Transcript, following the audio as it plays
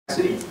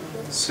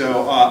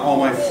So all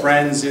my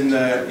friends in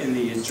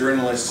the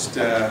journalist,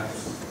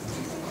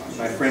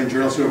 my friend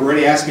journalists who have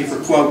already asked me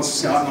for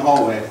quotes out in the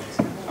hallway.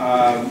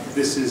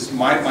 This is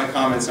my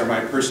comments are my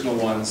personal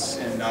ones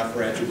and not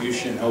for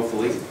attribution,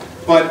 hopefully.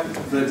 But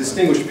the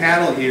distinguished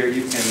panel here,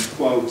 you can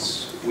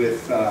quote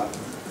with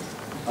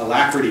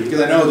alacrity, because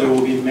I know there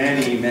will be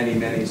many, many,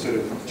 many sort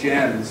of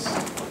gems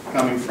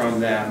coming from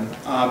them.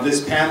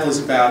 This panel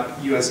is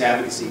about U.S.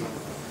 advocacy.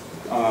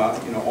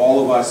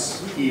 All of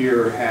us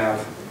here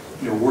have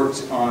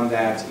worked on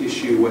that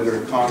issue, whether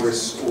in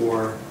Congress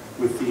or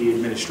with the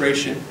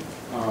administration.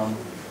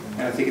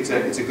 And I think it's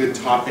a good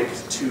topic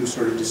to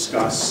sort of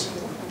discuss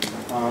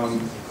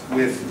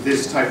with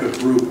this type of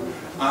group.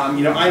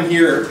 I'm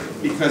here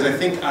because I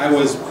think I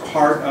was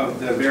part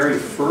of the very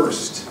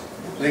first,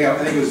 I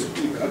think it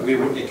was, we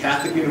were at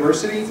Catholic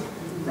University,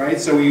 right?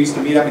 So we used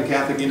to meet up at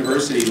Catholic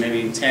University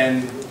maybe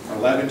 10,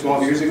 11,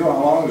 12 years ago.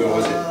 How long ago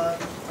was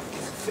it?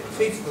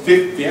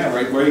 50. Yeah,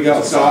 right, where you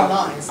go. So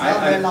it's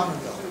not very long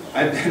ago.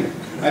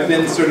 I've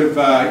been sort of,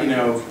 I'm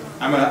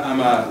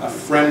a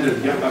friend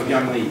of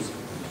Young Lee.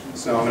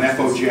 So I'm an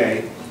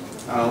FOJ,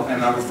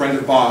 and I'm a friend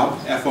of Bob,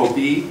 FOB,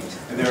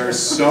 and there are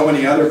so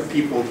many other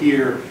people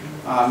here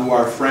who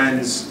are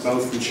friends,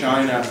 both from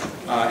China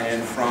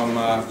and from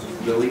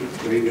Lily.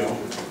 There you go.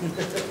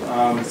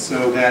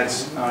 So that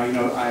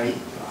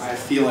I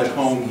feel at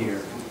home here.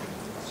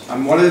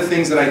 One of the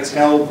things that I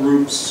tell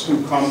groups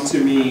who come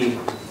to me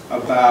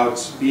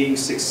about being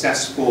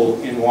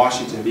successful in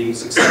Washington, being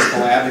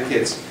successful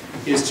advocates,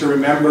 is to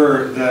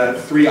remember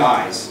the 3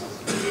 I's.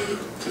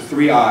 The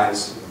 3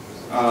 I's.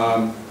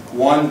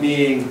 One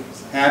being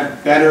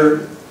have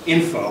better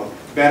info,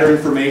 better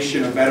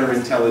information, or better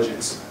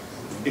intelligence.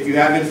 If you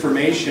have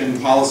information,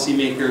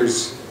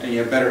 policymakers, and you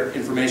have better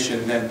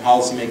information than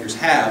policymakers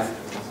have,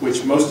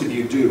 which most of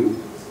you do,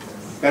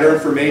 better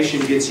information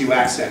gets you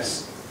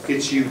access,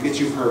 gets you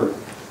heard.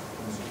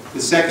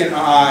 The second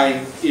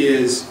I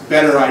is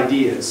better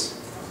ideas,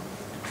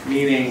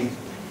 meaning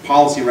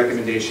policy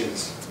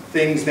recommendations,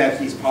 things that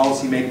these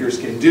policymakers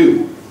can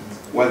do,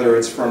 whether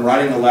it's from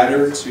writing a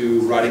letter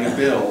to writing a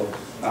bill.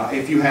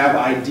 If you have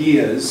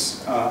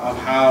ideas of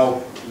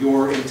how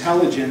your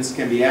intelligence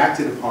can be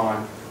acted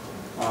upon,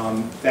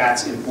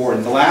 that's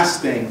important. The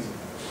last thing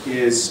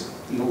is,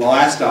 the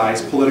last I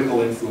is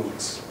political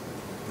influence.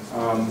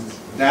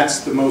 That's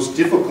the most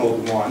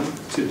difficult one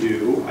to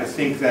do. I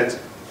think that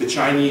the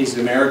Chinese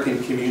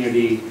American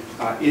community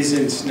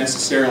isn't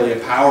necessarily a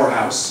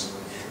powerhouse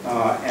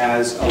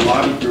as a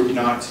lobby group,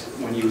 not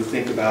when you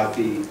think about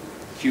the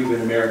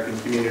Cuban American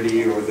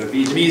community or the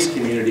Vietnamese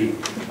community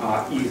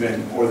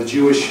even, or the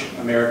Jewish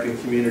American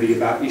community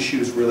about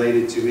issues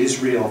related to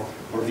Israel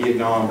or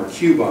Vietnam or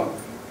Cuba.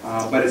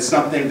 But it's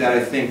something that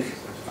I think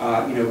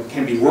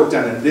can be worked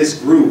on, and this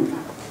group,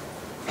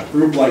 a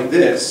group like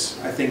this,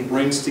 I think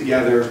brings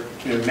together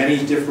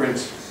many different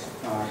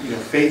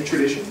faith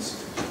traditions,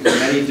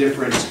 many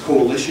different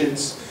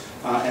coalitions,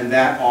 and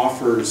that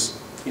offers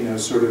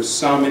sort of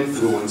some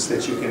influence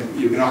that you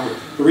can offer.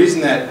 The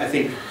reason that I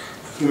think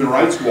Human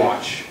Rights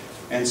Watch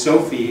and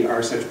SOFI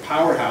are such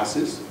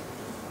powerhouses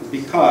is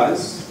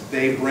because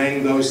they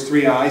bring those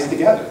 3 I's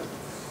together,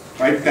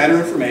 right? Better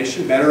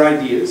information, better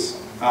ideas,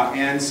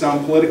 and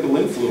some political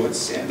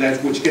influence,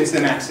 which gets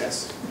them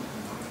access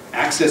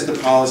to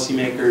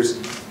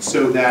policymakers,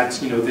 so that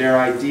their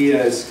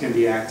ideas can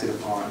be acted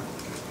upon.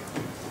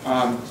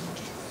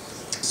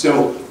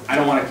 So I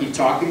don't want to keep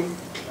talking.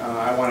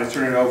 I want to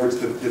turn it over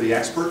to the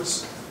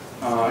experts,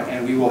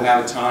 and we will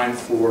have time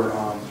for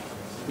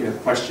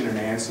question and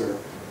answer.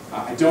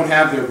 I don't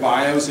have their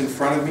bios in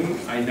front of me.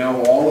 I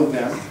know all of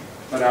them,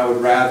 but I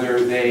would rather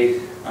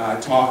they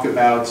talk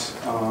about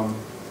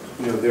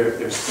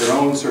their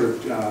own sort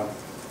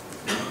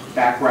of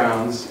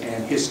backgrounds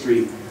and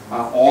history.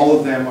 All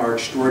of them are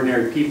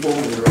extraordinary people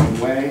in their own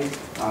way,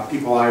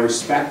 people I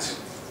respect,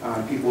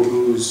 people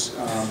whose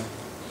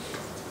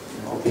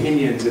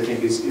opinions I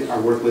think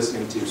are worth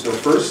listening to. So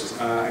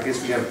first, I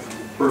guess we have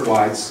Bert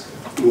Weids,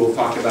 who will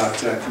talk about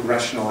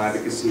congressional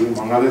advocacy,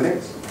 among other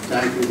things.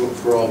 Thank you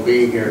for all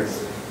being here.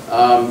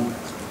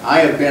 I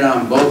have been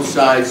on both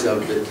sides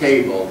of the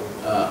table.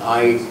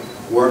 I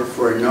worked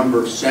for a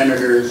number of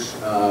senators,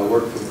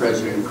 worked for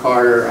President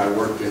Carter, I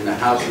worked in the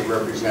House of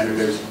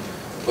Representatives,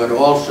 but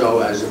also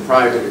as a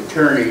private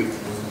attorney,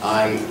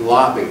 I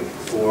lobbied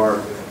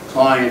for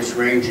clients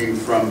ranging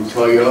from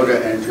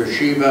Toyota and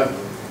Toshiba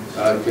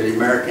to the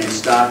American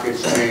Stock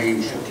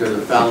Exchange to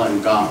the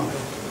Falun Gong.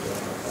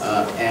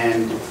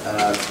 And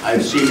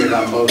I've seen it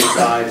on both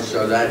sides,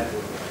 so that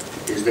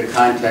is the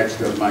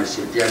context of my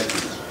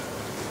suggestions.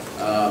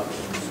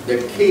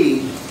 The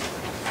key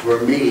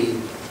for me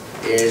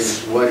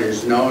is what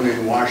is known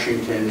in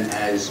Washington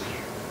as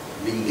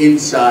the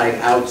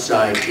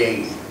inside-outside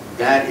game.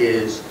 That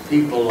is,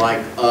 people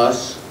like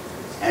us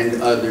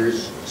and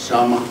others,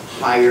 some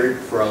hired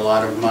for a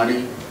lot of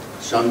money,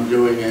 some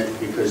doing it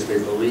because they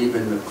believe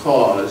in the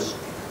cause,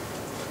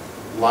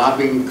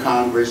 lobbying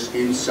Congress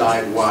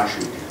inside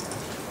Washington.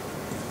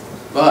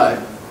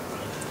 But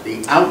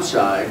the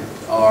outside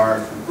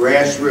are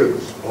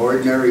grassroots,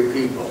 ordinary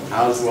people,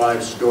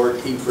 housewives,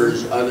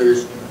 storekeepers,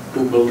 others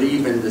who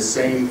believe in the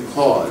same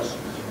cause,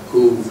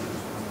 who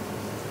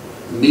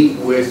meet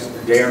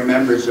with their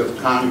members of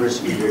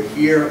Congress either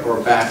here or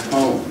back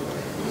home.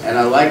 And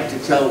I like to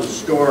tell the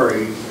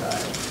story,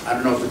 I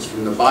don't know if it's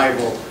from the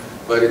Bible,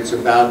 but it's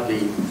about the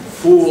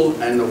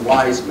fool and the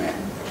wise man.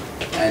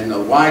 And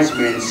the wise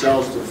man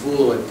sells the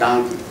fool a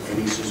donkey. And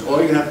he says,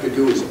 all you have to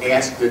do is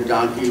ask the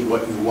donkey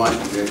what you want,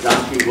 and the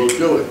donkey will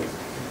do it.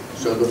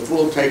 So the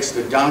fool takes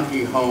the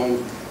donkey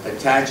home,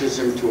 attaches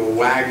him to a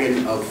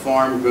wagon of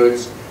farm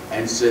goods,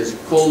 and says,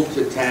 pull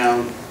to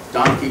town.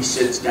 Donkey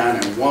sits down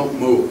and won't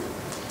move.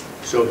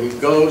 So he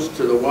goes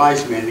to the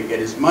wise man to get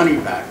his money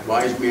back.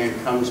 Wise man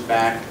comes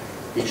back,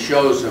 he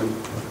shows him.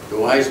 The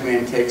wise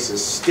man takes a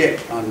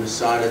stick on the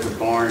side of the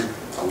barn,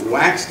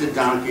 whacks the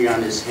donkey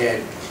on his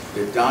head.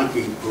 The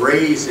donkey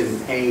brays in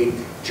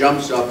pain,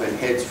 jumps up and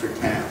heads for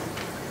town.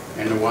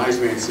 And the wise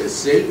man says,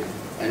 see?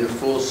 And the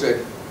fool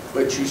said,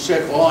 but you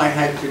said all I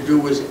had to do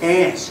was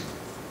ask.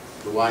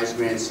 The wise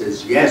man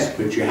says, yes,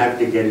 but you have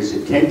to get his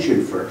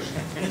attention first.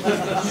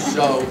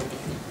 So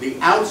the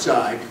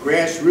outside,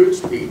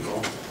 grassroots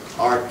people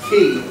are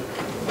key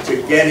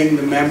to getting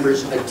the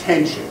members'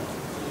 attention.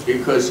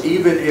 Because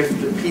even if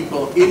the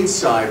people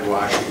inside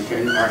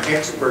Washington are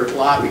expert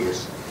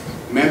lobbyists,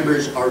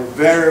 members are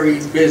very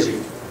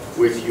busy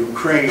with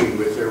Ukraine,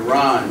 with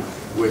Iran,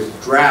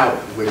 with drought,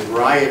 with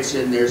riots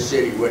in their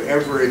city,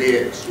 whatever it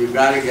is. You've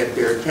got to get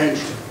their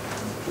attention.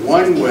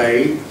 One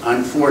way,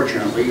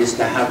 unfortunately, is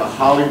to have a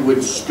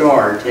Hollywood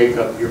star take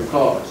up your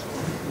cause.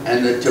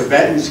 And the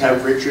Tibetans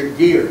have Richard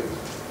Gere,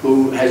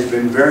 who has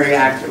been very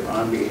active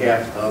on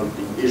behalf of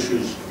the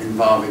issues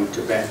involving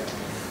Tibet.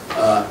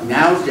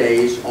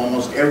 Nowadays,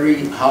 almost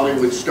every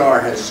Hollywood star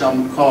has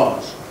some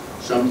cause,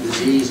 some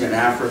disease in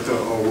Africa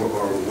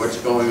or what's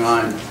going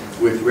on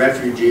with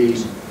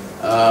refugees,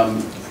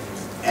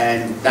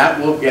 and that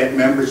will get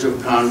members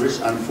of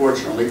Congress,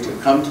 unfortunately, to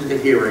come to the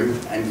hearing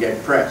and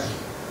get press.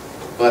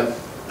 But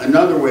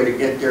another way to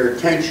get their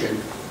attention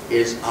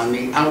is on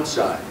the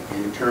outside,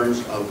 in terms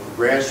of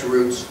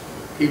grassroots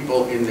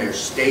people in their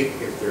state,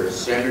 if they're a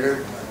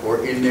senator,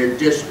 or in their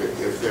district,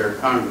 if they're a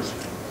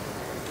congressman.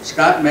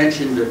 Scott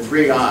mentioned the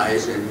 3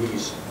 I's, and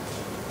he's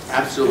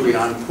absolutely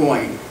on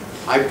point.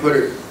 I put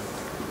it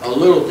a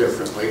little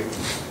differently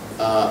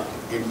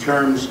in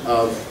terms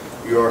of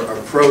your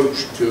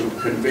approach to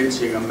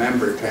convincing a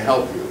member to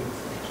help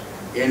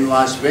you. In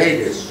Las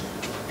Vegas,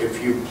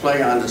 if you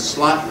play on a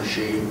slot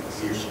machine,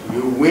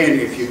 you win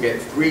if you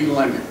get 3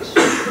 lemons.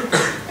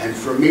 And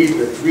for me,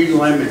 the 3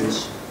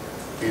 lemons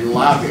in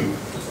lobbying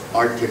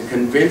are to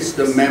convince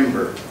the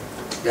member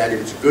that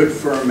it's good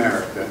for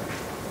America,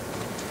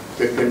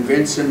 to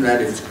convince him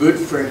that it's good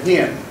for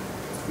him,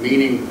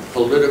 meaning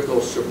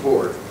political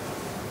support,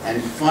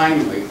 and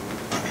finally,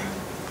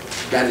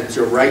 that it's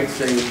a right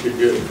thing to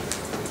do.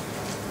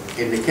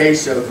 In the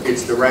case of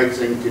it's the right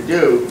thing to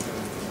do,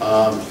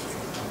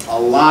 a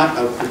lot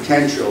of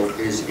potential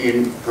is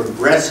in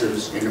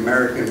progressives in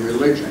American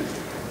religion.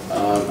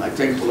 I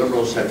think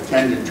liberals have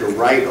tended to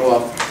write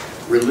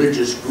off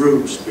religious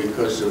groups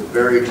because of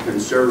very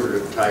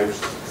conservative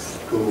types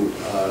who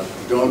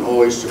don't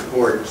always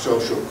support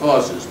social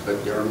causes,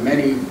 but there are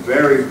many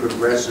very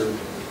progressive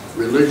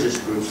religious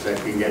groups that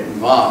can get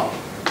involved.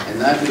 And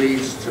that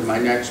leads to my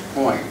next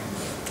point.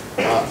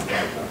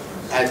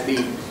 At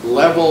the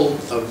level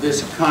of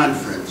this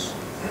conference,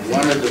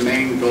 one of the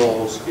main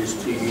goals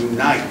is to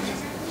unite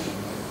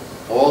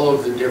all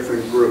of the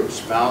different groups,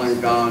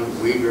 Falun Gong,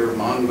 Uyghur,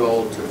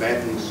 Mongol,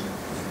 Tibetans,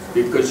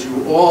 because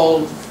you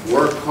all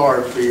work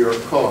hard for your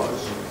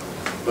cause,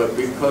 but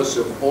because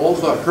of all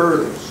the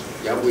hurdles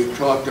that we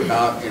talked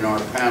about in our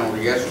panel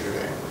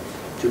yesterday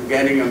to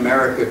getting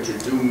America to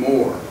do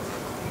more,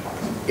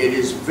 it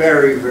is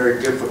very,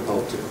 very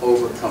difficult to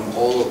overcome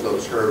all of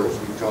those hurdles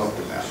we talked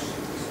about.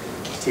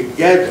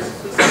 Together,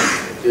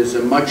 there's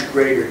a much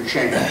greater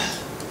chance.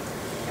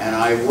 And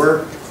I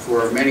worked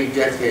for many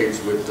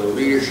decades with the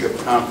Leadership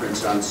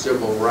Conference on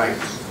Civil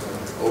Rights,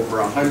 over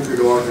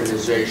 100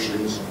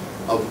 organizations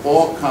of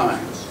all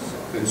kinds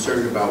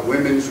concerned about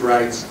women's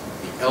rights,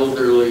 the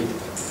elderly,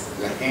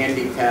 the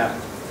handicapped,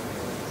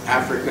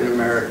 African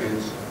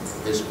Americans,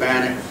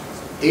 Hispanic,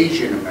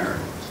 Asian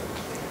Americans.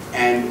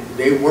 And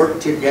they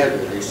work together,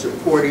 they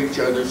support each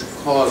other's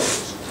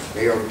causes.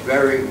 They are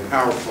very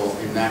powerful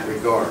in that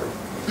regard.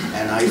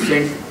 And I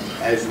think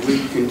as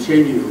we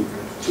continue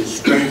to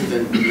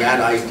strengthen that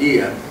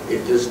idea,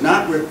 it does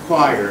not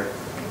require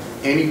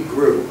any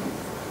group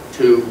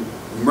to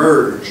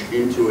merge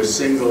into a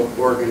single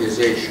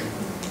organization.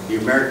 The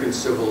American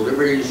Civil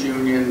Liberties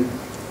Union,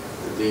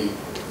 the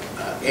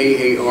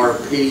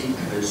AARP,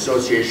 the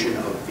Association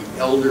of the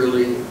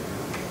Elderly,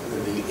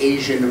 the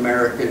Asian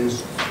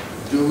Americans,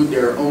 do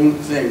their own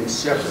thing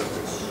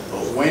separately.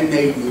 But when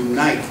they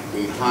unite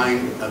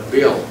behind a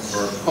bill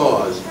or a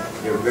cause,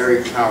 they're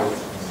very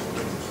powerful.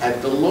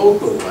 At the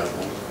local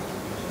level,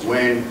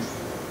 when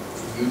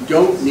you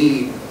don't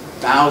need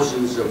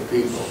thousands of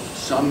people,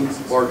 some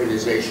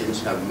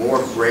organizations have more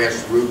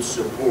grassroots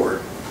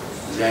support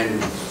than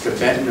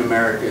Tibetan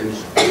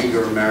Americans,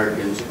 Uyghur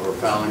Americans, or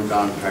Falun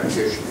Gong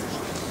practitioners.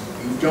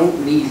 You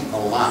don't need a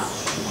lot.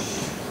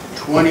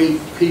 20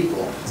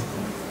 people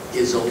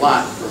is a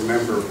lot for a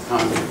member of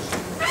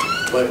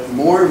Congress. But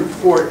more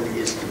important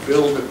is to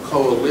build a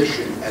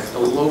coalition at the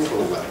local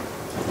level.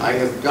 I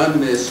have done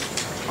this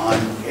on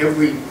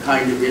every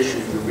kind of issue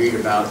you read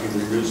about in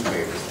the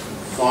newspapers,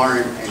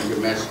 foreign and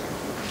domestic.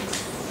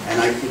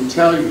 And I can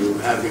tell you,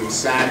 having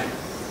sat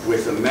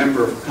with a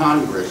member of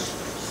Congress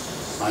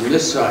on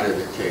this side of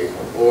the table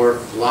or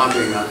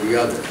lobbying on the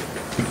other,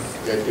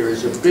 that there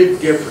is a big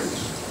difference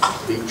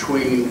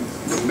between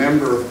the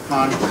member of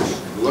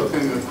Congress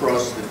looking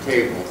across the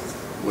table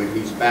when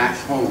he's back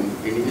home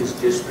in his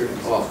district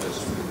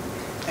office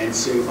and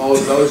saying, oh,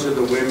 those are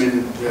the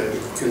women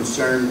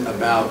concerned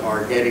about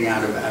our getting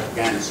out of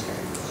Afghanistan.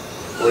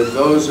 Or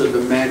those are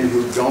the men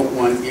who don't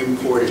want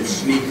imported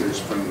sneakers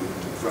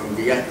from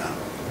Vietnam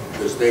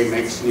because they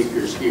make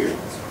sneakers here.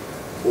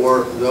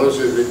 Or those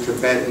are the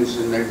Tibetans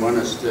and they want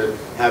us to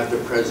have the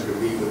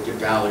president meet with the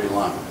Dalai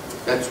Lama.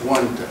 That's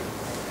one thing.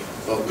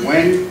 But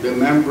when the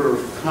member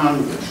of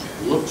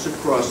Congress looks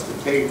across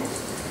the table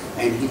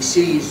and he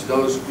sees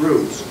those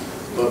groups,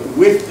 but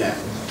with them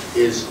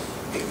is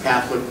a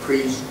Catholic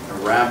priest, a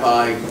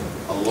rabbi,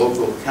 a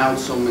local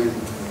councilman,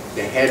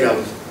 the head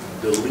of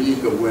the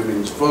League of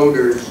Women's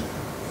Voters,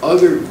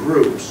 other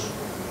groups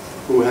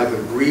who have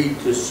agreed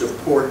to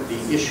support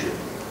the issue,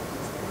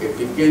 it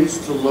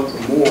begins to look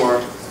more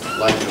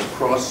like a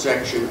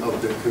cross-section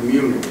of the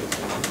community.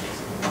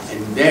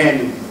 And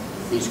then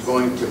he's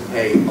going to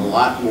pay a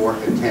lot more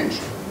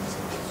attention.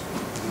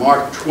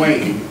 Mark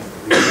Twain,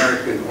 the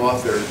American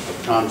author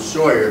of Tom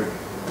Sawyer,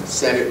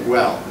 said it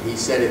well. He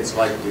said it's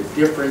like the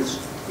difference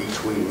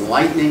between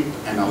lightning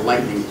and a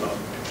lightning bug.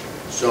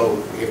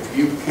 So if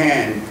you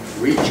can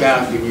reach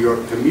out in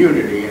your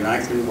community, and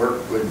I can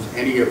work with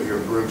any of your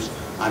groups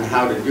on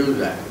how to do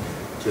that,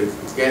 to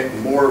get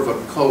more of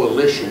a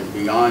coalition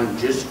beyond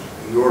just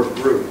your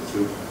group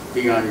to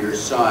be on your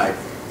side,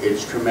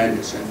 it's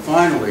tremendous. And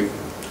finally,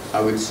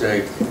 I would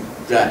say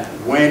that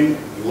when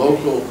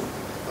local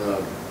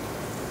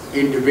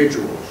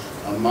individuals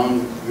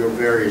among your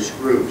various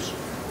groups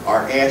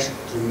are asked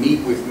to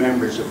meet with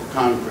members of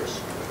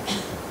Congress,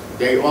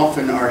 they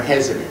often are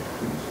hesitant.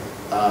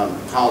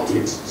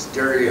 Politics is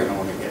dirty, I don't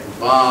want to get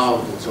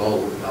involved, it's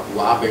all about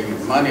lobbying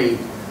and money,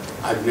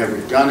 I've never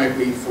done it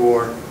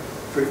before.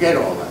 Forget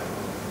all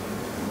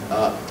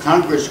that.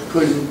 Congress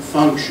couldn't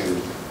function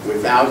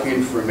without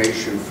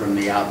information from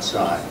the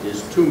outside.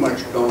 There's too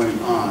much going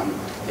on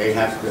they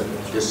have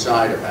to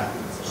decide about.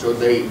 So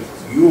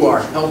you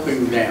are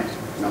helping them,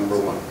 number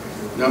one.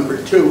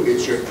 Number two,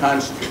 it's your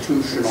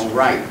constitutional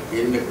right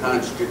in the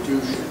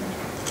Constitution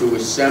to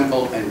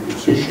assemble and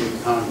petition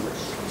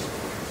Congress.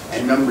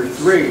 And number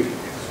three,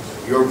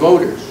 your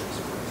voters,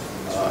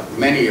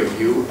 many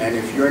of you, and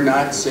if you're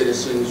not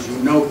citizens, you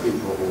know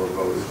people who are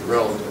voters,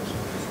 relatives.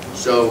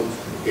 So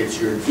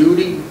it's your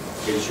duty,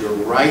 it's your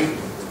right,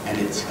 and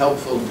it's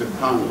helpful to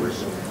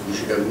Congress. You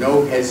should have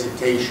no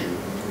hesitation.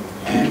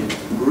 And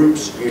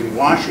groups in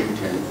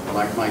Washington,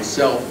 like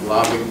myself,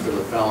 lobbying for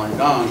the Falun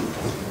Gong,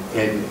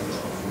 can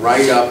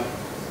write up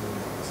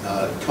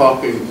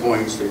talking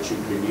points that you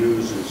can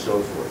use and so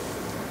forth.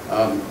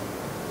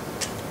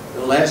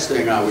 The last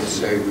thing I would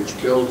say,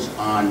 which builds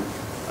on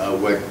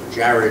what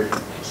Jared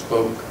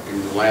spoke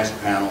in the last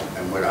panel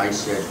and what I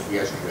said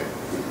yesterday,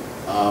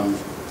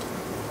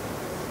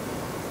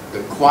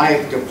 the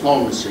quiet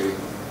diplomacy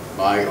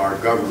by our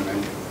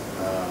government,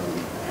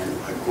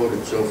 and I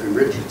quoted Sophie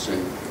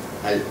Richardson,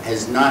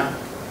 has not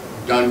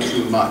done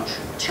too much.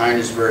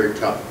 China's very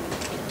tough.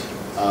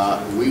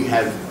 We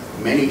have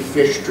many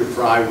fish to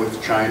fry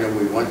with China.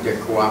 We want their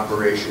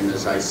cooperation,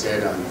 as I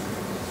said, on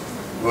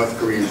North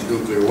Korea's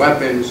nuclear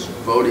weapons,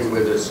 voting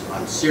with us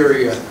on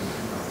Syria,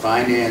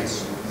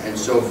 finance, and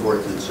so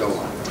forth and so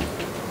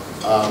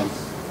on.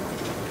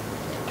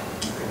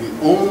 The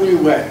only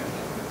way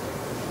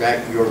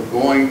that you're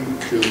going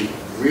to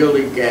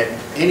really get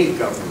any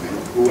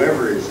government,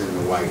 whoever is in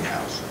the White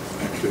House,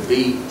 to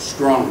be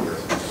stronger,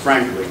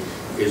 frankly,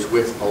 is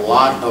with a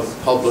lot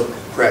of public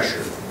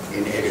pressure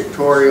in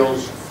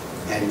editorials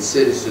and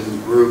citizen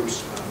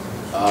groups.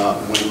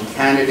 When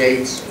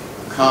candidates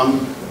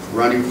come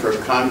running for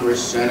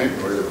Congress, Senate,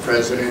 or the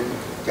President,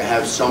 to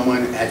have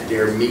someone at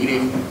their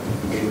meeting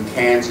in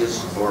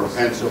Kansas or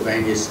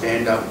Pennsylvania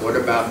stand up, what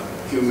about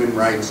human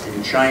rights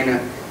in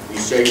China? You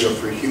say you're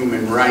for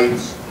human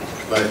rights,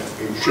 but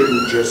it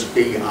shouldn't just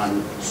be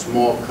on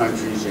small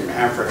countries in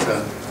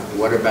Africa.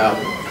 What about,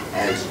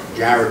 as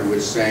Jared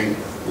was saying,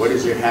 what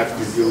does it have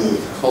to do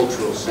with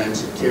cultural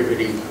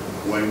sensitivity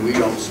when we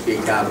don't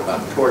speak out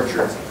about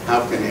torture?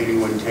 How can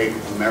anyone take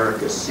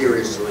America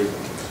seriously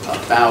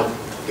about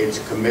its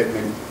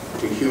commitment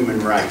to human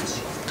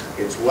rights?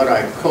 It's what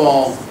I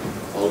call,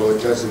 although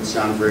it doesn't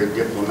sound very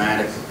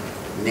diplomatic,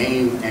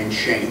 name and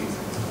shame.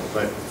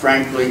 But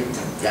frankly,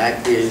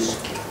 that is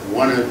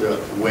one of the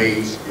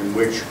ways in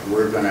which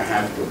we're going to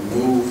have to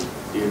move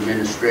the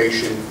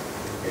administration.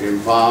 It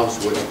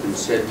involves what's been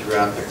said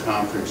throughout the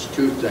conference,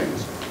 two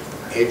things.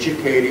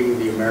 Educating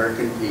the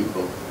American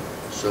people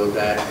so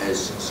that, as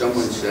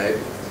someone said,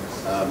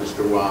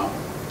 Mr. Wah,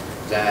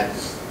 that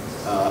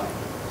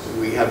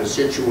we have a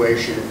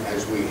situation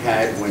as we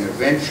had when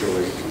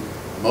eventually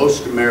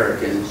most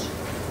Americans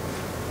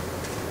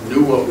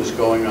knew what was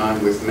going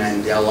on with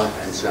Mandela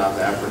and South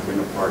African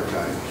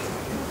apartheid.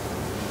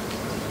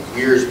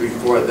 Years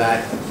before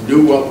that,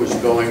 knew what was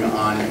going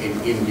on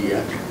in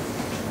India,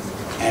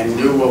 and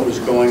knew what was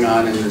going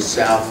on in the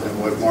South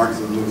and what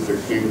Martin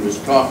Luther King was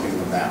talking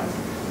about.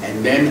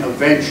 And then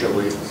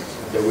eventually,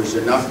 there was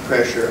enough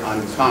pressure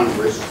on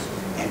Congress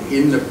and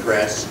in the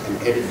press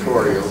and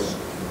editorials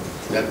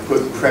that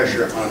put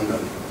pressure on the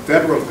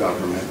federal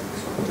government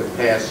to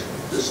pass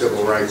the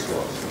civil rights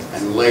laws,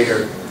 and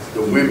later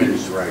the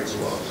women's rights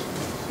laws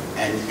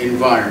and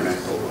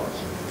environmental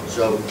laws.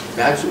 So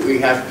that's what we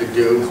have to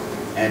do,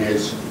 and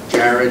as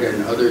Jared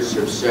and others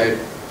have said,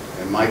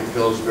 and Mike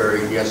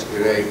Pillsbury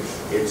yesterday,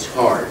 it's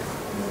hard.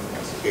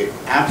 It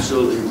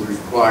absolutely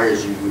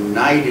requires a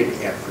united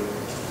effort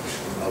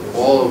of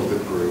all of the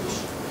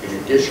groups, in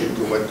addition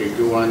to what they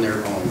do on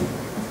their own,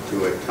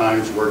 to at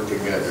times work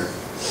together,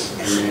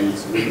 and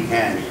then we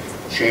can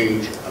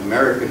change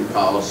American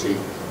policy,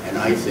 and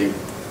I think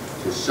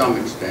to some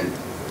extent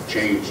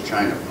change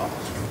China policy.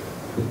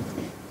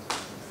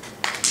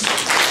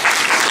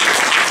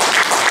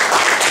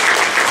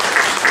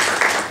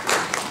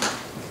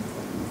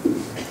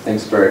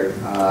 Thanks, Bert.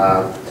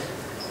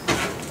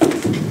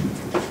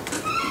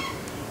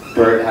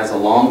 Bert has a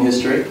long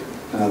history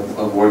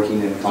of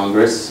working in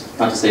Congress.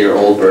 Not to say you're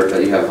old, Bert,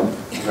 but you have a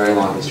very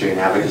long history in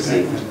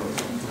advocacy.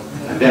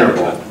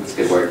 Venerable, that's a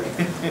good word.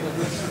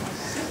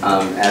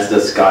 As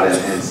does Scott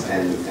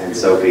and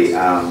Sophie,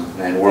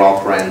 and we're all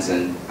friends.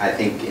 And I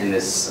think in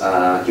this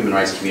human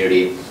rights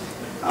community,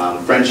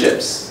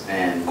 friendships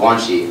and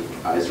guanxi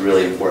is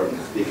really important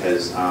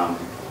because,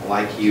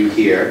 like you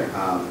here,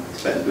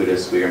 Tibetan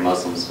Buddhists, we are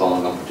Muslims,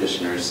 Falun Gong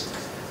practitioners,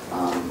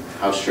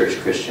 house church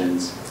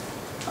Christians.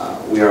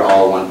 We are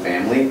all one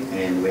family,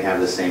 and we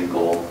have the same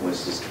goal, which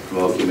is to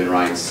promote human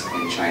rights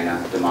in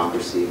China,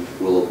 democracy,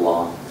 rule of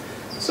law.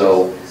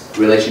 So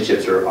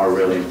relationships are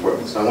really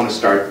important. So I want to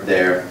start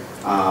there.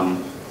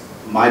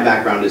 My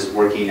background is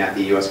working at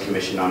the U.S.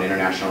 Commission on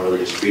International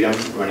Religious Freedom,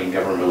 running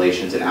government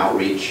relations and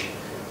outreach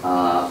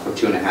for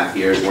 2.5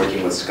 years,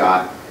 working with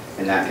Scott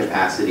in that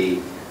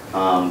capacity,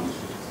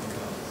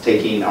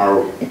 taking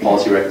our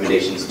policy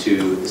recommendations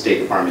to the State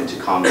Department, to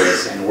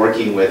Congress, and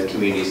working with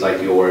communities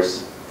like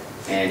yours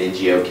and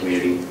NGO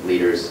community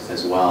leaders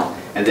as well.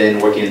 And then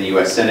working in the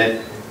U.S.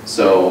 Senate,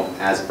 so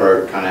as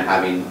Bert, kind of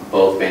having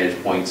both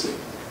vantage points,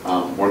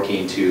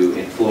 working to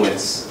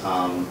influence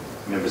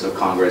members of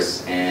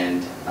Congress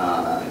and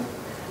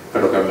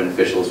federal government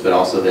officials, but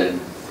also then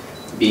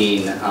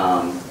being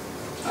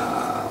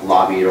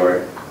lobbied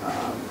or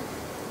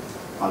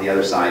on the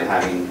other side,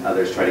 having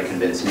others try to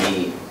convince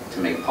me to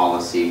make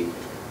policy,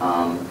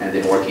 and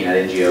then working at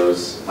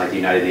NGOs like the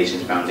United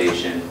Nations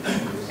Foundation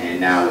and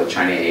now with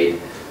China Aid.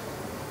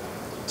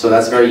 So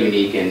that's very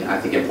unique, and I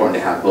think important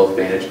to have both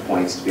vantage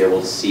points to be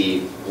able to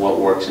see what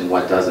works and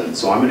what doesn't.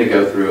 So I'm going to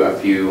go through a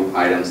few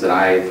items that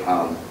I've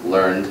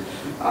learned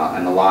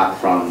and a lot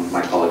from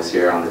my colleagues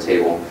here on the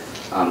table.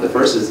 The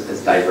first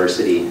is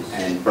diversity,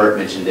 and Bert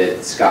mentioned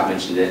it, Scott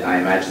mentioned it, and I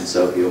imagine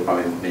Sophie will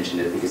probably mention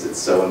it because it's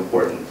so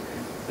important.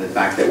 And the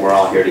fact that we're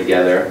all here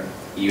together,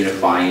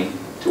 unifying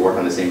to work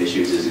on the same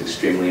issues is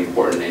extremely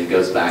important, and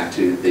goes back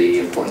to the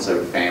importance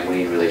of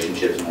family and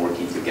relationships and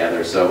working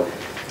together. So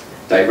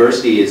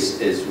diversity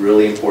is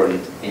really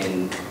important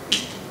in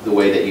the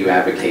way that you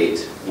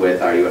advocate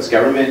with our U.S.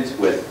 government,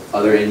 with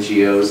other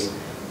NGOs,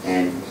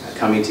 and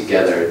coming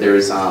together.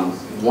 There's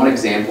one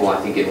example, I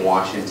think, in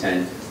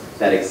Washington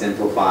that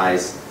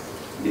exemplifies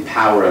the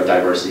power of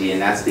diversity,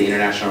 and that's the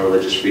International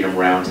Religious Freedom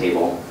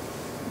Roundtable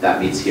that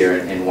meets here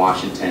in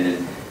Washington.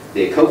 And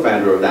the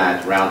co-founder of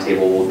that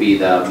roundtable will be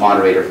the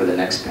moderator for the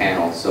next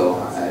panel, so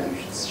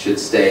you should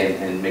stay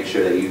and make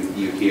sure that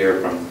you hear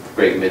from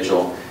Greg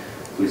Mitchell,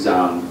 who's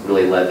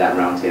really led that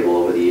roundtable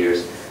over the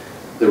years.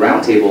 The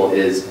roundtable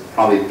is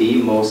probably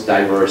the most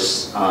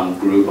diverse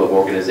group of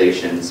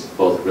organizations,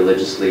 both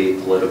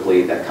religiously,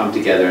 politically, that come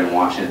together in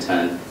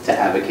Washington to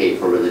advocate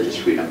for religious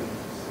freedom.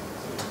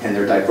 And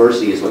their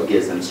diversity is what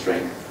gives them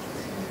strength.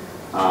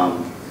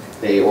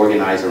 They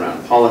organize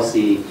around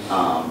policy,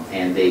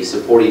 and they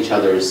support each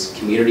other's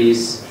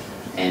communities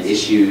and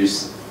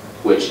issues,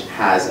 which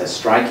has a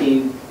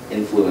striking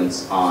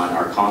influence on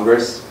our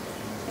Congress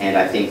and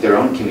I think their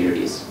own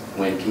communities.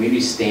 When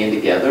communities stand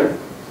together,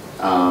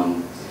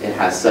 it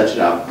has such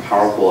a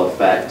powerful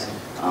effect,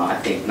 I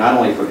think, not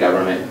only for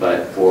government,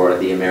 but for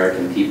the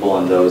American people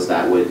and those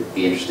that would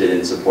be interested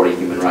in supporting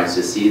human rights.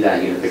 To see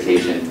that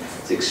unification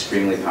is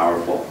extremely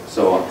powerful.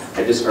 So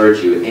I just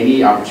urge you,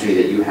 any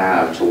opportunity that you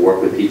have to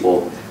work with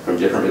people from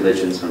different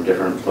religions, from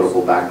different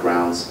political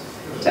backgrounds,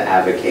 to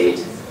advocate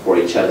for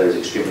each other is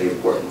extremely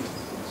important.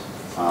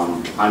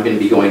 I'm going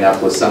to be going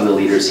up with some of the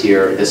leaders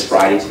here this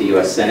Friday to the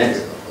U.S.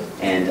 Senate,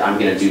 And I'm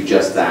going to do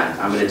just that.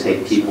 I'm going to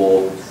take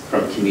people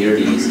from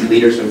communities,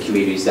 leaders from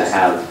communities that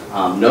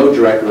have no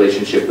direct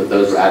relationship with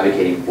those we're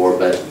advocating for,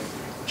 but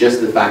just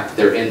the fact that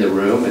they're in the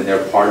room and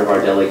they're part of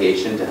our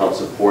delegation to help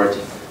support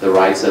the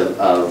rights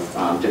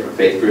of different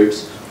faith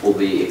groups will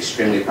be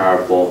extremely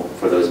powerful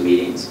for those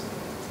meetings.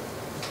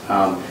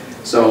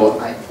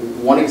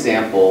 One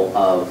example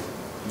of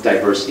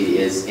diversity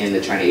is in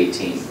the China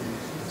 18.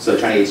 So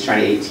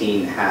China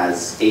 18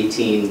 has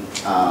 18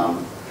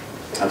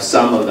 of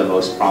some of the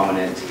most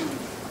prominent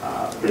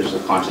prisoners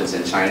of conscience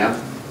in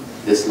China.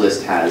 This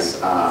list has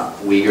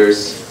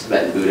Uyghurs,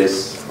 Tibetan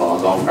Buddhists,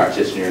 Falun Gong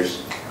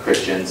practitioners,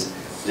 Christians.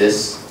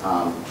 This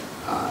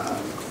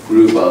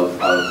group of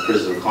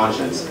prisoners of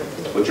conscience,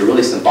 which are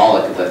really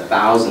symbolic of the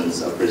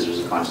thousands of prisoners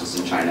of conscience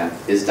in China,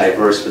 is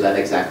diverse for that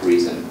exact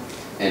reason.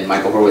 And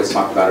Michael Horowitz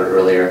talked about it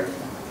earlier.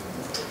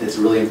 It's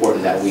really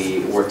important that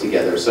we work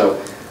together.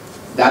 So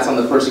that's on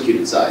the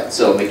persecuted side.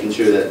 So making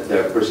sure that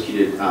the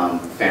persecuted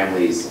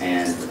families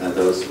and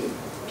those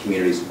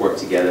communities work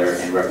together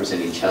and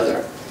represent each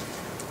other.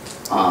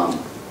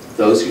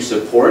 Those who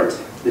support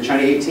the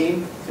China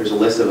 18, there's a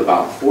list of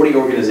about 40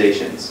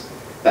 organizations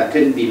that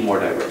couldn't be more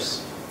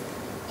diverse.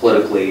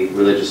 Politically,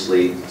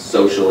 religiously,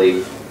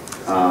 socially.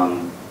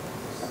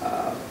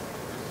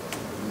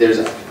 There's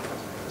a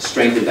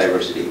strength in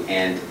diversity.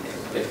 And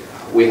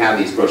if we have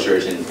these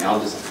brochures, and I'll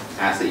just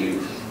ask that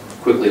you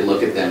quickly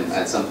look at them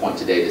at some point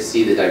today to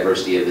see the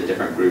diversity of the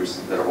different groups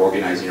that are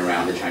organizing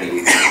around the China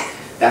 18.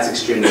 That's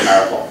extremely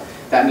powerful.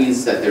 That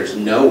means that there's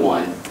no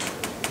one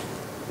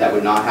that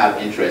would not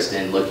have interest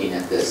in looking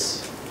at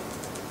this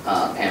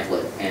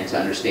pamphlet and to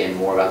understand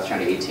more about the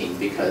China 18,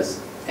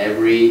 because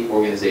every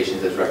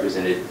organization that's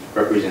represented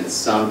represents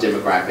some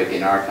demographic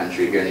in our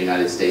country, here in the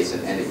United States,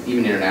 and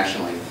even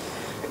internationally,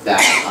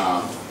 that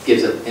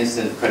gives it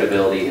instant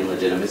credibility and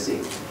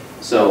legitimacy.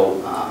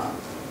 So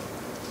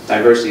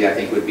diversity, I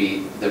think, would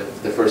be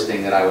the first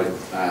thing that I would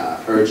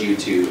urge you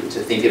to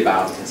think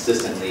about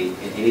consistently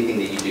in anything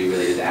that you do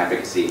related to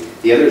advocacy.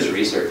 The other is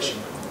research.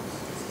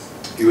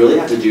 You really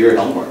have to do your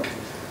homework.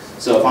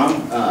 So if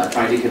I'm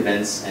trying to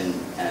convince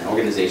an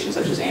organization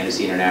such as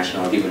Amnesty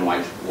International or Human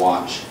Rights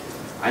Watch,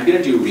 I'm going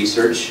to do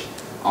research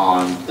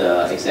on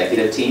the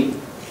executive team,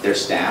 their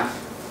staff,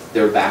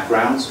 their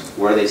backgrounds,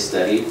 where they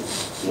studied,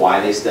 why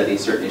they studied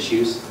certain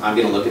issues. I'm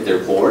going to look at their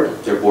board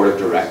of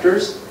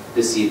directors,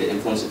 to see the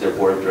influence that their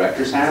board of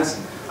directors has.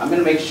 I'm going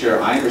to make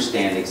sure I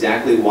understand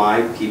exactly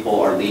why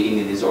people are leading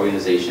in these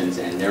organizations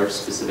and their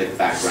specific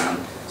background,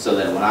 so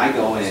that when I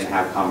go in and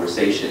have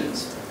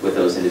conversations with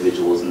those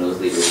individuals and those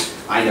leaders,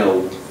 I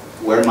know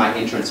where my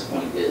entrance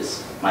point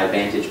is, my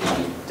vantage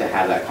point to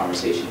have that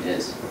conversation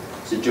is.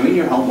 So doing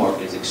your homework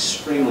is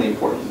extremely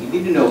important. You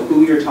need to know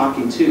who you're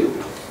talking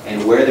to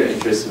and where their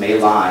interests may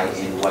lie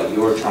in what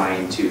you're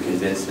trying to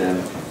convince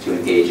them to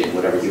engage in,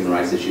 whatever human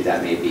rights issue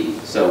that may be.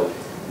 So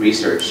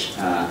research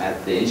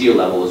at the NGO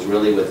level is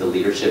really with the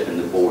leadership and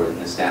the board and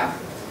the staff.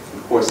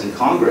 Of course, in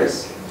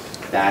Congress,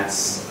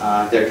 that's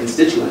their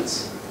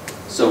constituents.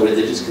 So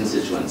religious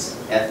constituents,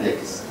 ethnic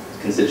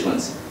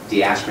constituents,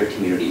 diaspora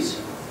communities.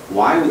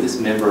 Why would this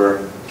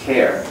member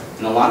care?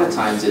 And a lot of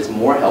times it's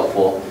more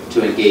helpful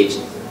to engage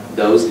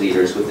those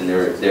leaders within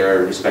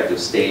their respective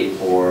state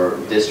or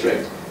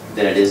district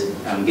than it is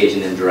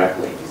engaging them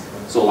directly.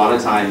 So a lot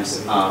of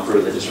times for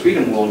religious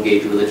freedom, we'll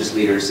engage religious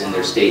leaders in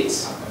their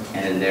states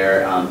and in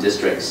their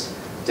districts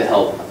to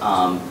help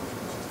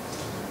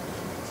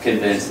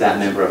convince that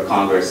member of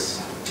Congress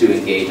to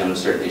engage on a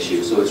certain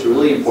issue. So it's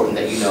really important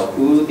that you know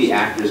who the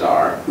actors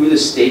are, who the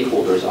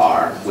stakeholders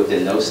are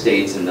within those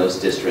states and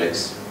those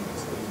districts,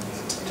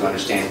 to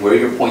understand where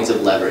your points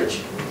of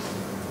leverage.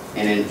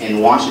 And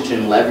in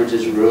Washington, leverage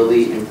is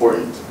really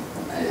important.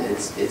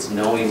 It's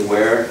knowing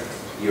where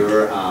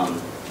your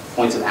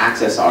points of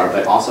access are,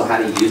 but also how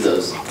to use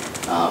those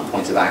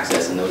points of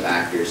access and those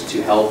actors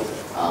to help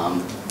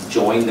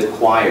join the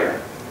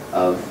choir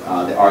of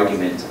the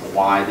argument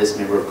why this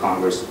member of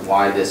Congress,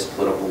 why this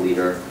political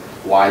leader,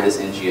 why this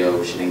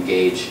NGO should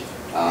engage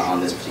on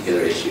this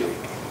particular issue.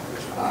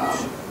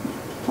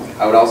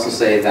 I would also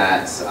say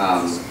that,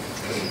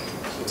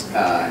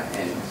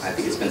 and I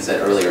think it's been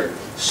said earlier,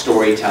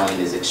 storytelling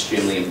is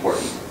extremely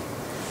important.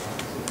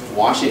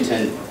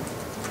 Washington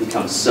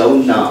becomes so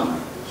numb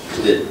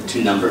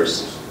to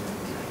numbers.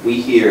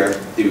 We hear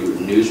through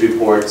news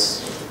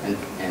reports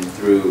and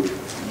through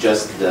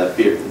just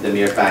the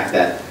mere fact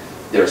that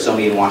there are so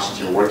many in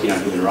Washington working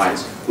on human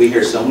rights, we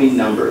hear so many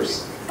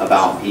numbers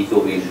about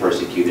people being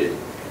persecuted.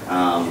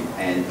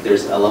 And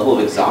there's a level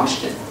of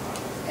exhaustion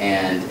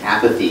and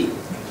apathy,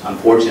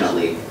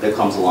 unfortunately, that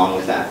comes along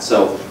with that.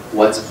 So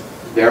what's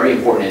very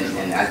important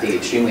and I think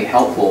extremely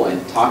helpful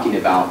in talking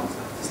about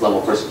this level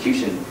of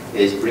persecution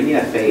is bringing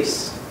a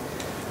face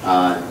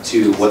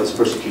to what this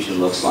persecution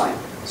looks like.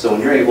 So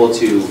when you're able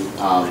to,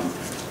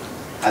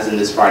 as in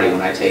this Friday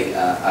when I take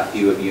a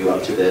few of you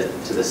up to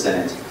the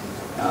Senate,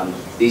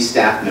 these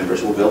staff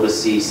members will be able to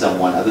see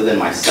someone other than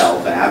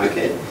myself, an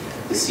advocate,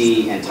 to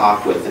see and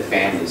talk with the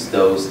families,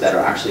 those that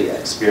are actually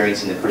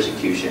experiencing the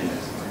persecution,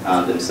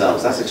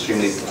 themselves. That's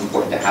extremely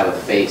important to have a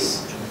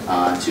face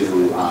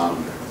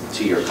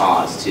to your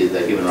cause, to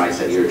the human rights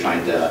that you're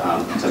trying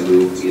to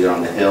move either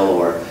on the Hill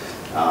or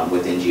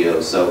with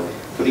NGOs. So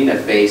putting a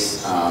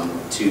face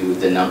to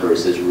the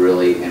numbers is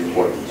really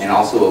important, and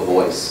also a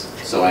voice.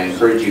 So I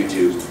encourage you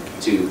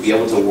to be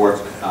able to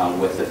work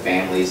with the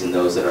families and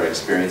those that are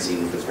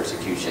experiencing the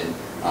persecution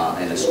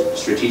in a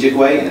strategic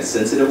way, in a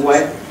sensitive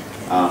way.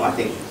 I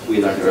think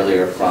we learned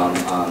earlier from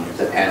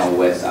the panel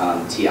with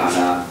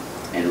Tiana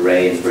and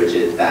Ray and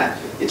Bridget that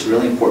it's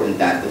really important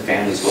that the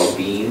family's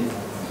well-being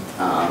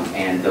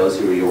and those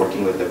who you're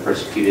working with, the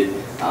persecuted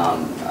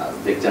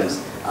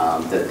victims,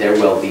 that their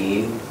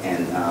well-being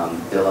and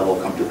their level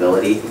of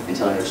comfortability in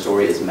telling their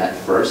story is met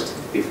first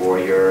before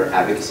your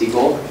advocacy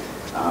goal.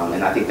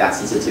 And I think that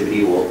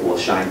sensitivity will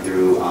shine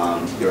through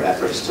your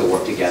efforts to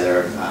work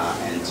together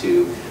and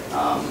to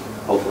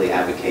hopefully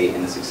advocate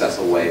in a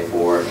successful way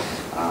for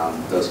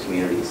those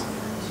communities.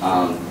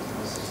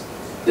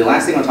 The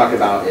last thing I'll talk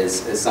about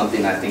is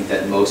something I think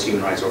that most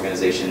human rights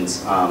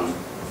organizations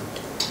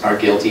are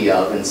guilty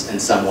of in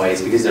some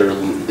ways, because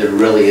there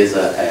really is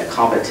a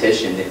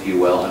competition, if you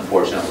will,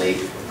 unfortunately,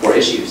 for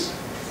issues.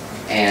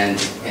 And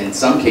in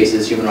some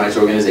cases, human rights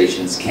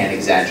organizations can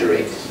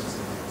exaggerate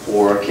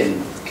or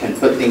can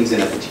put things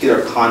in a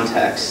particular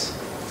context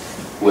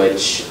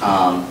which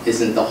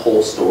isn't the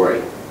whole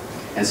story.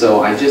 And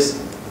so I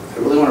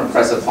really want to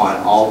press upon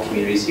all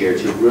communities here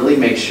to really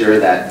make sure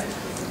that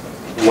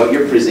what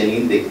you're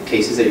presenting, the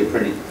cases that you're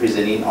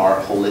presenting,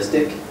 are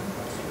holistic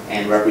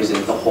and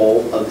represent the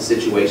whole of the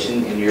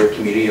situation in your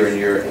community or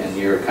in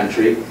your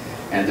country,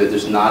 and that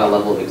there's not a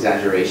level of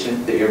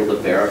exaggeration, that you're able to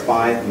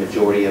verify the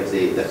majority of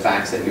the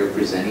facts that you're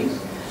presenting.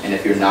 And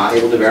if you're not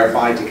able to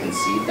verify, to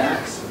concede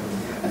that.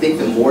 I think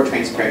the more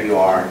transparent you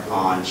are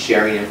on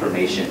sharing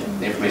information,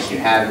 the information you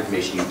have,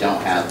 information you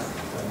don't have,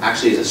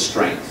 actually is a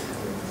strength.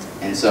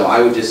 And so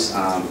I would just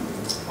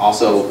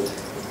also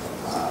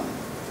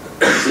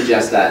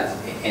suggest that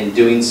in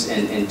doing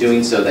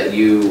so that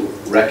you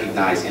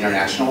recognize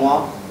international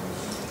law.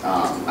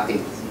 I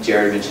think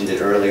Jared mentioned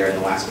it earlier in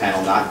the last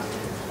panel, not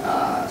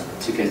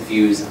to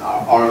confuse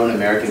our own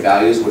American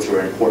values, which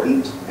are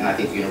important and I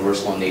think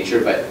universal in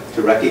nature, but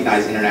to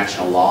recognize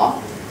international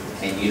law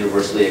and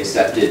universally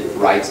accepted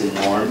rights and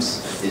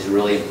norms is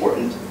really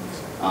important,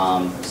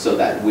 so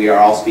that we are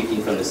all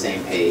speaking from the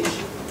same page.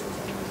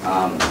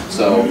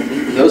 So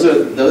those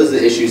are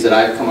the issues that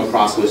I've come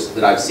across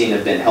that I've seen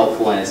have been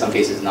helpful and in some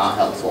cases not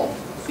helpful,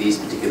 these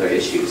particular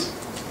issues.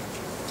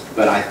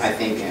 But I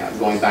think,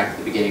 going back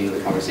to the beginning of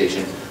the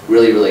conversation,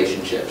 really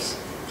relationships.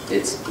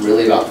 It's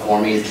really about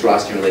forming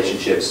trust and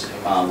relationships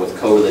with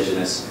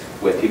co-religionists,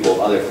 with people of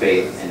other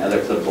faith and other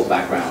political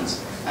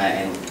backgrounds,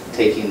 and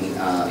taking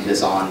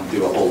this on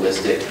through a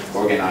holistic,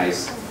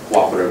 organized,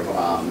 cooperative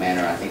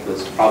manner, I think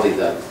was probably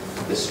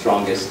the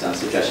strongest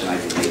suggestion I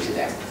can make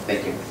today.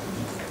 Thank you.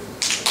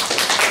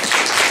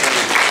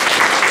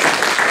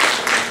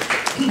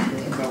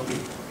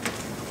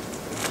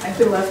 I've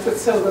been left with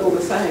so little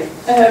to say.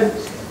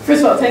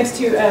 First of all, thanks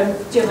to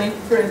Jillian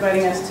for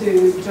inviting us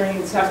to join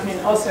you this afternoon.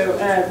 Also,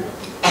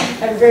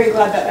 I'm very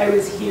glad that I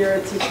was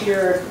here to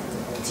hear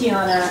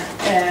Tiana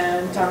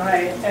and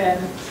Donai and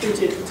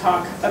Bridget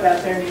talk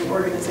about their new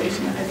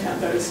organization. I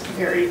found those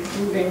very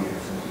moving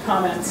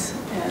comments,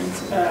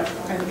 and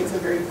I think it's a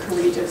very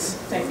courageous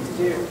thing to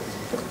do.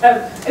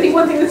 I think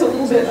one thing that's a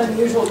little bit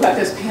unusual about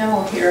this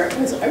panel here,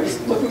 as I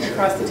was looking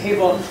across the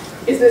table,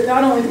 is that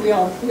not only do we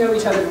all know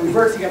each other and we've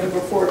worked together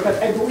before,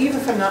 but I believe,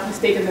 if I'm not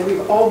mistaken, that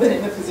we've all been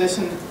in the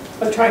position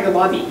of trying to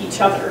lobby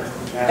each other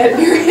at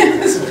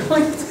various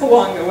points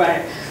along the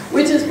way,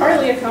 which is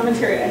partly a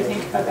commentary, I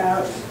think,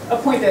 about a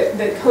point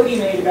that Cody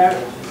made about,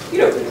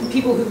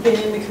 people who've been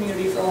in the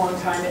community for a long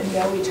time and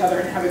know each other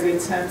and have a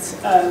good sense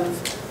of,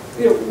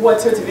 what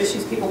sorts of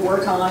issues people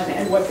work on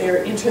and what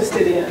they're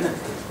interested in.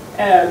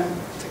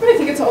 But I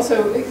think it's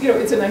also,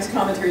 it's a nice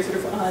commentary sort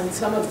of on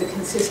some of the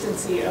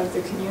consistency of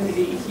the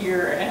community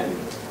here. And,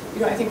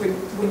 I think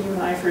when you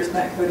and I first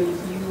met, Cody,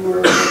 you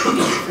were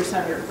working for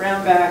Senator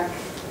Brownback,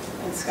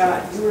 and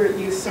Scott, you were at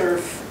Youth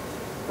Surf.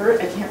 Bert,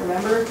 I can't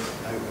remember.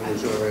 I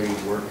was already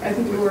working. I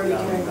think you were already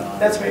doing.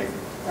 That's right.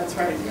 That's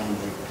right.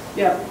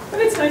 Yeah, but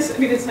it's nice. I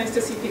mean, it's nice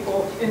to see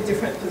people in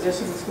different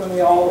positions when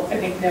we all, I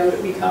think, know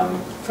that we come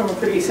from a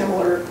pretty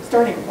similar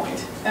starting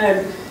point.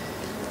 And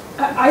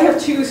I have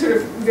two sort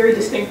of very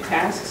distinct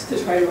tasks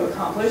to try to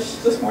accomplish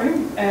this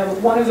morning.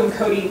 One of them,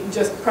 Cody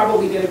just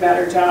probably did a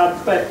better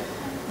job, but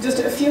just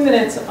a few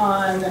minutes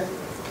on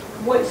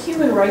what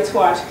Human Rights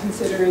Watch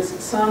considers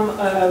some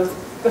of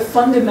the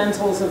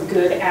fundamentals of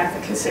good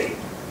advocacy.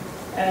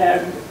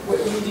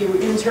 We do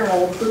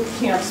internal boot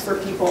camps for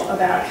people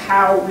about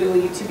how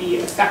really to be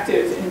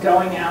effective in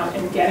going out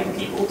and getting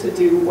people to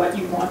do what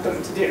you want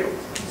them to do.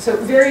 So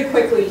very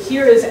quickly,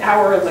 here is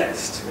our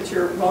list, which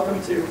you're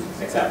welcome to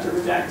accept or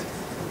reject.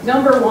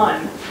 Number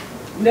one,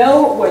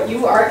 know what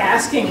you are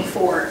asking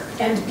for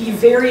and be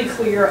very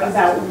clear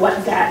about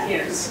what that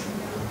is.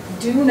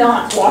 Do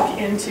not walk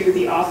into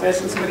the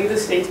office of somebody at the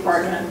State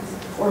Department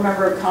or a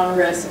member of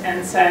Congress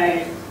and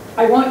say,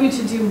 I want you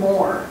to do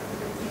more,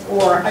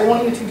 or I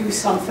want you to do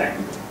something,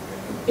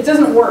 it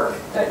doesn't work.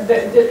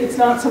 It's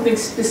not something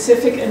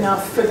specific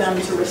enough for them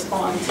to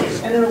respond to.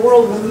 And in a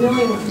world with a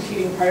million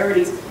competing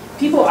priorities,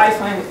 people I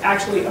find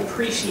actually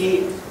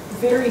appreciate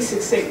very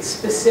succinct,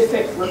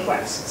 specific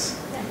requests.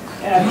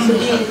 So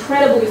being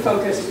incredibly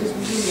focused is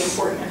really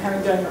important, and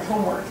having done your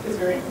homework is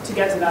to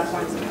get to that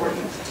point is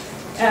important.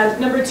 And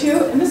number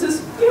two, and this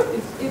is,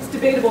 it's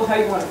debatable how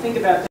you want to think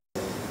about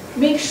this,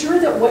 make sure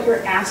that what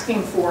you're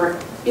asking for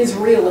is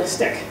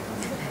realistic.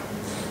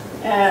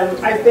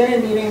 I've been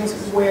in meetings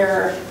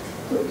where,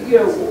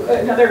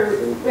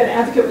 an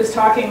advocate was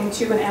talking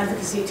to an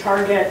advocacy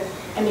target,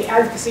 and the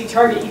advocacy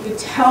target, you could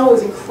tell,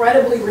 was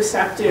incredibly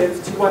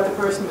receptive to what the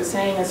person was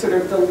saying as sort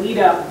of the lead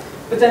up,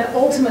 but then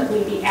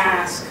ultimately the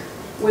ask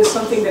was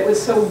something that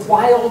was so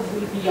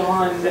wildly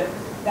beyond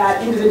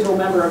that individual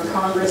member of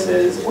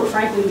Congress's, or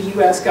frankly the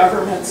US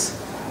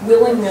government's,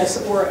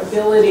 willingness or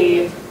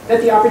ability, that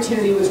the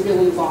opportunity was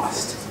really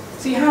lost.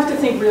 So you have to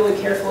think really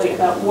carefully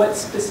about what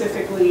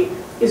specifically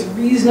is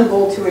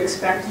reasonable to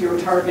expect your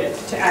target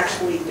to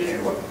actually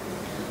do.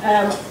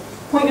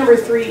 Point number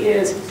three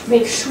is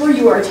make sure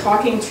you are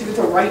talking to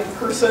the right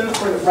person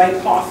or the right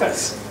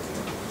office.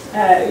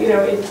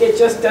 It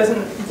just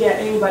doesn't get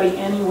anybody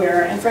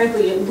anywhere, and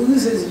frankly it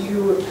loses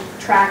you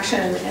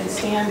traction and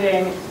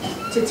standing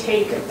to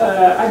take,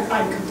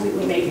 I'm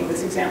completely making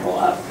this example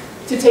up,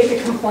 to take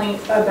a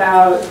complaint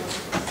about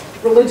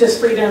religious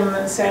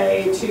freedom,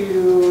 say,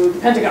 to the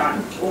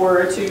Pentagon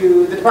or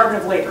to the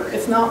Department of Labor.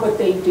 It's not what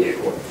they do.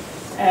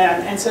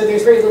 And so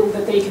there's very little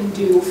that they can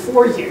do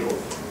for you.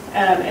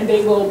 And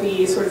they will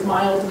be sort of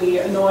mildly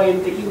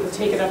annoyed that you have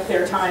taken up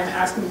their time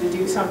asking to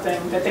do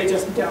something that they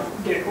just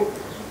don't do.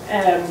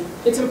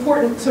 It's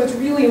important, so it's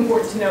really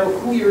important to know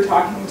who you're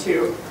talking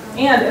to,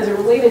 and as a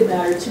related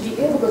matter, to be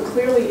able to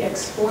clearly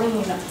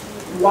explain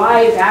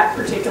why that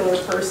particular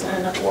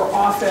person or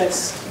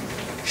office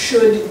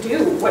should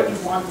do what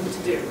you want them to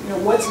do.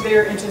 What's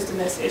their interest in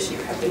this issue?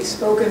 Have they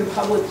spoken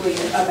publicly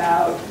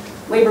about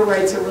labor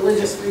rights or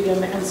religious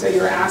freedom, and so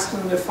you're asking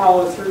them to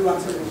follow through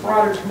on sort of a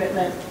broader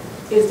commitment?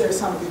 Is there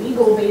some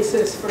legal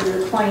basis for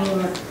your claim?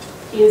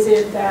 Is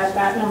it that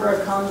that member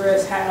of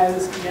Congress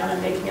has, again,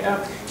 I'm making it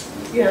up,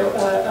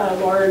 a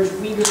large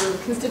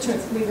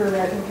Uyghur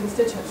American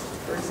constituents,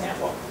 for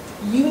example?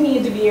 You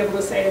need to be able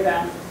to say to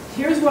them,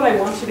 here's what I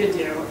want you to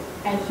do,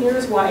 and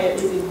here's why it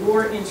is in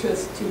your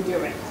interest to do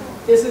it.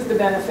 This is the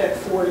benefit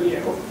for you.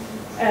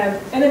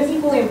 And an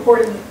equally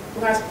important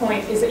last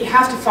point is that you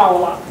have to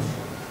follow up.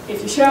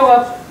 If you show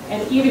up,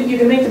 and even you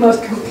can make the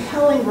most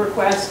compelling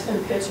request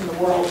and pitch in the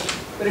world,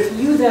 but if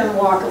you then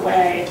walk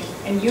away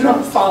and you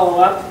don't follow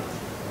up,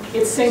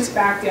 it sinks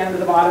back down to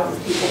the bottom of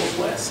people's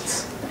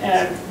lists.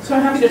 So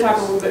I'm happy to talk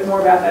a little bit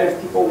more about that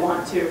if people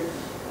want to.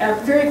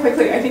 Very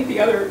quickly, I think the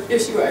other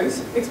issue I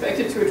was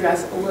expected to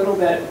address a little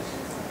bit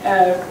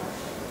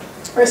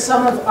are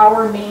some of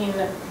our main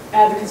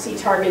advocacy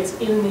targets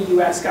in the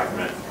US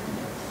government,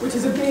 which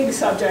is a big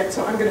subject,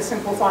 so I'm going to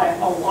simplify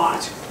it a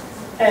lot.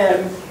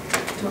 Am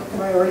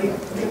I already?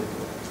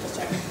 Just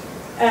checking.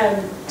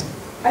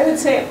 I would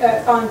say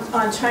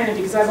on China,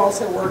 because I've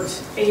also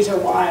worked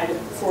Asia-wide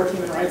for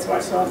Human Rights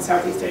Watch, so on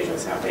Southeast Asia,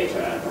 South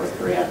Asia, North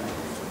Korea.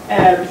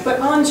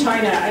 But on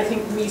China, I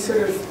think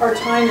our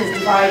time is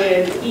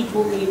divided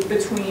equally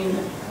between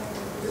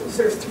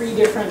sort of three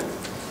different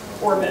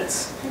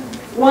orbits.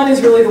 One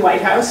is really the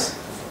White House,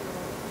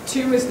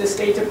 two is the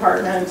State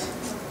Department,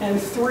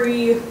 and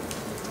three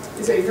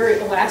is a very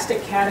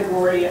elastic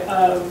category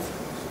of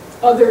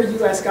other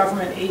US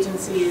government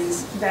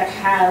agencies that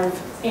have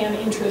an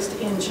interest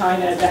in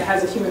China that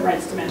has a human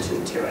rights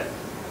dimension to it.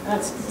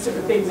 That's sort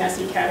of a big,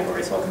 messy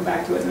category, so I'll come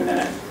back to it in a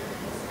minute.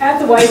 At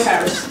the White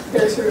House,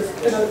 there's sort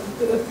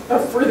of a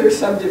further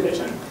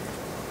subdivision.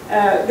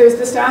 There's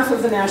the staff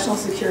of the National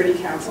Security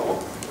Council,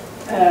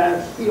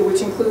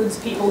 which includes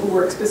people who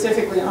work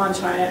specifically on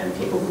China and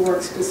people who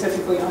work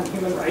specifically on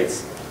human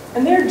rights.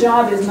 And their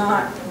job is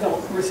not,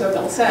 or so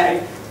they'll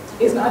say,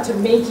 is not to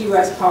make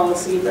US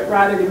policy, but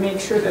rather to make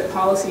sure that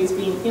policy is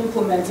being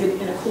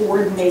implemented in a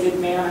coordinated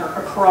manner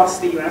across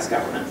the US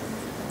government.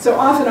 So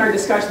often our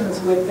discussions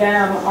with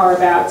them are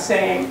about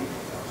saying,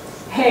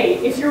 hey,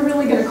 if you're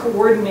really going to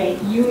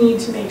coordinate, you need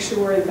to make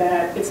sure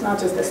that it's not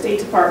just the State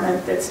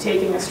Department that's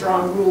taking a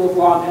strong rule of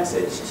law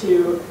message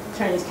to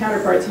Chinese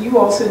counterparts. You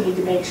also need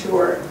to make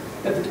sure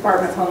that the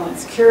Department of Homeland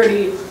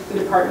Security, the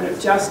Department of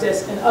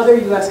Justice, and other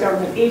US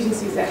government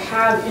agencies that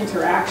have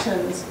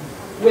interactions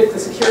with the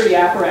security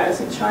apparatus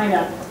in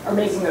China are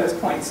making those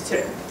points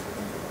too.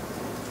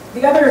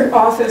 The other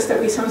office that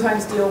we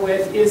sometimes deal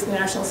with is the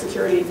National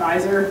Security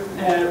Advisor,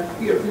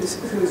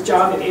 whose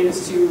job it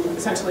is to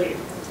essentially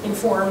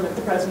inform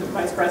the President and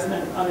Vice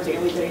President on a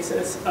daily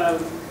basis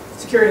of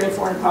security and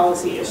foreign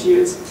policy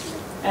issues.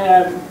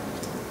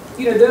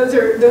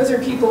 Those are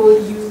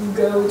people you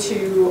go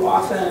to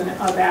often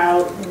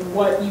about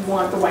what you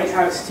want the White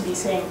House to be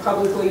saying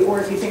publicly, or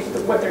if you think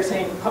that what they're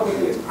saying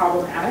publicly is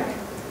problematic,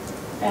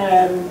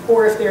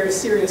 or if there are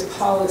serious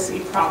policy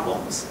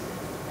problems.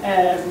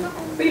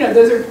 But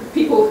those are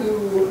people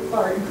who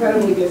are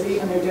incredibly busy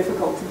and they're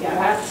difficult to get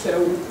at,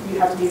 so you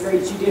have to be very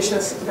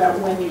judicious about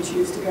when you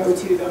choose to go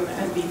to them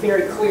and be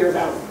very clear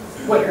about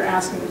what you're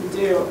asking them to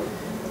do.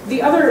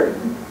 The other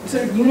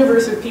sort of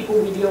universe of people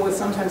we deal with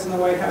sometimes in the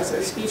White House are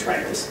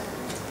speechwriters,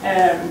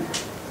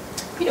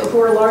 who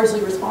are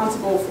largely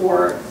responsible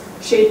for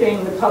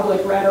shaping the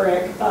public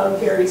rhetoric of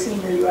very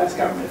senior U.S.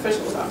 government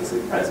officials, obviously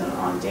the president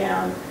on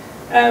down.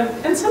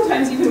 And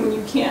sometimes even when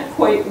you can't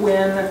quite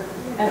win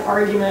an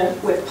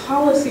argument with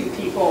policy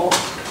people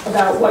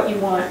about what you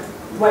want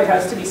the White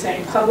House to be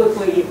saying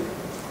publicly,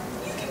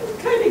 you can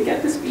kind of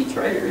get the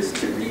speechwriters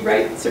to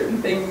rewrite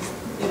certain things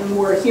in a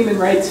more human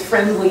rights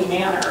friendly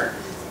manner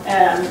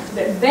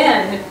that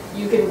then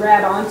you can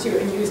grab onto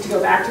and use to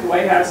go back to the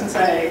White House and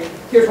say,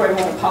 here's why I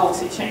want a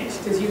policy change,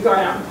 because you've gone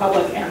out in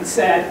public and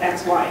said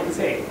X, Y, and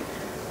Z.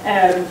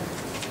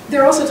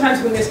 There are also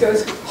times when this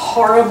goes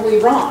horribly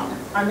wrong.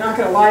 I'm not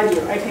going to lie to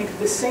you. I think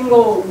the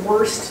single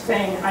worst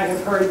thing I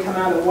have heard come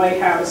out of the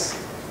White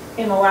House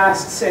in the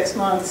last 6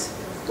 months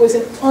was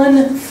an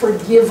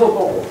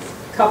unforgivable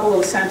couple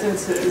of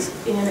sentences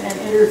in an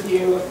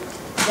interview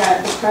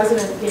that the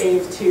president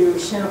gave to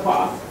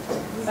Xinhua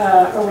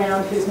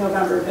around his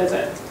November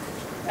visit.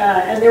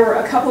 And there were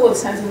a couple of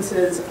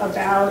sentences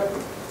about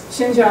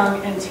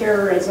Xinjiang and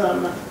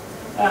terrorism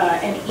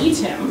and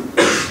ETIM,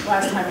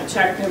 last time I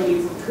checked, nobody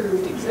even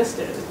proved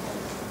existed,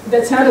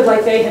 that sounded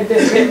like they had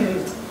been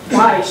written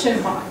by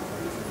Xinhua,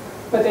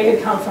 but they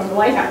had come from the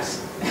White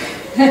House.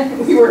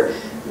 We were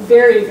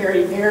very,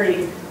 very,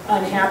 very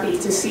unhappy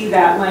to see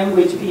that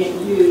language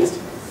being used.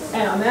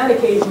 And on that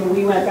occasion,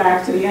 we went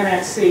back to the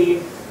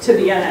NSC, to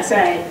the NSA,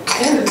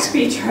 and to the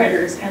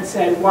speechwriters and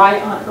said, why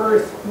on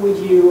earth would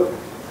you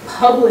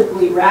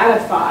publicly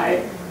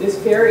ratify this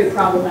very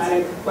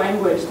problematic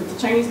language that the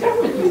Chinese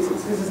government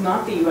uses? This is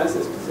not the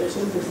US's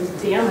position, this is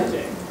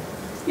damaging.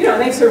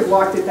 They've sort of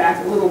walked it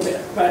back a little bit,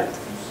 but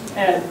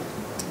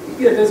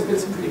those have been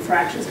some pretty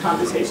fractious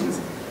conversations.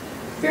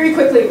 Very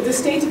quickly, the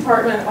State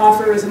Department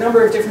offers a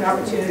number of different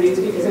opportunities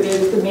because it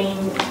is the main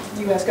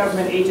US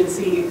government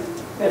agency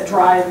that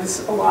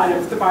drives a lot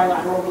of the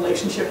bilateral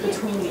relationship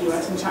between the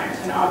US and China.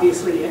 And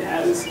obviously it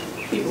has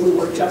people who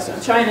work just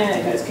on China,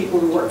 it has people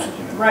who work on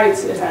human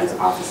rights, it has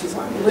offices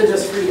on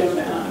religious freedom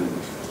and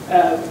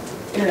on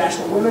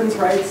international women's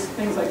rights,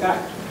 things like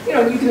that.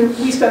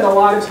 We spend a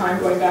lot of time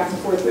going back and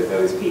forth with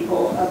those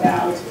people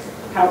about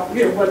how,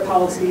 what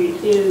policy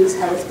is,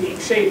 how it's being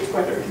shaped,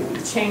 whether it can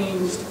be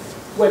changed,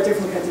 what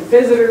different kinds of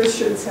visitors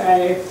should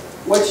say,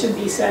 what should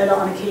be said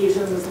on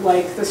occasions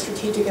like the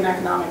strategic and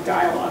economic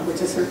dialogue,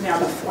 which is sort of now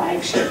the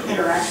flagship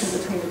interaction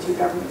between the two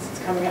governments.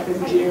 It's coming up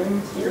in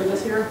June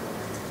this year.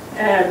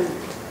 And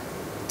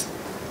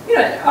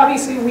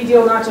obviously we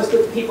deal not just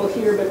with people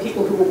here, but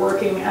people who are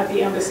working at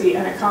the embassy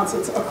and at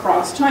consulates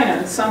across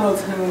China, some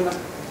of whom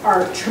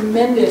are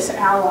tremendous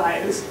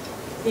allies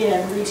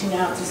in reaching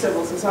out to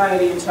civil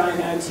society in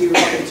China, to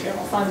helping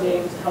channel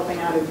funding, to helping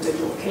out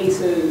individual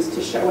cases, to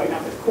showing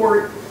up at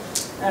court,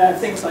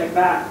 things like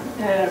that.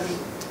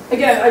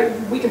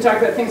 Again, we can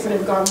talk about things that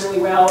have gone really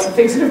well and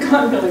things that have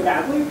gone really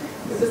badly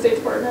with the State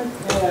Department.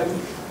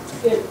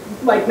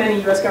 Like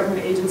many U.S.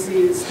 government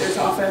agencies, there's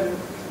often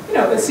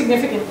a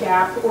significant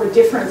gap or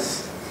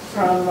difference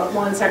from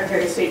one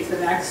Secretary of State to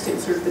the next in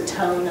sort of the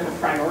tone and the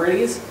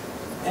priorities.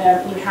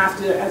 You have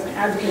to, as an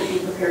advocate,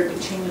 be prepared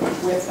to change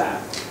with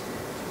that.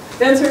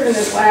 Then sort of in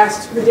this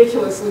last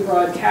ridiculously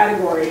broad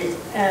category,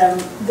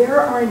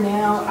 there are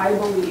now, I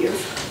believe,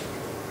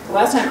 the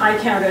last time I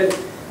counted,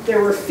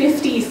 there were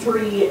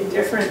 53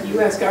 different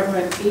U.S.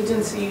 government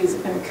agencies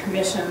and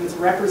commissions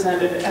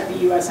represented at the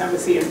U.S.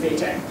 Embassy in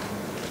Beijing.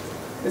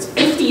 There's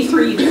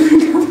 53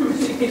 different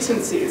government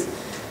agencies.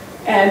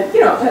 And,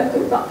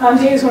 on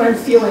days when I'm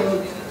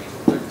feeling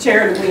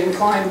charitably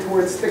inclined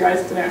towards the guys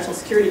at the National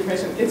Security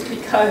Commission, it's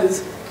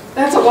because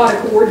that's a lot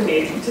of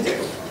coordinating to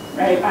do,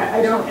 right?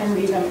 I don't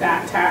envy them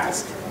that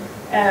task.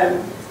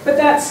 But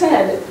that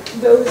said,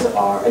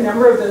 a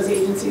number of those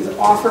agencies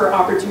offer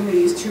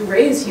opportunities to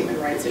raise human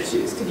rights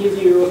issues. To give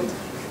you,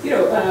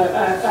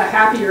 a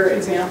happier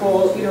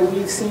example,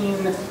 we've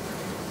seen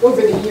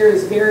over the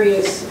years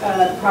various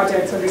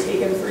projects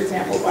undertaken, for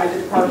example, by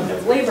the Department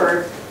of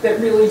Labor that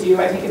really do,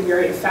 I think, in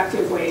very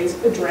effective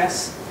ways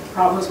address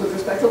problems with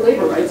respect to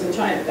labor rights in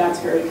China. That's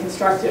very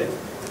constructive.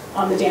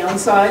 On the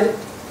downside,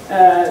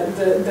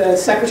 the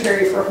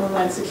Secretary for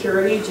Homeland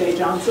Security, Jay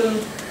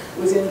Johnson,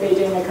 was in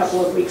Beijing a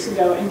couple of weeks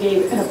ago and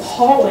gave an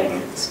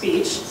appalling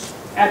speech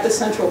at the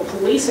Central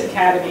Police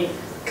Academy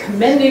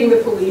commending the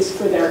police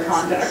for their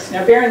conduct.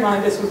 Now bear in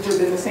mind this was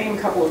within the same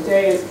couple of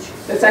days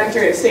that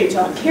Secretary of State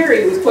John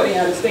Kerry was putting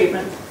out a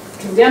statement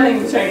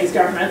condemning the Chinese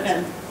government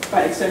and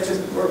by extension,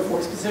 or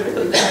more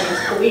specifically, the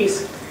Chinese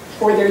police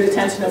for their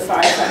detention of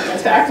 5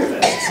 feminist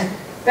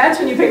activists. That's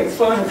when you pick up the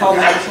phone and call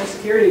the National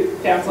Security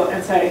Council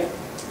and say,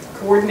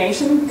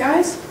 coordination,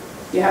 guys?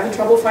 You having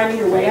trouble finding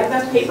your way out of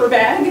that paper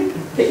bag?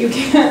 That you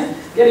can't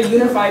get a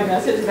unified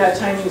message about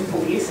Chinese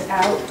police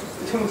out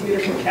between 2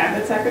 different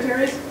cabinet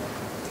secretaries?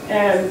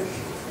 And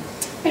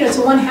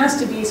So one has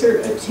to be sort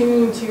of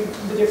attuned to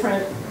the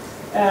different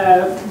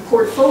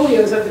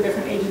portfolios of the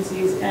different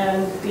agencies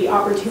and the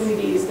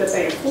opportunities that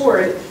they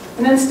afford,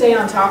 and then stay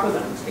on top of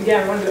them.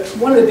 Again,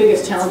 one of the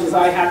biggest challenges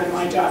I have in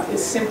my job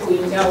is simply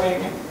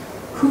knowing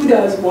who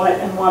does what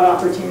and what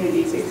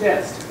opportunities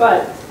exist.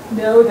 But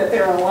know that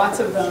there are lots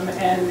of them,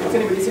 and if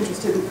anybody's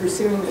interested in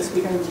pursuing this,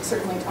 we can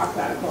certainly talk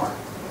about it more.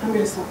 I'm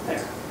going to stop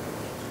there.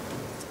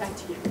 Back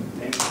to you.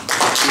 Thank you.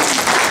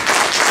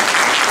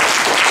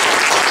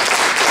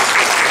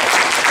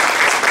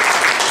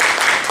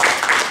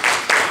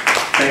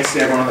 Thanks to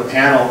everyone on the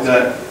panel.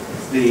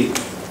 The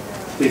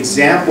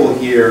example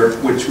here,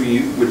 which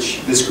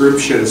this group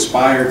should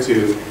aspire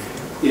to,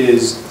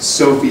 is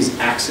Sophie's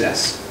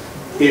access.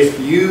 If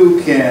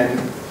you can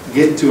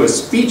get to a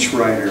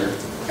speechwriter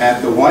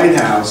at the White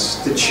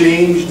House to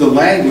change the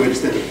language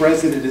that the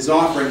president is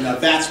offering, now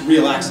that's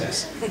real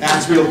access.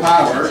 That's real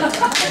power.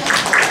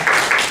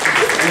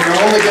 And you're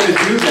only going to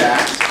do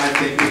that, I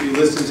think, if you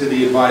listen to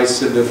the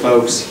advice of the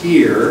folks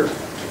here,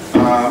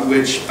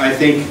 which I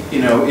think,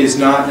 is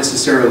not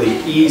necessarily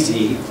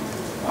easy.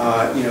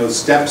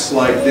 Steps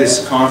like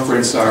this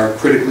conference are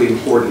critically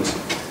important.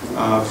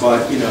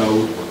 But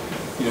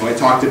I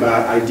talked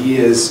about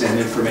ideas and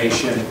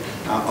information.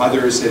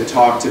 Others have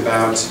talked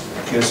about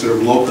sort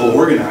of local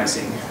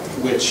organizing,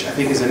 which I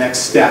think is the next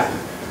step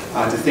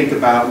to think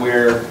about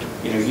where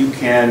you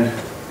can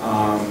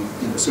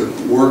sort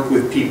of work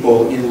with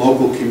people in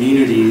local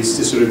communities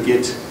to sort of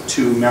get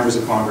to members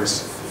of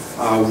Congress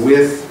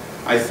with,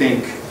 I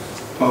think,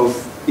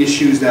 both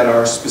issues that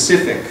are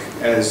specific,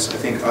 as I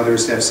think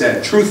others have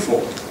said, truthful,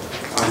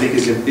 I think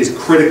is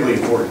critically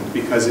important,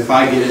 because if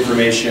I get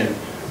information,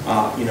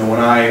 when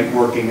I'm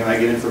working and I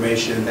get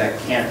information that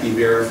can't be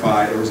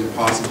verified or is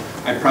impossible,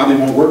 I probably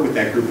won't work with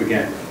that group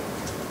again.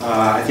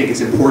 I think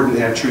it's important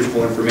to have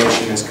truthful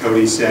information, as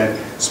Cody said,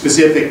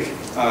 specific,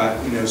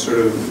 sort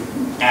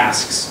of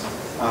asks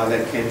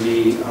that can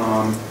be,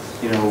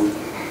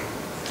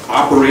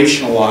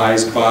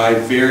 operationalized by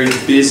very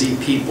busy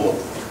people.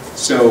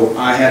 So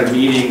I had a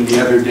meeting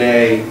the other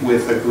day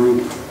with a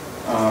group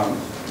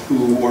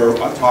who were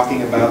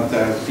talking about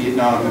the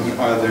Vietnam.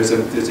 There's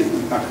a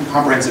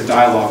comprehensive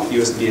dialogue with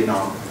U.S. and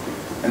Vietnam,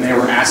 and they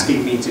were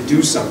asking me to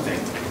do something.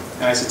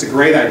 And I said, it's a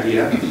great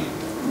idea.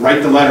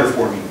 Write the letter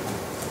for me.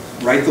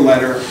 Write the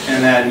letter,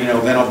 and then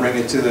then I'll bring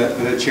it to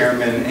the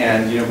chairman,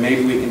 and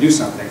maybe we can do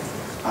something.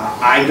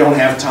 I don't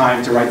have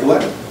time to write the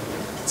letter.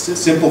 It's a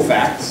simple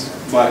facts,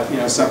 but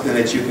something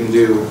that you can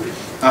do.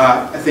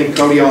 I think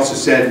Cody also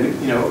said,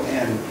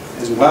 and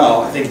as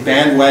well, I think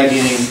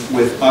bandwagoning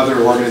with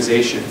other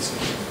organizations,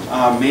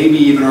 maybe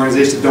even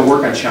organizations that don't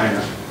work on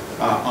China,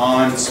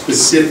 on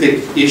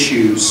specific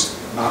issues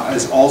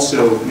is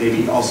also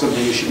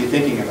something you should be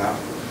thinking about,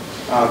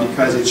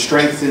 because it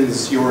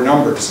strengthens your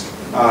numbers.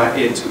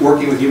 It's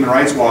working with Human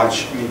Rights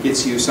Watch,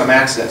 gets you some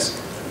access.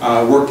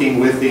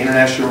 Working with the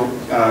International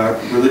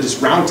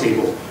Religious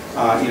Roundtable,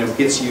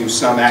 gets you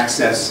some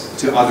access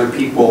to other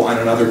people and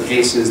in other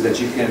cases that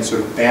you can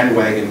sort of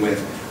bandwagon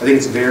with. I think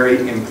it's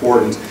very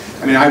important.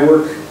 I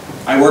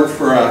work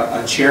for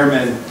a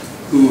chairman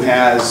who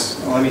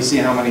has, let me see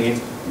how many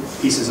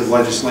pieces of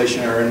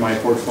legislation are in my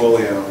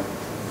portfolio.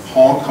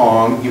 Hong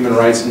Kong Human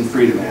Rights and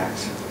Freedom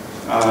Act,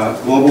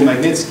 Global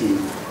Magnitsky,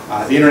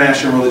 the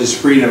International Religious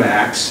Freedom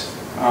Acts,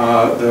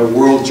 the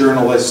World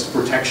Journalist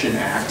Protection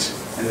Act,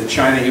 and the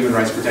China Human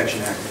Rights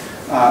Protection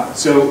Act.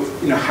 So,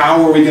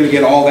 how are we going to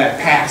get all that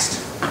passed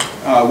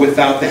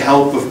without the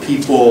help of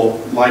people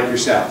like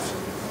yourself?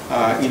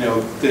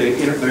 The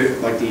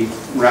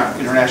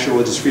International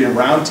Religious Freedom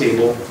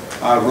Roundtable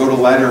wrote a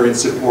letter in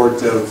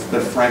support of the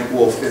Frank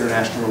Wolf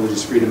International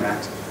Religious Freedom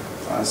Act.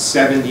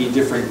 70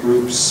 different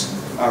groups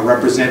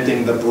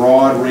representing the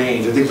broad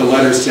range. I think the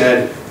letter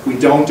said, we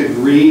don't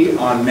agree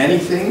on many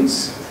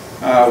things.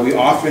 We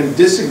often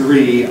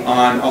disagree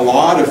on a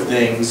lot of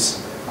things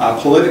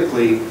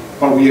politically,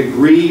 but we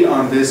agree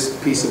on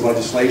this piece of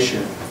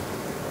legislation,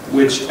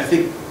 which I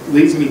think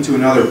leads me to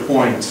another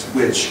point,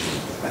 which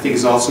I think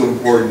is also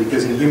important,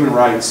 because in human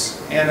rights,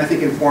 and I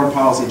think in foreign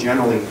policy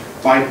generally,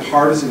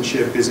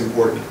 bipartisanship is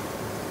important.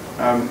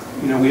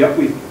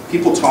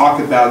 People talk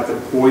about the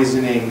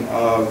poisoning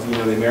of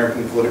the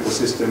American political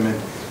system,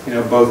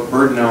 and both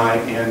Bert and I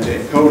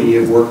and Cody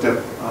have worked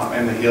up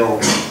on the Hill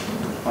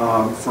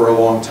for a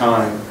long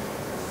time.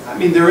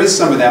 There is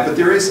some of that, but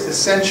there is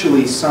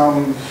essentially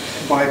some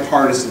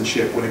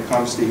bipartisanship when it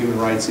comes to human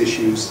rights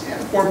issues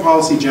and foreign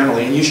policy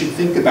generally, and you should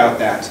think about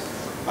that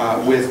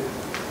with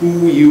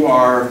who you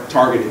are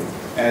targeting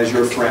as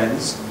your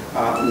friends,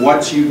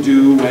 what you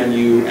do when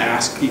you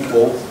ask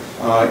people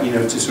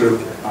to sort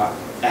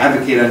of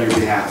advocate on your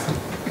behalf.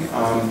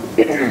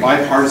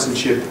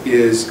 Bipartisanship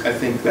is, I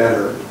think,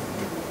 better.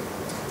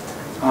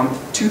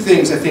 Two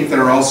things I think that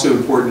are also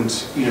important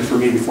for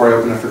me before I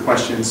open up for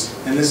questions,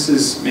 and this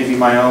is maybe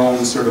my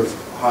own sort of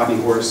hobby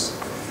horse.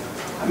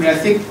 I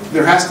think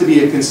there has to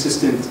be a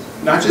consistent,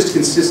 not just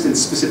consistent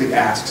specific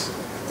asks,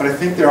 but I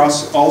think there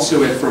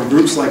also from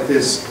groups like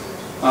this,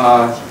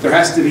 there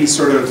has to be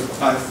sort of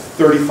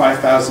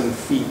 35,000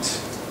 feet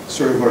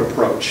sort of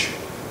approach,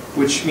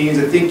 which means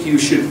I think you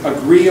should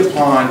agree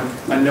upon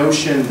a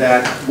notion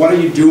that what are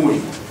you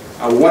doing?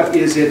 What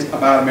is it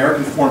about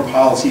American foreign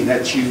policy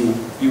that you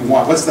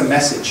want? What's the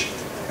message?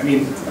 I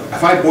mean,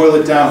 if I boil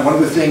it down, one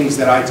of the things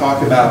that I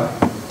talk about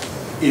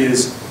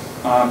is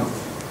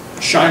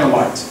shine a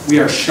light. We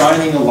are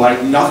shining a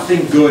light.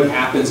 Nothing good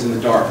happens in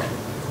the dark.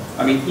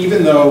 I mean,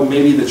 even though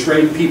maybe the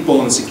trade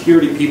people and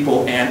security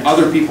people and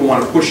other people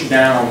want to push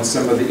down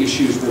some of the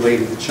issues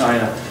related to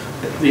China,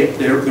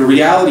 the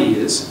reality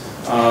is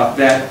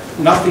that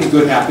nothing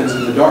good happens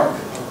in the dark.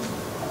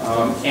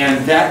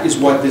 And that is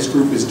what this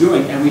group is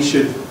doing, and we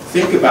should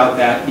think about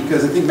that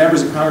because I think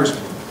members of Congress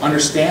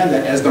understand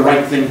that as the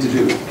right thing to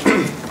do.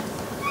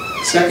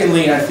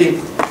 Secondly, I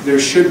think there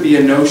should be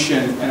a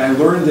notion, and I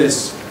learned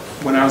this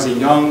when I was a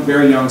young,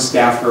 very young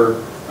staffer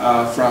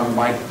from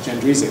Mike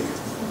Jendrzejczyk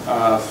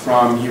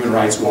from Human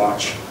Rights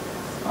Watch.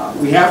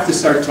 We have to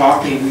start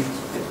talking,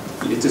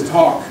 to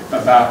talk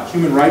about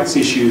human rights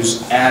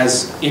issues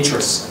as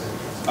interests,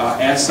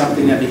 as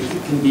something that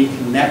can be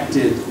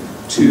connected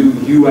to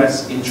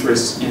U.S.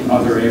 interests in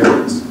other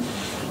areas.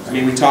 I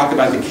mean, we talk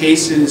about the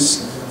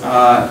cases,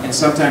 and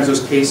sometimes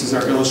those cases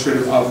are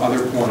illustrative of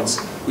other points.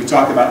 We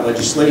talk about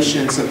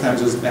legislation,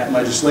 sometimes that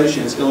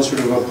legislation is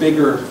illustrative of a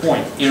bigger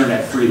point.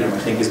 Internet freedom, I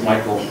think, as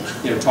Michael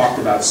talked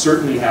about,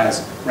 certainly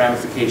has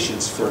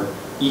ramifications for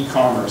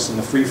e-commerce and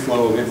the free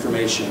flow of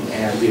information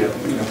and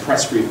the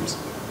press freedoms.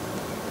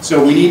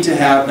 So we need to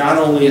have not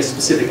only a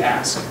specific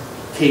ask,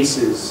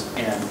 cases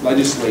and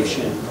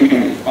legislation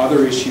and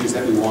other issues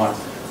that we want,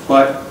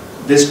 but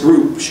this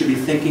group should be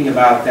thinking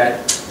about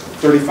that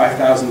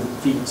 35,000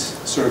 feet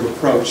sort of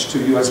approach to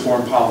U.S.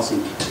 foreign policy.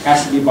 It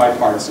has to be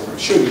bipartisan, or it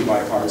should be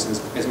bipartisan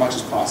as much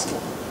as possible.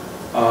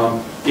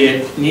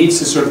 It needs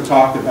to sort of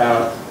talk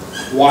about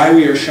why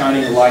we are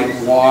shining a light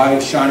and why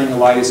shining a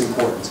light is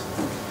important.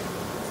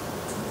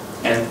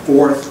 And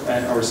fourth,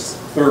 or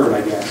third,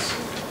 I guess,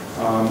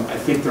 I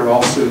think there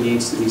also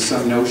needs to be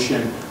some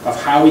notion of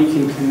how we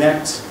can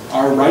connect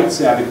our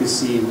rights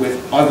advocacy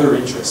with other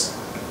interests,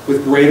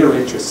 with greater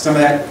interests. Some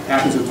of that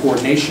happens with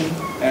coordination,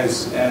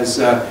 as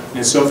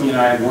Sophie and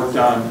I have worked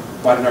on,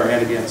 butted our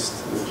head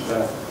against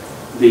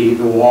the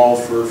wall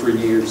for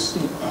years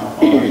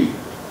on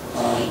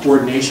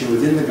coordination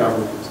within the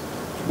government,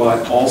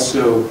 but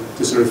also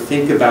to sort of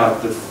think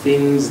about the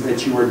things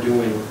that you are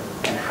doing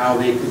and how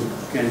they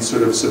can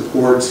sort of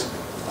support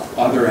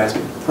other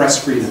aspects.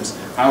 Press freedoms.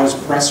 How does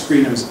press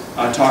freedoms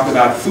talk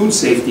about food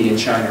safety in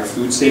China or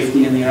food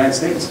safety in the United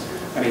States?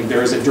 I mean,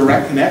 there is a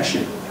direct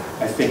connection,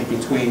 I think,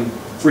 between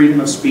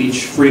freedom of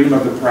speech, freedom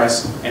of the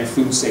press, and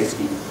food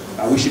safety.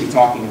 We should be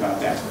talking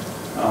about that,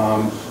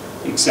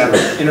 etc.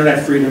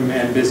 Internet freedom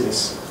and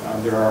business.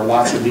 There are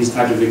lots of these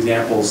types of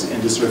examples,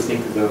 and just sort of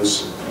think of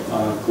those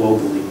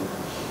globally.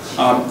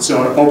 So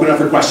I want to open up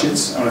for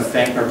questions. I want to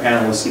thank our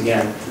panelists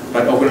again,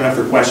 but open it up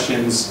for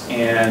questions,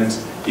 and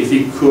if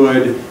you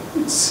could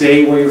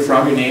say where you're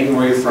from, your name and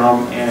where you're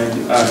from,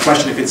 and a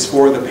question if it's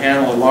for the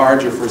panel at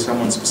large or for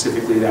someone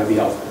specifically, that would be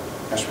helpful.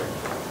 That's right.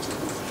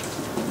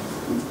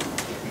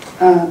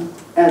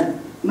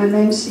 My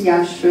name is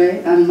Ya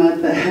Shui. I'm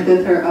the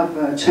editor of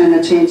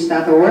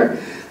ChinaChange.org.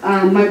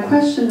 My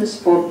question is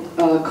for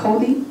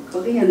Cody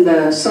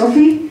and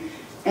Sophie.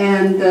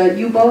 And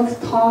you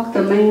both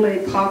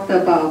mainly talked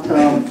about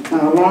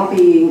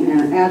lobbying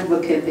and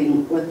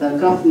advocating with the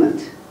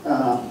government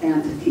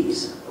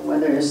entities,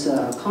 whether it's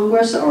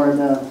Congress or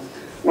the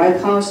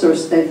White House or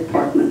State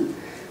Department.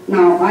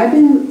 Now, I've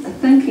been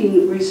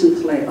thinking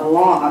recently a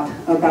lot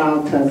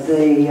about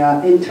the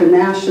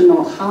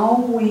international,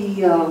 how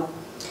we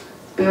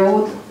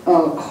build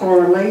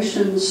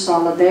correlation,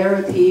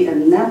 solidarity,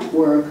 and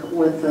network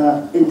with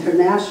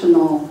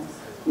international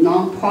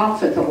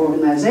nonprofit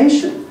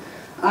organization.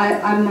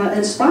 I'm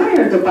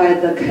inspired by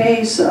the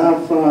case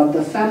of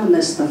the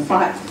Feminist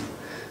Five,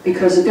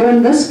 because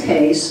during this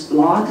case, a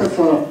lot of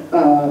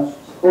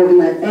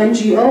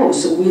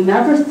NGOs we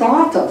never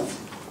thought of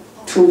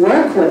to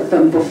work with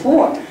them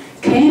before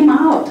came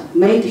out,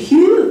 made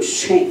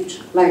huge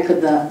change, like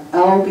the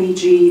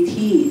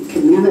LGBT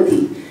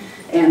community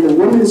and the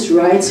women's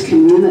rights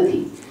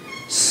community.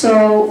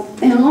 So,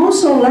 and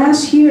also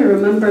last year,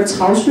 remember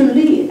Cao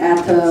Shunli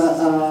at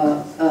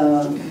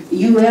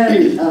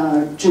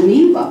UN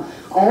Geneva,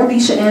 all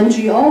these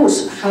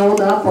NGOs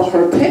held up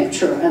her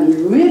picture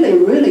and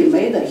really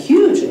made a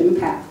huge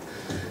impact.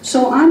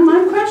 So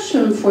my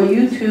question for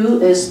you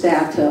two is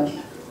that a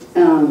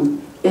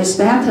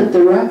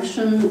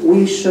direction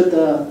we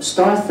should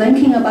start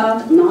thinking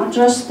about, not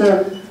just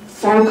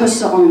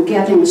focus on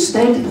getting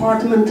State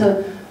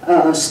Department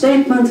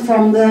statement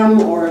from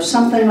them or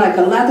something like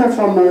a letter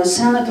from a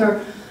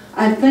senator.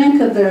 I think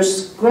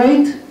there's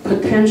great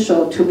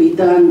potential to be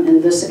done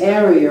in this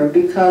area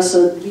because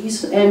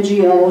these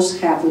NGOs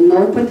have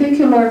no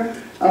particular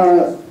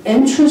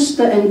interest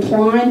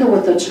entwined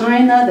with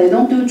China. They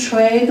don't do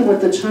trade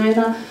with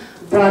China,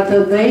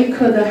 but they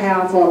could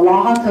have a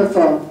lot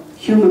of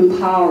human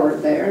power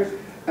there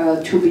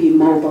to be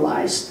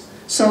mobilized.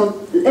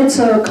 So it's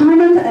a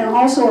comment and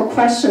also a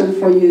question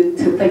for you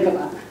to think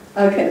about.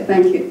 Okay,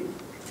 thank you.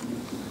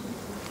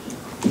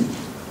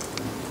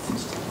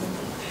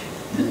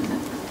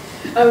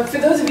 For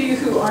those of you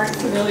who aren't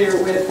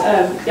familiar with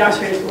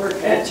Yashui's work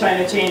at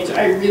China Change,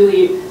 I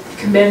really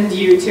commend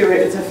you to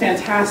it. It's a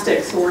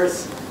fantastic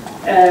source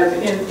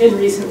in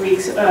recent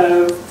weeks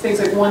of things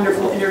like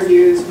wonderful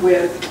interviews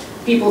with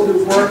people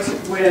who've worked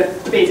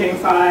with Beijing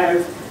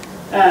 5.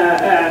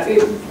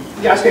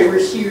 Yashui, we're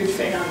huge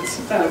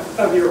fans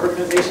of your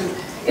organization.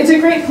 It's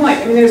a great point.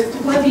 I mean, there's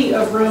plenty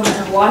of room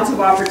and lots of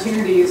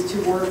opportunities to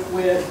work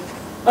with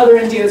other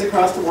NGOs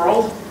across the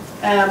world.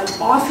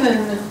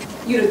 Often,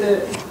 you know,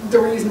 the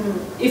reason,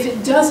 if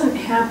it doesn't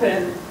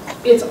happen,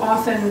 it's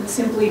often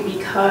simply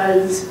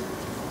because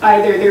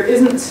either there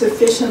isn't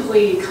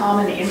sufficiently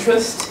common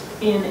interest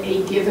in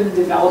a given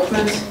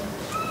development,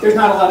 there's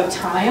not a lot of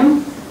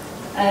time,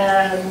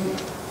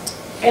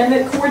 and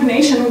that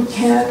coordination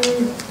can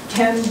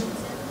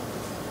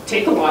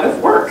take a lot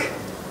of work.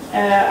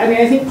 I mean,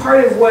 I think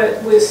part of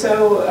what was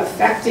so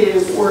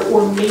effective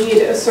or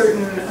made a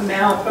certain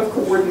amount of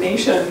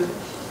coordination,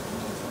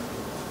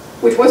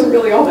 which wasn't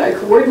really all that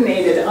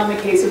coordinated on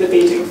the case of the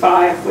Beijing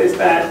 5, was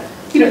that,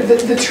 you know,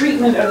 the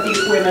treatment of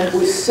these women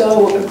was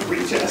so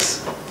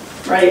egregious,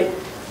 right?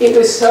 It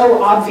was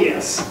so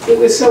obvious. It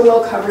was so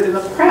well covered in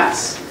the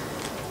press.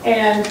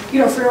 And, you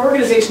know, for an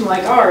organization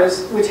like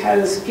ours, which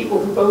has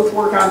people who both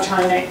work on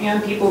China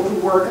and people who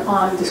work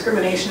on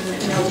discrimination in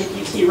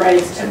LGBT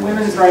rights and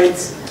women's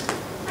rights,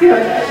 you know,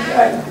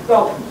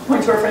 I'll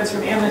point to our friends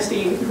from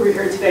Amnesty who are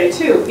here today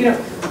too. You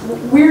know,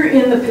 we're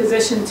in the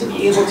position to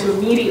be able to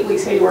immediately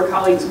say to our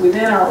colleagues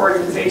within our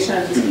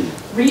organizations,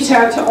 reach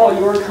out to all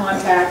your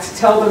contacts,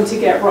 tell them to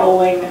get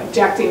rolling,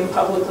 objecting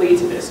publicly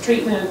to this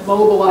treatment,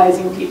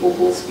 mobilizing people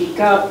who will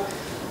speak up.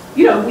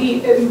 You know,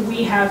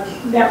 we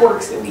have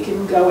networks that we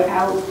can go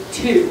out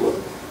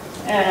to.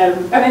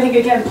 And I think,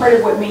 again, part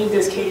of what made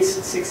this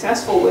case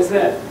successful was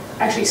that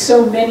actually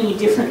so many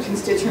different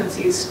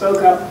constituencies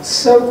spoke up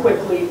so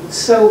quickly,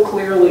 so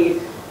clearly,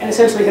 and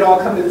essentially had all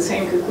come to the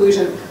same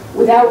conclusion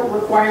without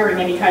requiring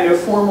any kind of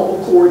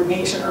formal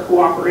coordination or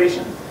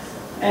cooperation.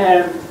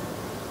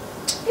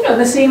 You know,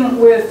 the same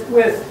with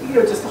you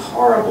know, just the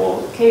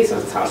horrible case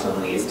of Cao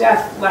Shunli's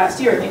death last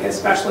year. I think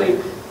especially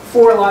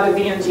for a lot of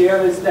the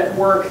NGOs that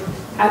work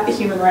at the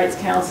Human Rights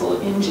Council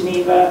in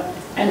Geneva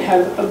and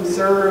have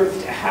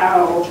observed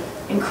how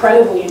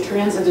incredibly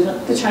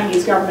intransigent the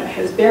Chinese government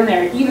has been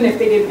there, even if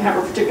they didn't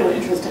have a particular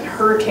interest in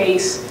her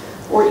case,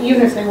 or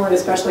even if they weren't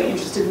especially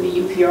interested in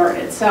the UPR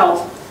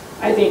itself.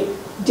 I think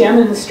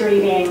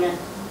demonstrating,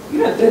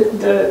 you know,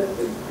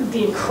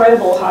 the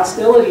incredible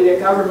hostility that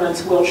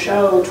governments will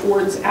show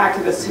towards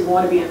activists who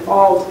want to be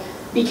involved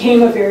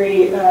became a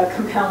very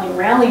compelling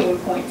rallying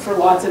point for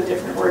lots of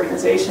different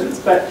organizations.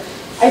 But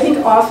I think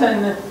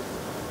often,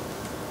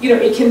 you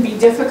know, it can be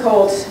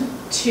difficult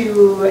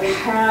to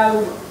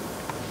have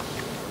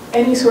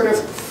any sort of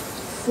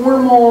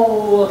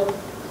formal,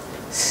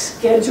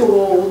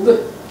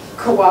 scheduled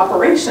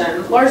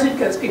cooperation, largely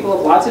because people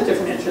have lots of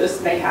different interests,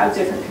 they have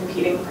different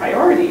competing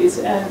priorities.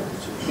 And,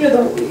 you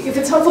know, if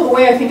it's helpful, the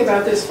way I think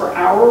about this for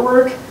our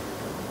work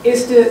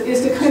is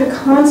to kind of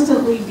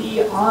constantly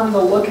be on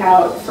the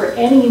lookout for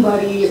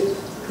anybody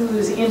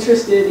who's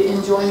interested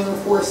in joining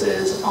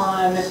forces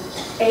on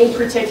a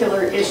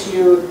particular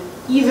issue,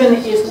 even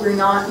if we're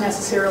not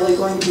necessarily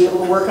going to be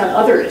able to work on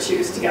other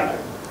issues together.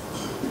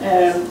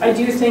 I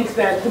do think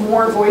that the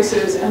more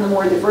voices and the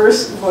more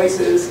diverse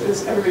voices,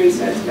 as everybody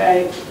said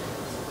today,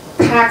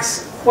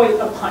 packs quite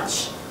a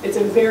punch. It's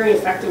a very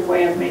effective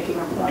way of making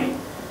a point.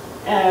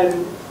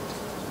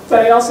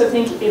 But I also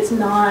think it's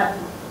not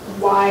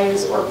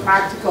wise or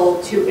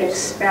practical to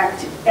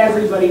expect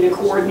everybody to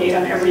coordinate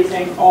on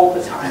everything all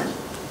the time.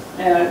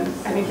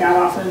 I think that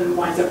often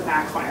winds up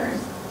backfiring.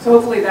 So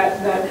hopefully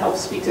that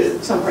helps speak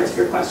to some parts of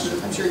your question.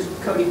 I'm sure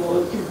Cody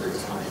will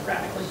improve on it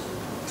radically.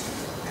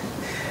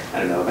 I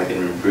don't know if I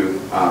can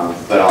improve,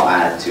 but I'll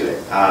add to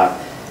it.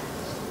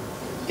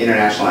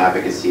 International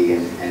advocacy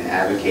and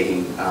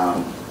advocating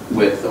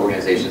with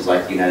organizations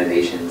like the United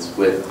Nations,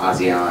 with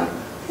ASEAN,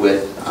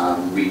 with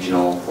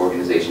regional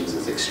organizations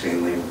is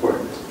extremely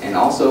important. And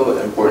also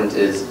important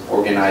is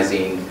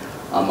organizing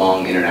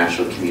among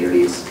international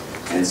communities,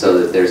 and so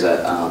that there's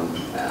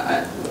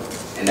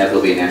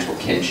inevitably a natural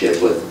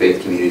kinship with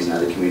faith communities and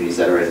other communities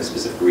that are in a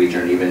specific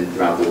region, or even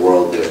throughout the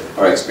world, that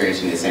are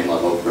experiencing the same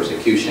level of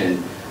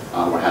persecution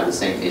or have the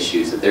same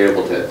issues, that they're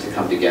able to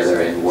come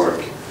together and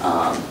work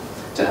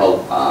to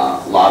help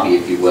lobby,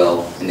 if you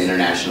will, an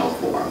international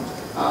forum.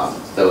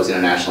 Those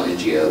international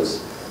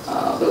NGOs,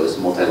 those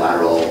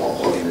multilateral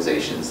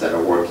organizations that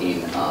are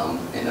working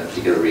in a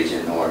particular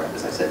region, or,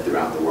 as I said,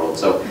 throughout the world.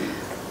 So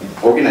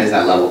organizing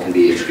that level can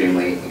be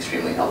extremely,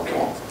 extremely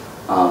helpful.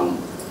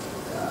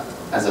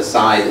 As a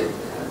side,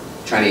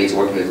 China is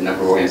working with a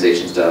number of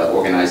organizations to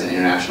organize an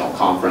international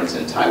conference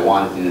in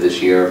Taiwan at the end of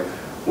this year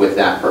with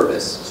that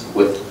purpose,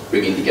 with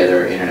bringing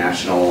together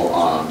international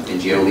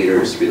NGO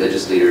leaders,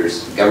 religious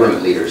leaders,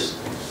 government leaders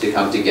to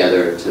come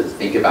together to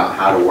think about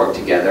how to work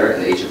together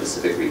in the Asia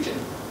Pacific region.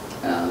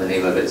 The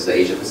name of it is the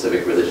Asia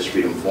Pacific Religious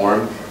Freedom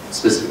Forum,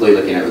 specifically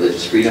looking at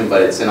religious freedom,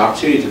 but it's an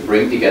opportunity to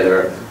bring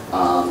together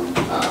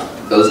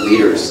those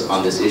leaders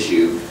on this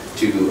issue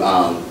to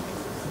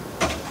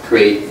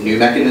create new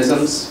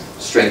mechanisms,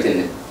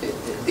 strengthen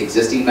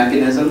existing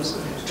mechanisms,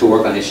 to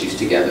work on issues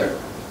together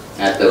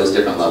at those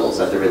different levels,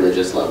 at the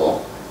religious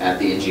level, at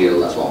the NGO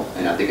level,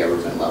 and at the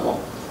government level.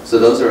 So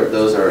those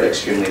are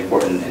extremely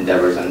important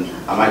endeavors, and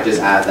I might just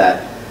add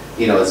that,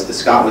 you know, as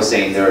Scott was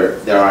saying,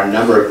 there are a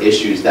number of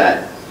issues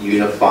that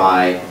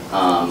unify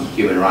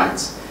human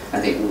rights. I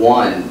think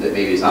one that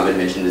maybe has not been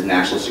mentioned is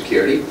national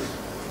security.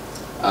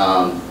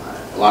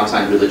 A lot of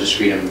times religious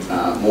freedom,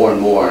 more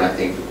and more, and I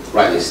think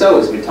rightly so,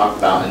 has been talked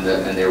about in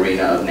the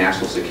arena of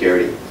national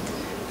security.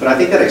 But I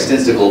think that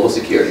extends to global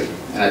security,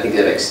 and I think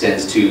that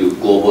extends to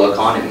global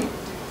economy.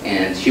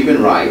 And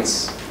human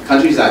rights,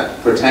 countries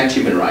that protect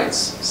human rights,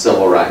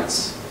 civil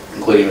rights,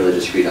 including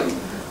religious freedom,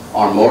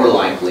 are more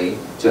likely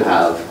to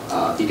have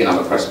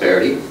economic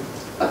prosperity,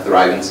 a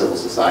thriving civil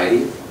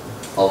society,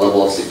 a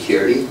level of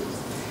security.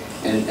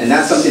 And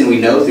that's something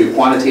we know through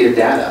quantitative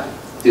data,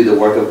 through the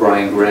work of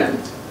Brian Grimm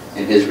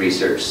and his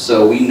research.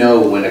 So we know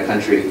when a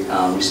country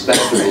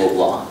respects the rule of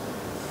law,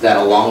 that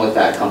along with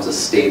that comes a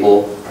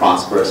stable,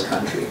 prosperous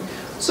country.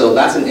 So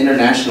that's an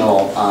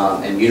international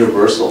and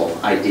universal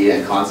idea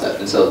and concept.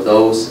 And so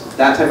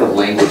that type of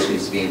language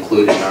needs to be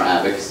included in our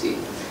advocacy.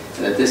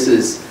 And that this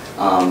is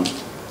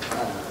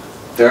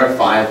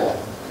verifiable,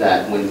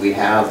 that when we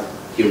have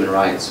human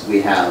rights,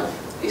 we have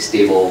a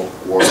stable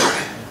world.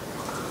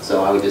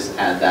 So I would just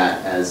add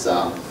that as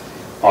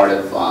part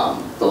of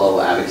the level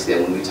of advocacy,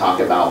 that when we talk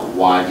about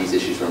why these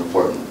issues are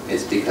important,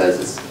 it's because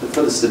it's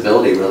for the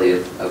stability, really,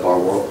 of our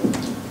world.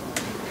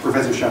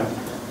 Professor Shah.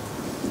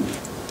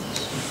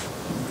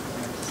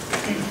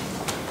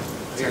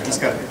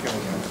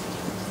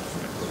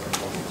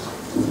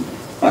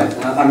 Hi,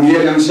 I'm Ye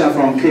Liang Xia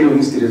from Cato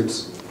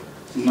Institute.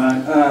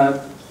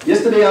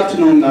 Yesterday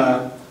afternoon,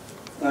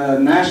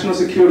 national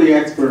security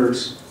expert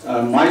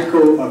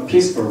Michael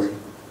Pillsbury,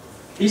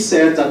 he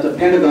said that the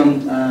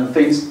Pentagon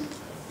thinks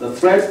the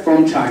threat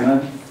from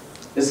China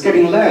is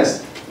getting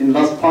less in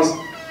the past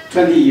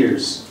 20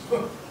 years.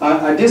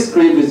 I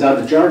disagree with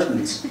that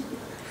judgment,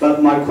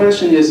 but my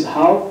question is,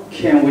 how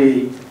can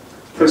we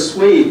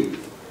persuade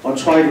or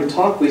try to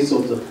talk with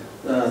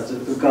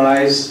the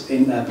guys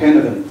in the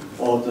Pentagon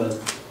or the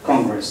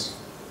Congress?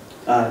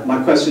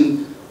 My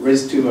question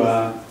is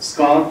to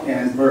Scott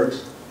and Bert.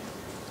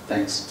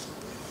 Thanks.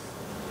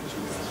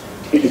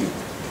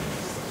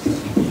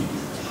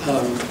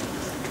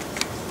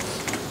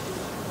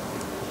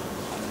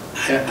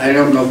 I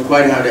don't know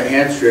quite how to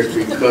answer it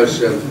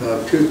because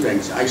of two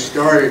things. I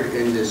started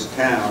in this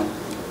town,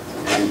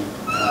 and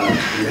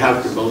you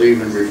have to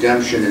believe in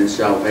redemption and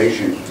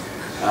salvation,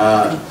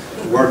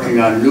 working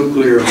on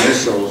nuclear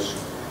missiles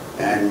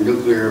and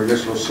nuclear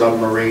missile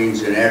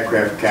submarines and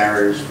aircraft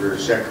carriers for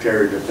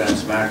Secretary of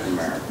Defense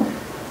McNamara.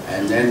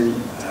 And then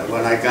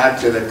when I got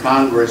to the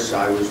Congress,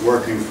 I was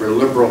working for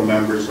liberal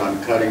members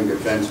on cutting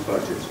defense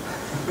budgets.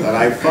 But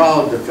I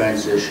followed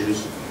defense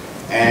issues,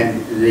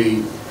 and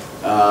the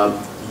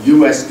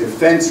U.S.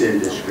 defense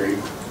industry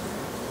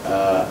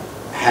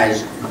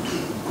has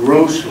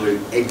grossly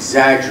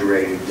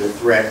exaggerated the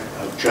threat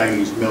of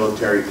Chinese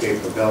military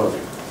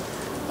capability.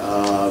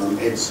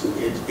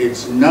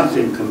 It's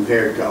nothing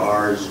compared to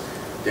ours.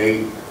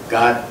 They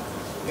got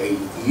a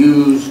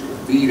used,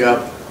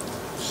 beat-up,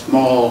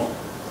 small,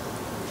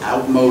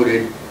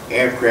 outmoded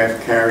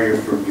aircraft carrier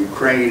from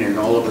Ukraine, and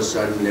all of a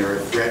sudden they're a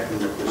threat in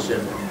the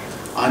Pacific.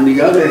 On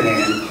the other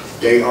hand,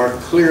 they are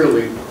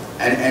clearly,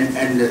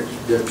 and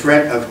the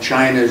threat of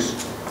China's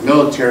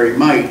military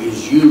might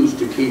is used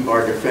to keep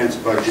our defense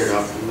budget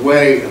up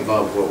way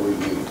above what we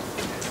need,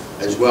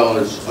 as well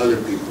as other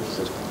people's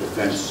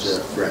defense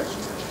threats.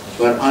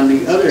 But on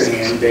the other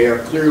hand, they are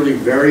clearly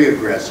very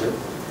aggressive.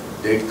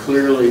 They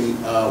clearly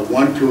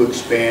want to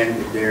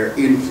expand their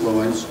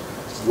influence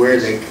where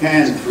they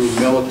can through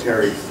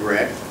military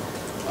threat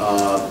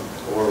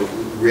or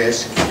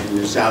risk in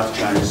the South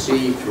China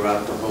Sea,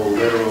 throughout the whole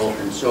littoral,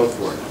 and so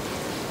forth.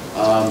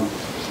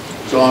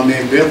 So I'm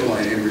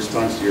ambivalent in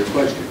response to your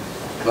question.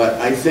 But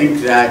I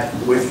think that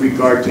with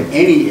regard to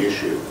any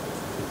issue,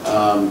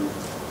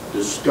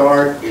 the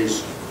start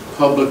is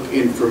public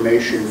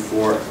information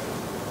for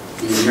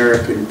the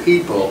American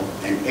people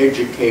and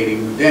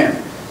educating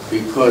them.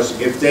 Because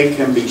if they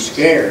can be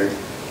scared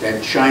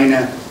that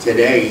China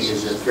today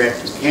is a threat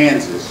to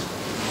Kansas,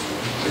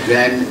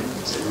 then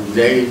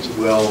they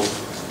will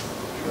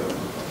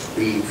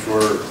be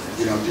for,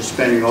 just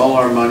spending all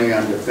our money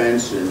on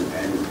defense and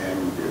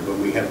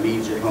when we have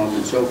needs at home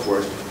and so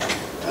forth.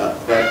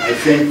 But I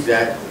think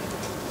that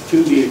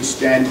to the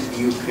extent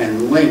you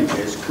can link,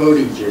 as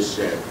Cody just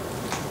said,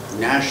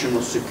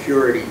 national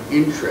security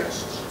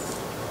interests,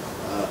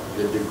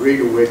 the degree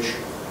to which,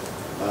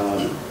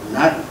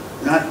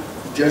 not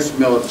just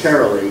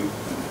militarily,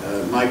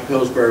 Mike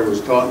Pillsbury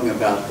was talking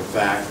about the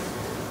fact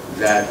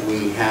that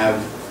we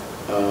have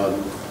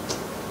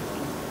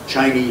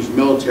Chinese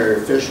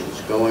military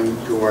officials going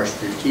to our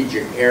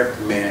Strategic Air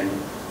Command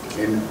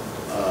in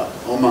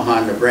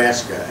Omaha,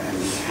 Nebraska, and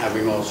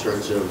having all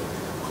sorts of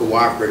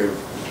cooperative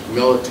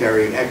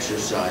military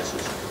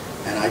exercises.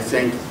 And I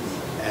think,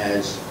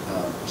 as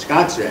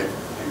Scott said,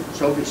 and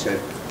Sophie said,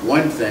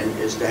 one thing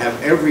is to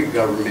have every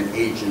government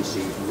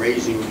agency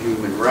raising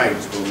human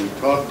rights when we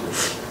talk to them.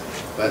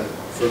 But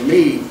for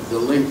me, the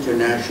link to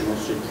national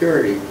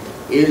security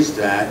is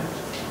that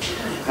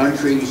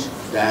countries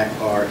that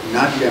are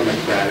not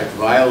democratic,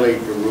 violate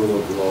the rule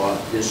of law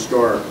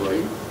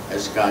historically,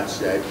 as Scott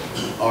said,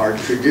 are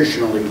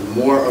traditionally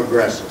more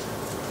aggressive.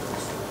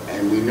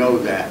 And we know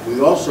that.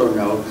 We also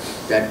know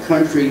that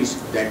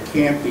countries that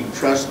can't be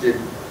trusted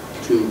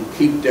to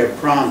keep their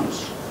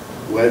promise,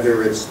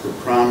 whether it's the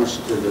promise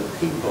to the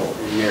people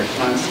in their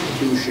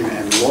constitution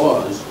and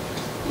laws,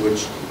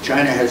 which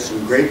China has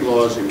some great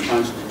laws and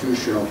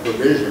constitutional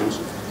provisions,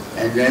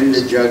 and then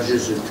the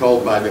judges are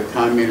told by the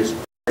Communist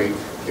Party,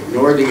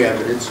 ignore the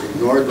evidence,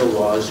 ignore the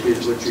laws,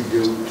 here's what you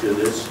do to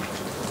this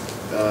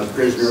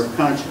prisoner of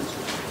conscience.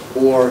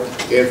 Or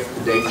if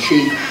they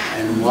cheat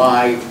and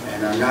lie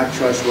and are not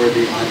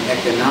trustworthy on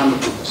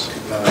economic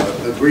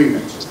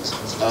agreements,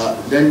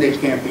 then they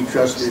can't be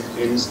trusted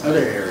in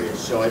other areas.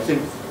 So I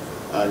think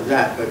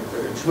that, but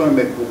I just want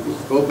to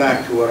go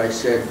back to what I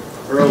said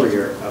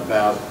earlier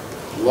about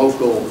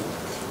local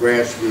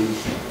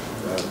grassroots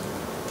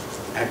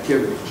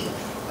activity.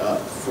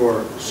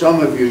 For some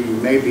of you, you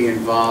may be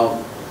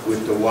involved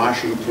with the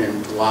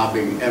Washington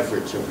lobbying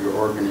efforts of your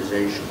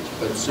organizations,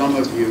 but some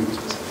of you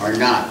are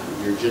not.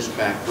 You're just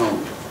back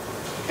home.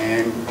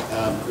 And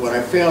what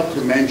I failed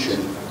to mention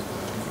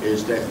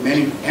is that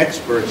many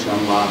experts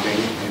on lobbying,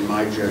 in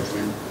my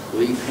judgment,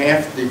 leave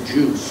half the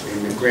juice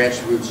in the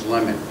grassroots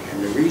lemon.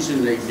 And the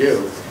reason they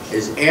do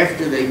is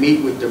after they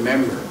meet with the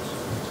members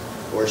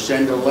or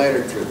send a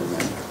letter to the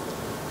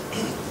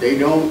member, they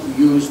don't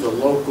use the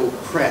local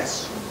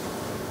press.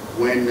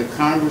 When the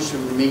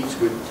congressman meets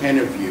with 10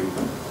 of you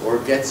or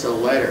gets a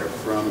letter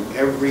from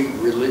every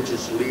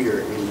religious leader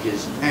in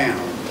his town,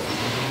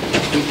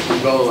 he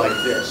can go like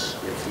this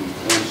if he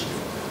wants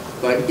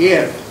to. But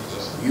if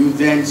you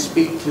then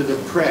speak to the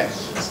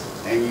press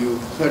and you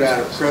put out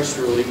a press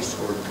release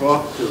or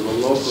talk to the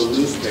local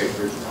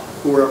newspapers,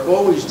 who are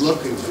always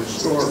looking for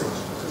stories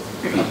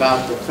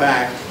about the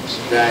fact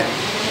that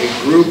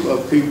a group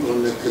of people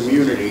in the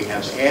community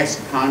have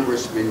asked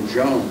Congressman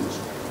Jones,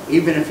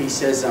 even if he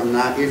says I'm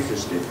not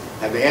interested,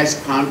 have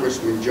asked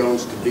Congressman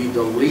Jones to be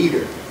the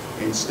leader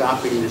in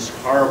stopping this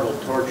horrible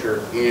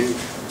torture in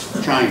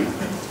China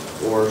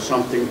or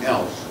something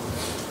else.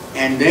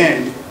 And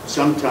then,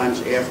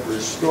 sometimes after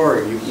a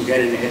story, you can get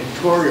an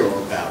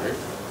editorial about it.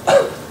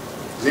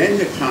 Then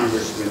the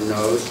congressman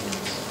knows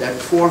that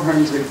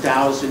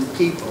 400,000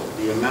 people,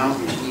 the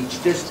amount in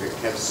each district,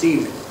 have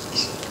seen it.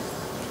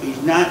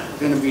 He's not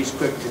going to be as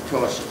quick to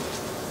toss it.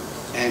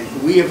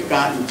 And we have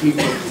gotten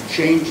people to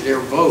change their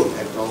vote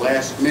at the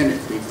last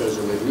minute because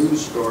of a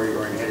news story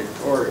or an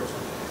editorial.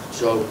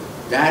 So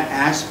that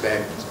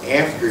aspect,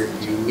 after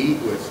you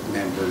meet with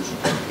members,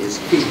 is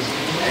key.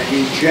 And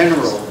in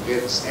general,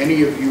 if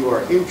any of you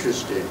are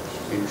interested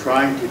in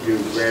trying to do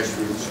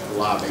grassroots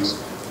lobbying,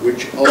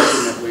 which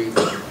ultimately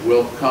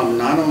will come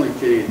not only to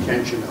the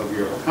attention of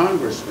your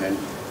congressman,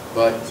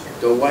 but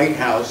the White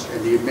House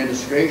and the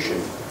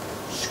administration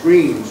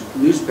screens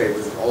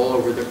newspapers all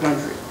over the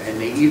country. And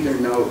they either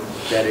know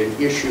that an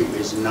issue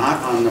is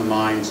not on the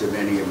minds of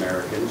any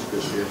Americans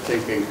because they're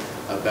thinking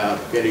about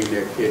getting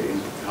their kid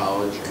into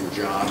college and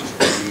jobs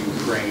in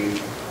Ukraine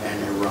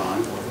and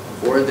Iran,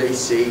 or they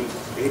see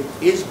it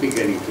is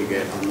beginning to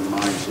get on the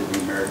minds of the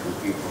American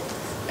people.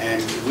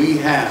 And we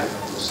have,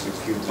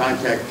 if you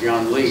contact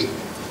John Lee,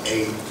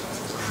 a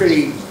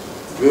pretty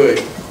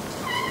good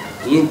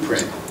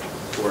blueprint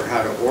for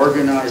how to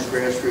organize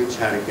grassroots,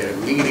 how to get a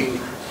meeting,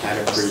 how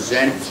to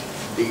present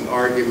the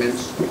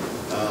arguments.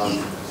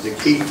 The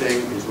key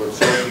thing is what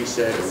Sophie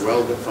said, a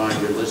well-defined,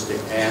 realistic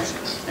ask,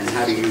 and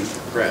how to use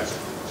the press.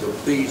 So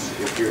please,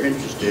 if you're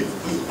interested,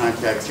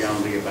 contact John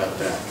Lee about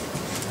that.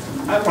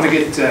 I want to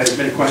get as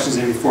many questions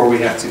in before we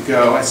have to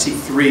go. I see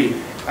three.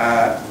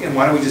 And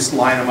why don't we just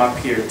line them up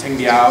here? Teng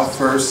Biao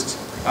first,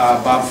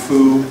 Bob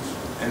Fu,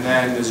 and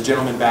then there's a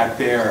gentleman back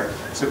there.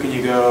 So can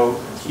you go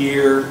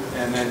here,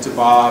 and then to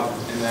Bob,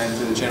 and then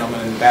to the gentleman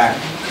in the back?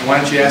 And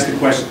why don't you ask the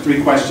question,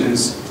 three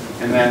questions,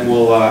 and then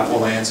we'll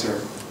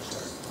answer.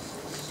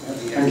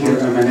 Thank you.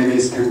 My name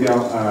is Teng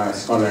Biao,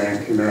 scholar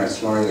and human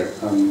rights lawyer.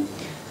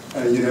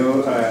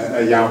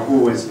 Yahoo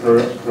was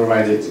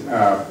provided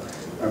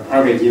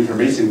private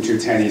information to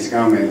Chinese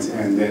government,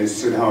 and then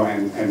Shutao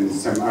and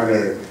some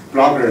other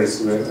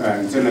bloggers,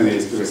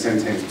 journalists were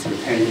sentenced to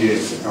 10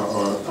 years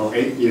or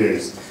 8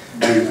 years.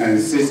 And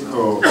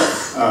Cisco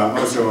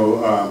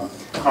also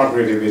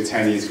cooperated with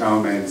Chinese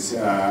governments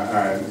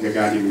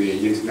regarding the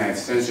internet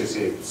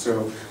censorship.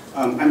 So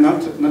I'm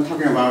not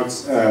talking about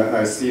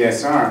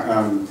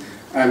CSR.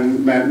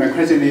 And my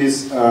question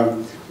is,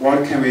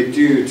 what can we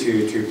do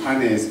to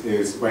punish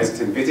these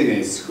Western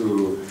business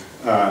who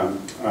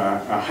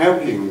are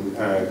helping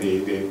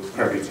the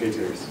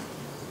perpetrators?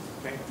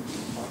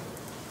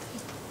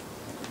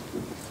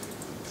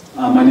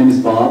 My name is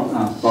Bob,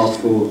 Bob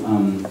Fu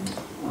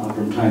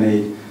from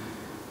China.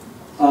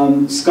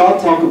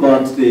 Scott talked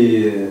about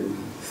the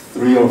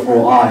 3 or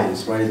 4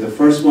 I's, right? The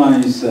first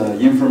one is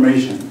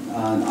information.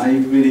 And I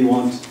really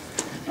want,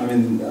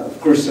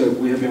 of course,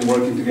 we have been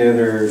working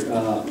together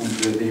on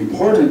the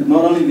important,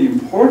 not only the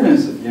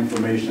importance of the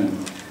information,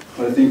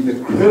 but I think the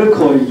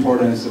critical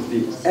importance of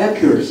the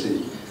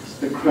accuracy,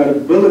 the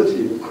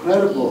credibility, the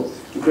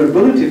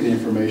credibility of the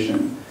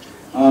information.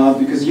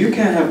 Because you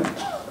can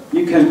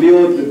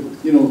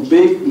build,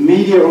 big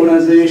media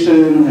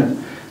organization,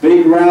 have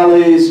big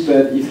rallies,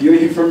 but if your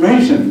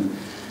information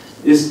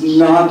is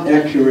not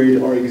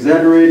accurate or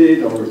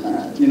exaggerated or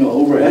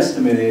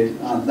overestimated,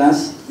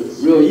 that's the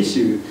real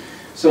issue.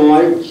 So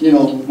I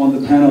want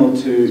the panel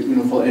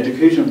to for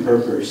education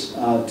purpose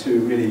to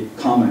really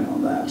comment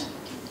on that.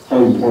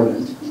 How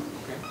important.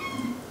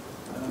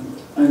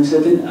 I'm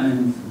Sachin.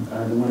 I'm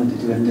one of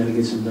the UN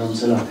delegates from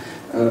Dharamsala.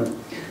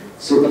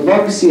 So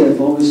advocacy, I've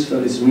always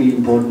felt is really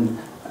important.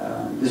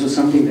 This was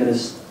something that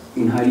has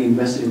been highly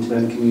invested in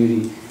Tibetan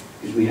community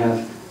because we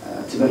have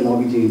Tibetan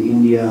Lobby Day in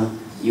India,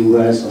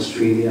 US,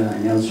 Australia,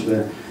 and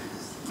elsewhere.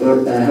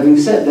 But having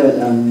said that,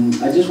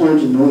 I just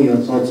wanted to know your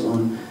thoughts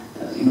on,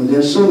 there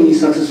are so many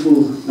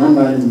successful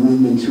nonviolent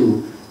movements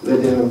too, where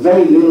there are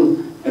very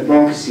little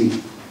advocacy,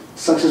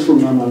 successful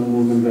nonviolent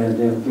movement where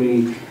there are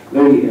very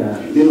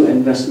little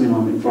investment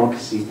on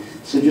advocacy.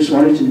 So just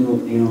wanted to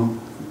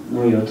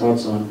know your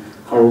thoughts on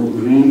how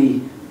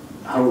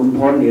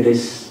important it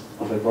is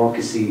of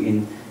advocacy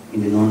in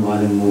the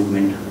nonviolent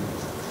movement.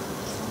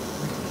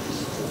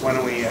 Why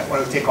don't we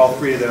take all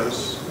 3 of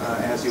those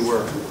as you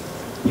were?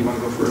 You want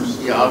to go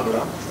first? Yeah,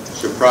 I'll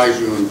surprise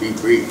you and be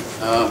brief.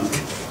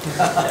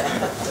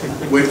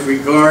 With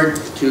regard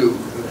to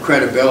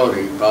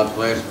credibility, Bob's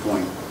last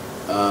point,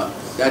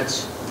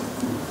 that's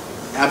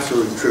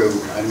absolutely true.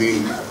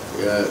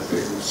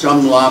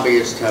 Some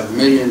lobbyists have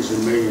millions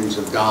and millions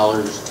of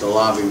dollars to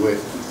lobby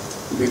with.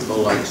 People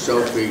like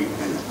Sophie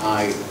and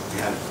I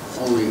have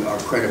only our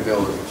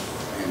credibility.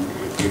 And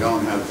if you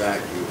don't have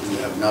that, you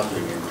have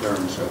nothing in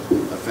terms of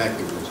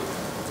effectiveness.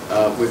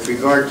 With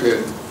regard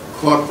to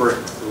corporate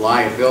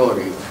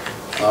liability,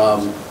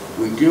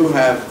 we do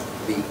have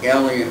the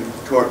Alien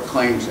Tort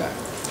Claims Act,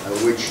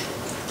 which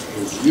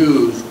is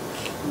used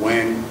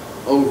when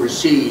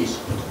overseas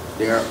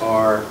there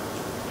are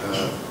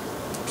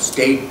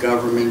state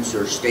governments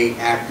or state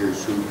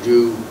actors who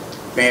do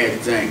bad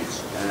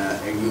things,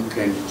 and you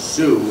can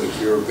sue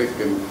if you're a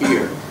victim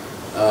here.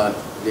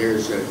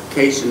 There's a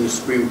case in the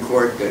Supreme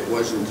Court that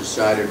wasn't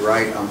decided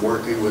right. I'm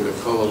working with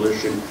a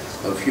coalition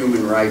of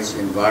human rights,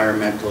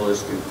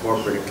 environmentalists, and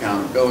corporate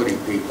accountability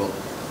people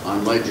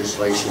on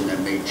legislation that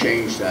may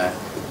change that.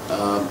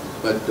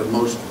 But the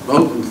most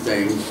potent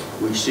thing,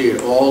 we see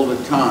it all the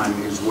time,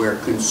 is where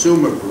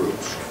consumer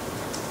groups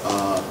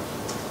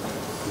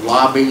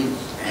lobby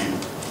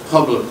and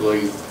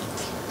publicly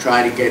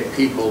try to get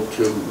people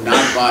to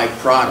not buy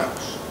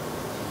products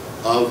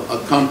of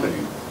a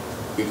company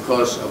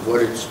because of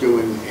what it's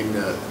doing in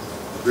the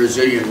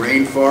Brazilian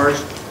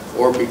rainforest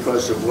or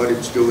because of what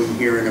it's doing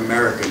here in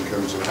America in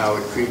terms of how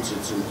it treats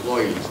its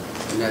employees.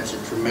 And that's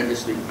a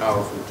tremendously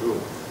powerful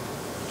tool.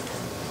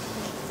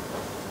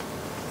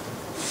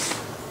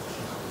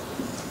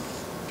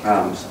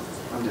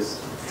 I'm just,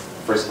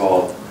 first of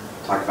all,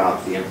 talk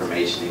about the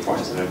information, the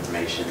importance of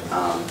information.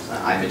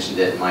 I mentioned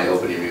it in my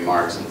opening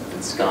remarks,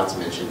 and Scott's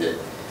mentioned it.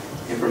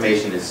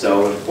 Information is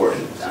so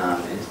important,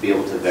 and to be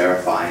able to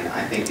verify. And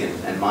I think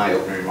in my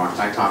opening remarks,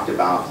 I talked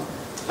about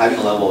having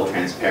a level of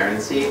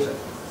transparency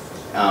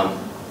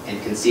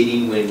and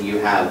conceding when you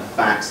have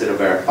facts that are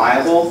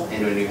verifiable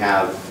and when you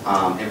have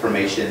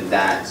information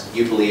that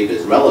you believe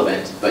is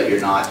relevant, but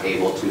you're not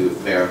able to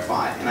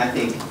verify. And I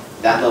think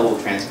that level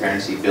of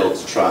transparency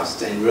builds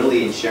trust, and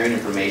really in sharing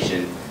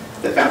information,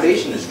 the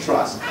foundation is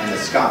trust. And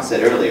as Scott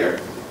said earlier,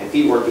 if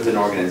he worked with an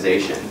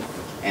organization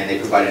and they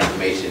provided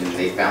information and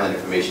they found that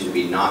information to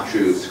be not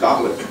true,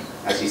 Scott would,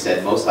 as he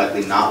said, most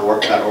likely not work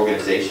with that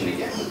organization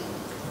again.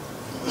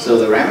 So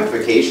the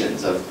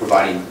ramifications of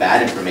providing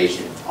bad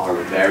information are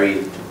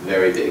very,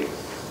 very big.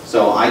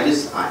 So I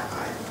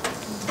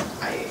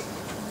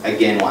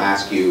again will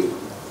ask you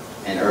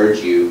and urge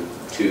you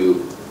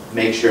to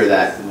make sure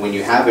that when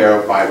you have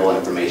verifiable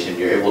information,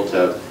 you're able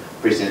to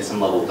present some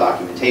level of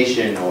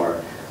documentation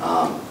or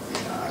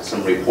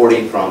some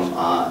reporting from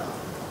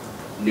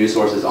news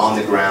sources on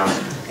the ground.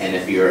 And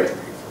if you're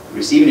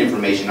receiving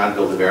information not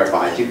able to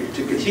verify, to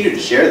continue to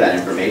share that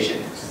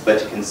information, but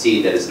to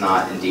concede that it's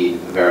not indeed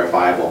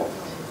verifiable.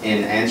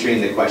 In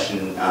answering the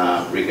question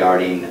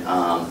regarding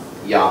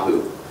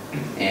Yahoo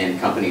and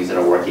companies that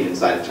are working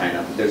inside of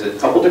China, there's a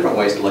couple different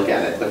ways to look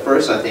at it. The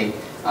first, I think,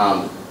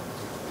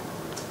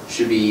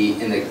 should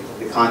be in the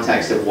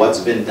context of what's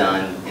been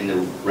done in the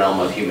realm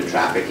of human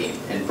trafficking,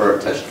 and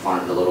Bert touched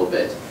upon it a little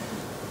bit.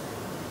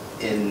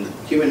 In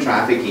human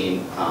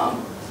trafficking,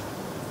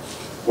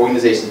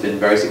 organizations have been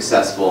very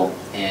successful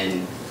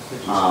in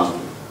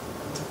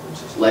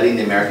letting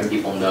the American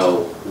people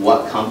know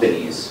what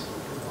companies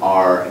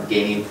are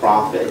gaining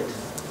profit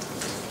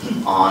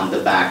on the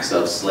backs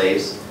of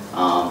slaves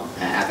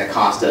at the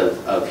cost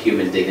of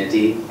human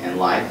dignity and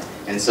life.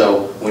 And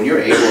so when you're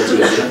able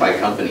to identify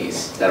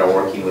companies that are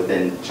working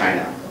within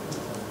China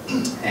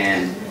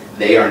and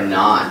they are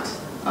not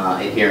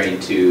adhering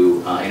to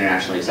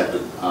internationally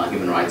accepted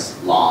human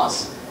rights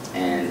laws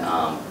and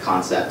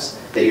concepts,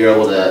 that you're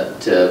able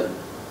to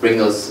bring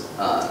those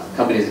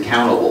companies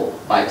accountable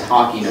by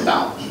talking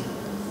about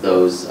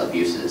those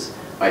abuses,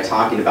 by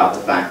talking about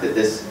the fact that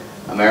this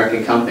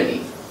American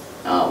company,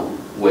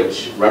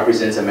 which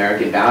represents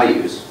American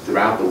values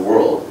throughout the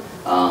world,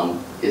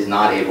 is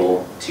not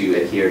able to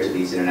adhere to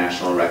these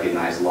international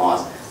recognized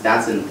laws.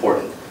 That's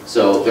important.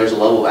 So there's a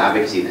level of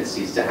advocacy that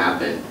needs to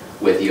happen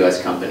with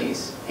U.S.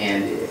 companies.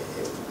 And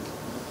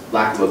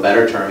lack of a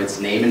better term, it's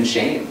name and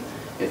shame.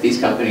 If these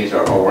companies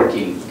are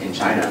working in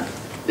China,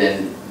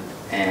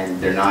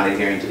 and they're not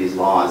adhering to these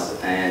laws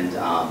and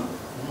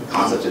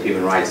concepts of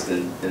human rights,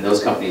 then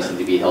those companies need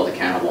to be held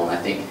accountable. And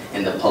I think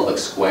in the public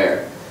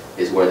square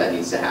is where that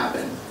needs to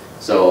happen.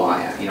 So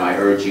I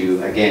urge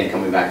you, again,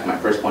 coming back to my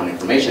first point of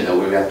information, though,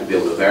 we have to be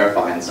able to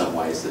verify in some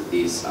ways that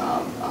these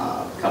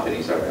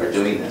companies are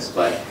doing this.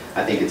 But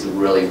I think it's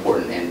really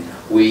important, and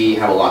we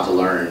have a lot to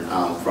learn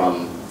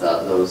from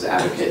those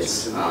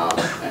advocates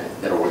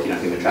that are working on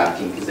human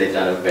trafficking, because they've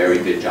done a very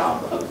good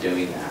job of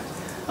doing that.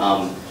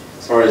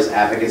 As far as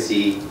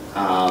advocacy,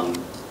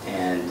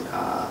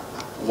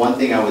 one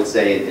thing I would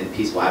say in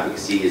peaceful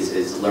advocacy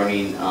is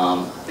learning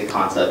the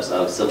concepts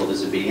of civil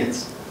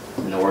disobedience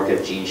and the work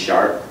of Gene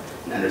Sharp,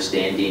 and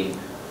understanding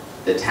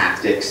the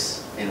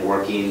tactics in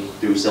working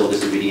through civil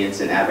disobedience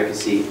and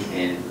advocacy,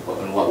 and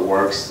what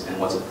works and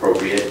what's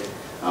appropriate.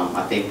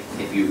 I think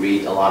if you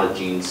read a lot of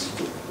Gene's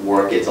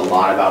work, it's a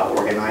lot about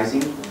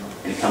organizing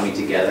and coming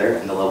together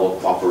and the level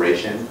of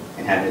cooperation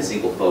and having a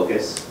single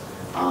focus.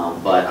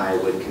 But I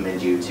would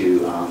commend you to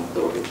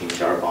the work of Gene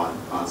Sharp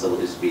on civil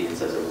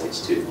disobedience as it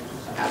relates to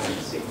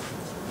advocacy.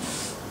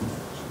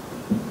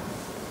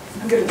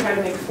 I'm going to try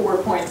to make 4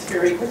 points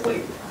very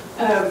quickly.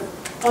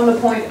 On the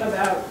point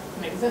about,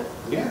 is it?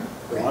 Yeah,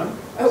 one.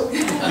 Oh,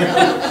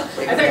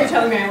 I thought you were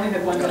telling me I only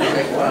had 1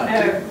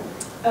 minute.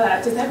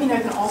 Does that mean I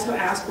can also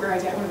ask where I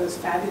get one of those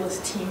fabulous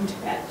teamed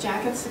pet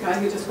jackets the guy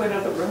who just went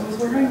out of the room was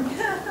wearing?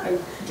 I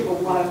give a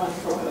lot of money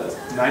for one of those.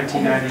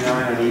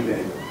 $19.99 on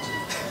eBay.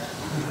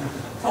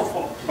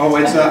 Helpful. Oh,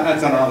 it's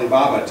on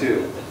Alibaba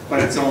too, but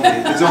it's only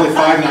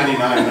 $5.99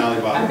 on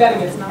Alibaba. I'm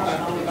betting it's not on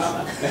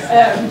Alibaba.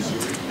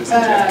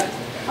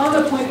 On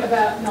the point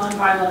about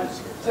nonviolent,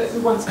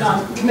 one's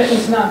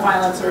commitment to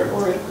nonviolence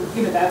or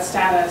that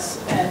status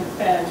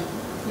and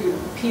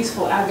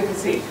peaceful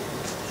advocacy.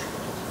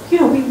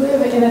 We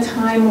live in a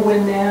time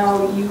when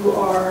now you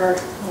are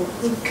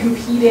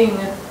competing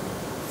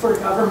for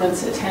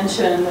government's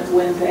attention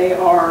when they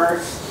are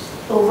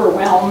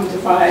overwhelmed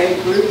by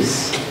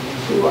groups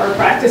who are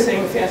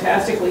practicing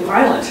fantastically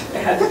violent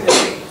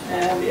advocacy,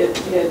 and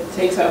it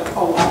takes up a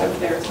lot of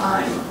their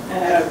time.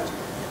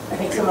 I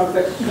think some of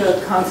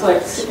the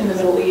conflicts in the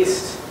Middle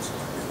East,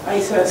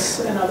 ISIS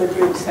and other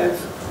groups have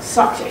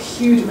sucked a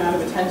huge amount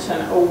of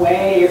attention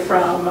away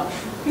from,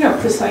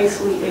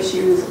 precisely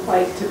issues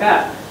like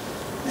Tibet.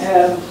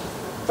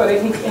 But I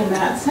think in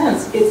that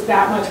sense, it's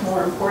that much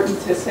more important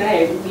to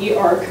say we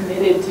are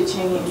committed to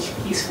change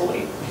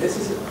peacefully. This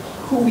is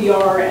who we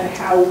are and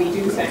how we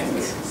do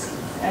things.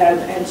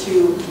 And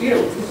to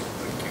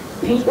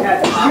paint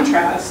that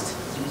contrast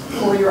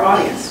for your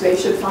audience. They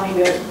should find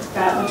it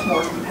that much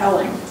more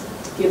compelling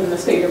given the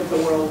state of the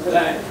world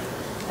today.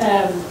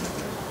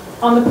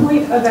 On the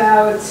point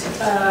about,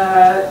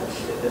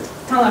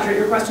 Tanlandra,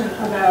 your question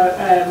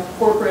about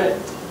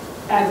corporate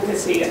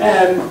advocacy,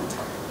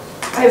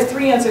 I have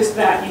 3 answers to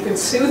that. You can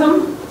sue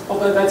them,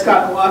 although that's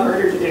gotten a lot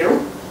harder to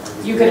do.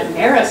 You can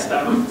embarrass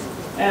them,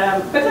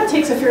 but that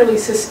takes a fairly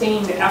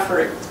sustained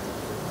effort.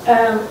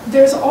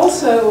 There's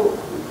also,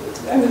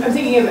 I'm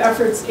thinking of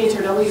efforts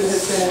HRW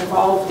has been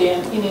involved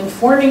in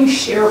informing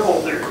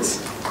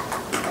shareholders.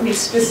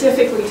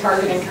 Specifically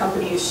targeting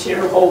companies'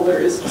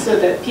 shareholders so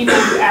that people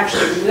who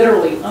actually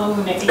literally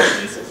own a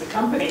piece of the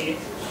company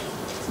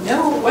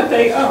know what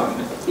they own,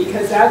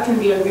 because that can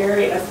be a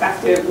very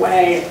effective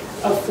way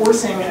of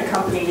forcing a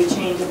company to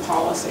change a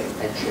policy.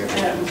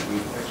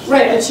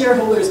 Right, at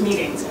shareholders'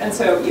 meetings. And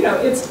so,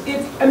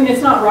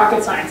 it's not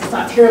rocket science, it's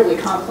not terribly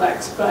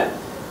complex, but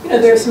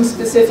there are some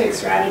specific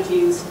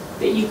strategies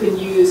that you can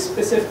use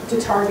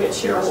to target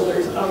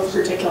shareholders of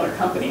particular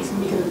companies, and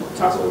we can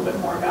talk a little bit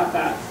more about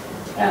that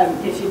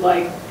if you'd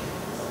like.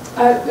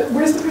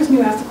 Where's the person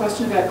who asked the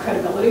question about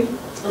credibility?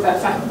 Or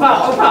about fact?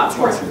 Bob, of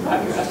course,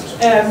 Bob, you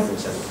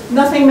asked.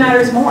 Nothing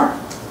matters more.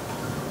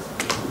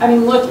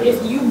 Look,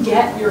 if you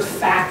get your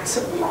facts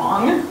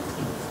wrong,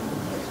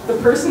 the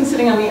person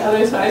sitting on the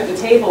other side of the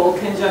table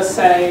can just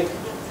say,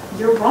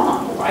 you're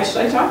wrong, why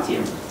should I talk to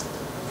you?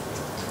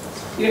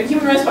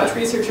 Human Rights Watch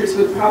researchers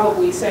would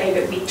probably say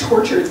that we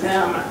tortured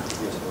them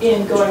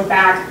in going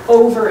back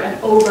over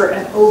and over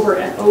and over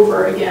and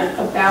over again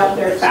about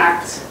their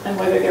facts and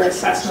whether their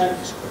assessment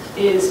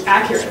is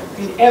accurate. I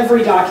mean,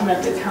 every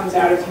document that comes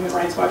out of Human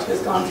Rights Watch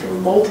has gone through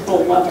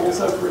multiple levels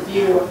of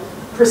review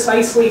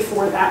precisely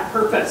for that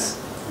purpose.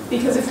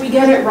 Because if we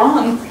get it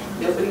wrong,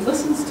 nobody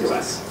listens to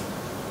us.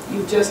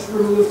 You've just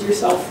removed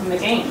yourself from the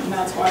game, and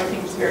that's why I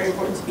think it's very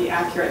important to be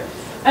accurate.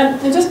 And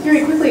just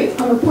very quickly,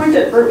 on the point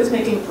that Bert was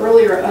making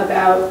earlier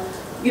about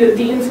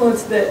the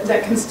influence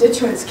that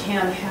constituents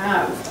can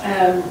have,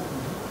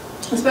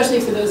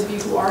 especially for those of you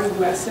who are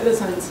U.S.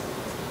 citizens.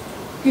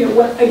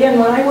 Again,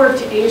 when I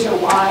worked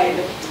Asia-wide,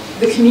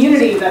 the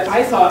community that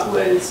I thought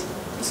was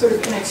sort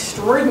of an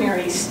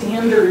extraordinary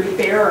standard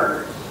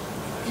bearer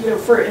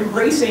for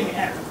embracing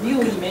and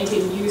really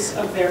making use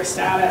of their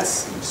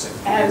status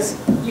as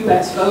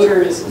U.S.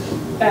 voters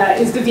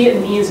is the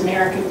Vietnamese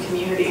American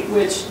community,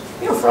 which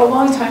for a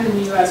long time in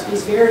the U.S.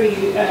 was very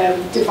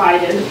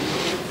divided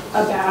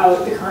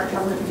about the current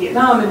government in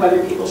Vietnam and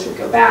whether people should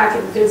go back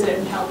and visit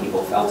and how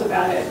people felt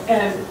about it.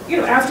 And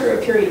after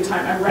a period of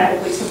time, I'm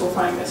radically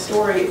simplifying this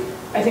story,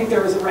 I think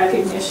there was a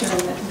recognition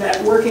that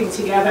working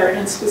together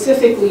and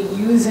specifically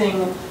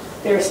using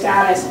their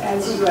status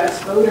as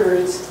U.S.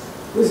 voters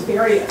was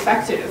very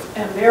effective.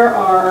 And there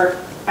are,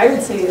 I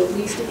would say, at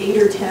least 8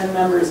 or 10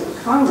 members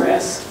of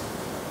Congress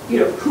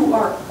who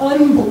are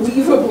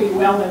unbelievably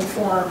well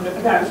informed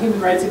about human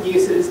rights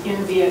abuses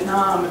in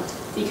Vietnam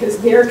because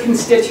their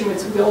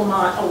constituents will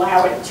not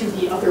allow it to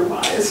be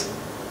otherwise.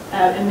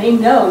 And they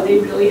know they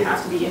really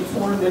have to be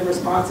informed and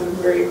responsive and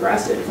very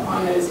aggressive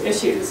on those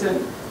issues.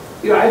 And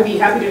I'd be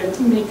happy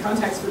to make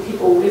contacts for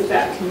people with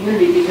that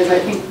community because I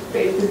think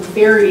they've been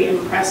very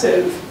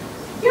impressive.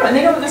 And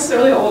they don't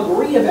necessarily all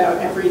agree about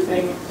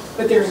everything,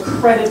 but they're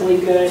incredibly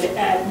good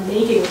at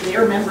making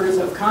their members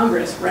of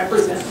Congress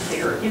represent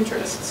their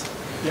interests.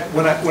 Yeah,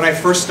 when I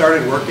first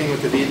started working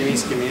with the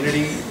Vietnamese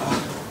community,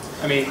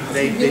 I mean,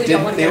 they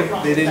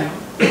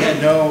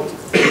had no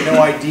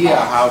idea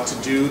how to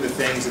do the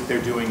things that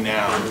they're doing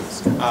now.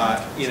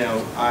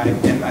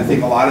 I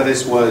think a lot of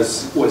this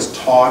was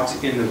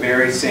taught in the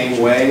very same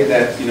way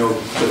that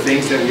the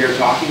things that we are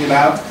talking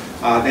about,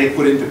 they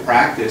put into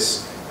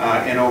practice.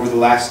 And over the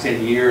last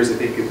 10 years, I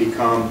think it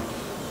become,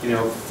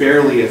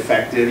 fairly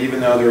effective, even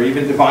though they're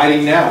even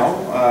dividing now,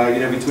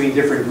 between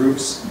different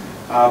groups.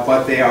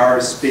 But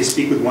they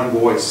speak with one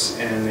voice,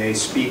 and they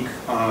speak,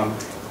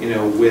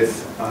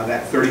 with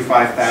that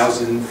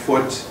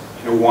 35,000-foot,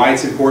 why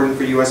it's important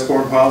for U.S.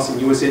 foreign policy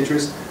and U.S.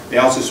 interest. They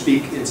also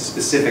speak into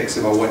specifics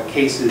about what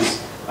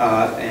cases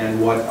and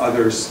what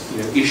others,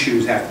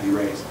 issues have to be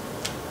raised.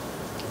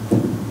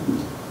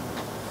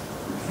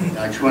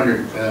 I just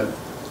wondered,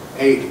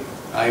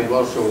 I've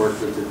also worked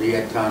with the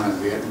Viet Cong and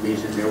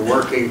Vietnamese, and they're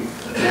working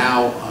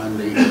now on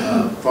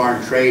the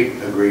foreign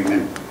trade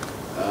agreement,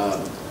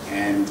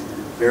 and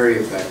very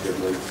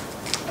effectively.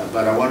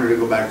 But I wanted to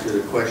go back to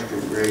the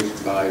question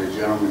raised by the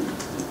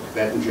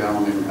Tibetan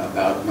gentleman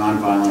about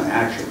nonviolent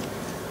action.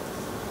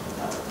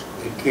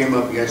 It came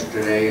up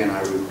yesterday, and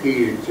I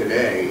repeated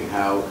today,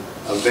 how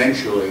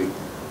eventually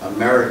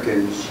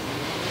Americans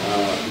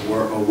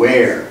were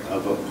aware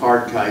of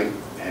apartheid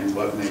and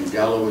what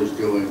Mandela was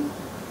doing.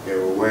 They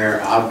were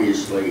aware,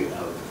 obviously,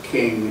 of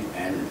King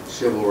and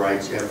civil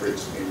rights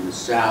efforts in the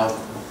South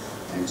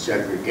and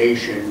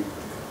segregation.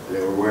 They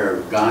were aware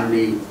of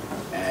Gandhi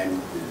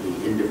and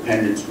the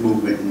independence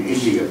movement in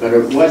India. But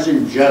it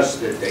wasn't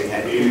just that they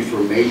had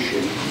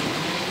information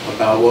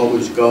about what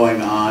was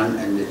going on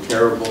and the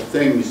terrible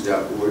things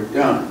that were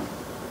done.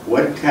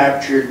 What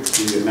captured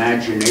the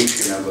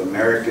imagination of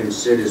American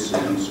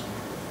citizens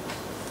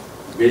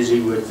busy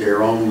with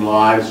their own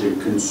lives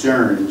and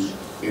concerns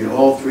in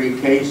all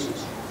three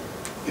cases?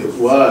 It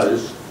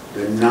was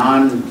the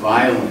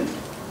non-violent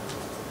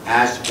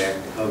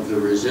aspect of the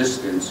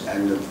resistance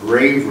and the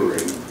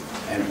bravery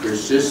and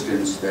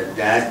persistence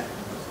that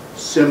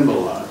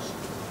symbolized.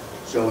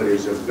 So it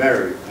is a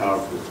very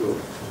powerful tool.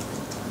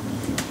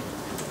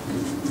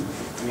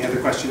 Any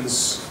other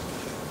questions?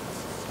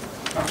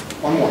 Oh,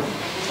 one more.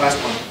 Last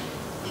one.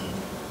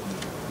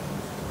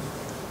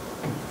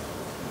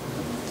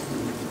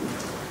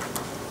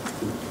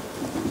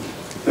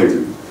 Thank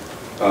you.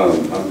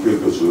 I'm Bill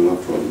Gazuna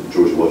from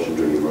George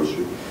Washington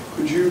University.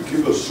 Could you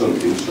give us some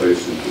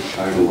insights into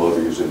China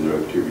lobbies and their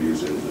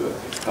activities and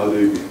how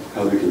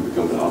they can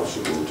become an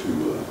obstacle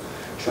to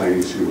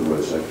Chinese human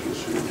rights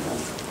activists here in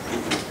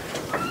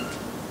town?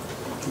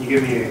 Can you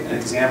give me an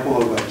example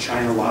of a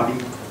China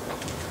lobby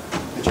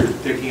that you're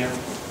thinking of?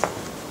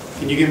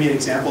 Can you give me an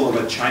example of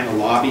a China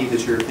lobby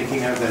that you're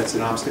thinking of that's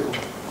an obstacle?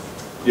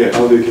 Yeah,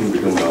 how they can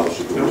become an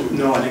obstacle.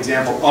 No, an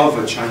example of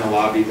a China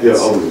lobby that's...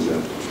 Yeah, of an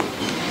example.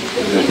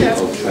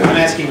 I'm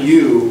asking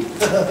you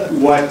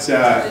what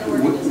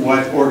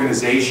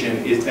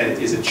organization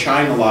is a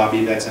China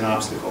lobby that's an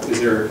obstacle? Is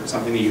there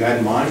something that you had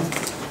in mind?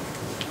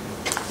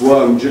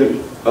 Well,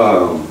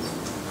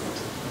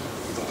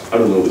 I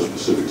don't know the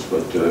specifics,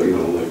 but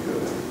like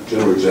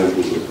general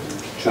examples of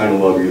China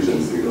lobbies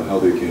and how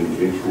they can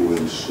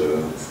influence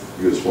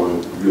U.S.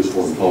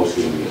 foreign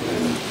policy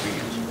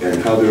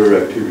and how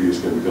their activities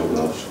can become an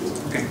obstacle.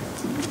 Okay.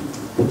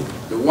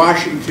 The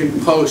Washington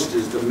Post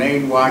is the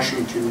main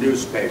Washington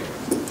newspaper.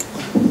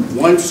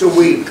 Once a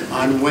week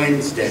on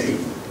Wednesday,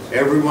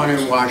 everyone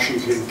in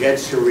Washington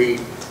gets to read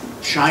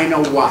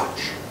China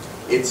Watch.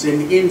 It's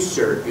an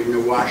insert in the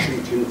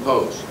Washington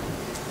Post.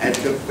 At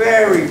the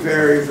very,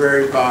 very,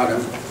 very bottom,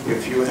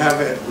 if you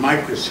have a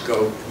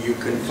microscope, you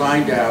can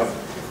find out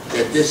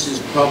that this is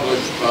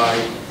published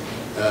by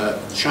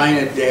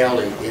China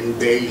Daily in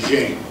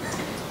Beijing.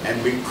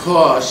 And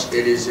because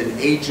it is an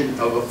agent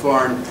of a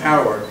foreign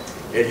power,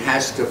 it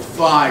has to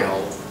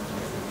file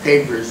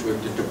papers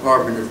with the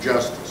Department of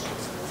Justice.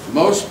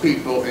 Most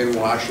people in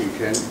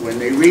Washington, when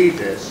they read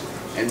this,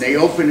 and they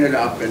open it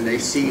up and they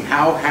see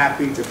how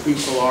happy the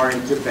people are in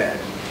Tibet,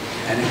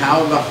 and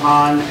how the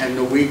Han and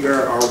the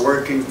Uyghur are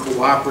working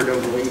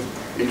cooperatively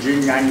in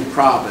Xinjiang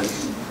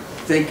province,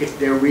 think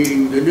they're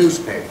reading the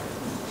newspaper.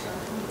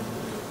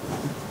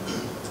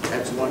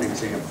 That's one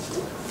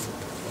example.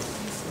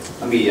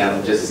 Let me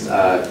just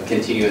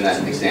continue in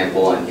that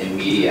example in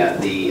media.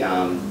 The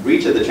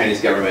reach of the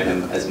Chinese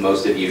government, as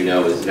most of you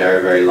know, is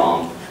very, very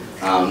long.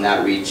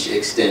 That reach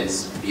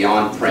extends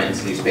beyond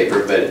print,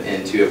 newspaper, but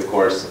into, of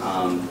course,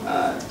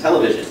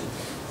 television.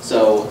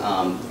 So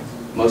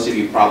most of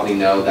you probably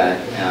know that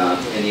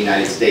in the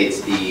United States,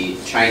 the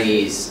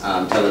Chinese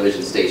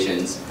television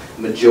stations,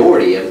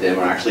 majority of them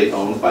are actually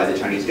owned by the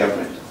Chinese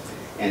government.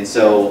 And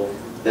so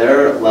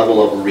their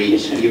level of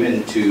reach,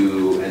 even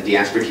to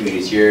diaspora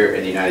communities here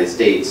in the United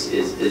States,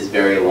 is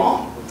very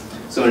long.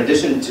 So in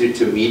addition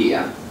to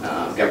media,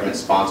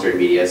 government-sponsored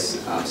media,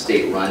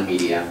 state-run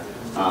media,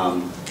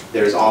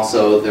 there's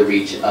also the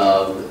reach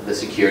of the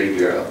Security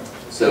Bureau.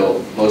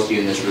 So most of you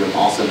in this room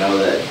also know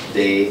that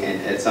they,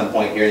 at some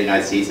point here in the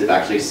United States, have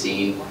actually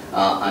seen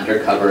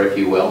undercover, if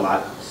you will,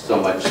 not so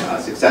much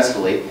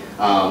successfully,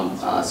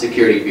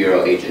 Security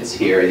Bureau agents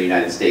here in the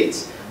United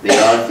States. They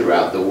are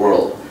throughout the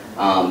world.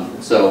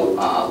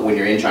 So when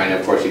you're in China,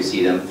 of course, you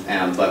see them,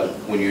 but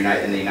when you're not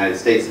in the United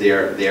States, they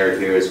are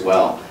here as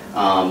well.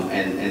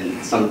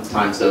 And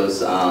sometimes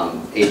those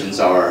agents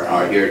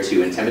are here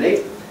to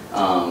intimidate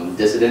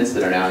dissidents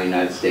that are now in the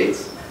United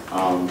States.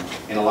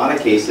 In a lot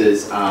of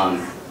cases,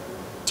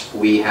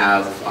 we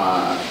have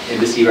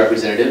embassy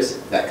representatives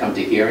that come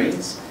to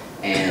hearings,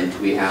 and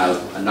we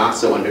have a not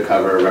so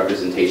undercover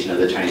representation of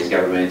the Chinese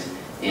government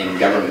in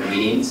government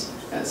meetings,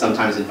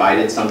 sometimes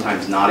invited,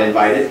 sometimes not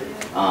invited.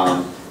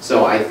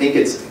 So I think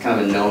it's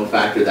kind of a known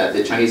factor that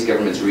the Chinese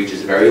government's reach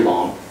is very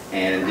long,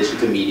 and in addition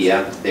to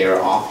media, they are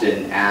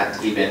often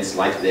at events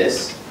like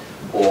this,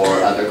 or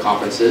other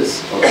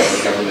conferences, or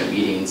other government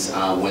meetings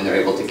when they're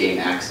able to gain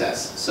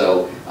access.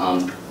 So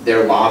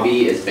their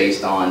lobby is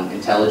based on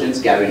intelligence,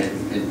 gathering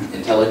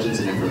intelligence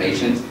and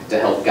information to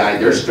help guide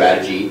their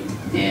strategy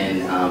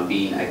in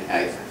being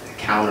a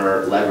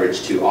counter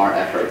leverage to our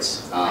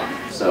efforts.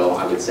 So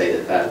I would say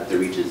that the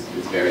reach is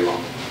very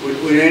long.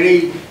 Would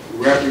any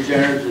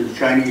representatives of the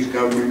Chinese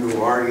government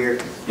who are here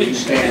please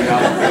stand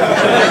up?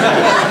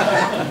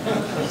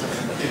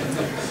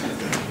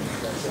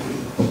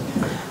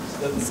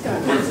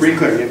 Pretty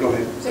clear, yeah, go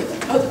ahead.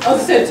 I'll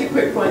just add 2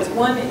 quick points.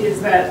 One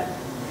is that,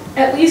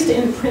 at least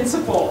in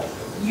principle,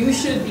 you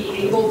should be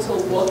able to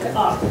look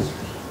up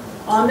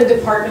on the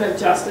Department of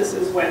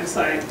Justice's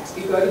website.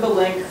 You go to the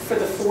link for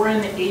the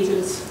Foreign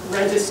Agents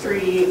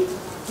Registry.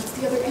 What's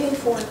the other A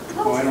for?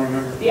 Oh, I don't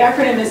remember. The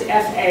acronym is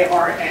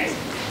FARA.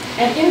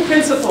 And in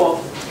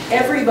principle,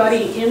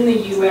 everybody in the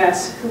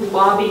U.S. who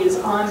lobbies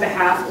on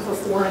behalf of a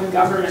foreign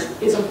government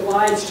is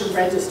obliged to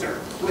register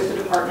with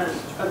the Department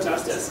of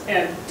Justice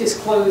and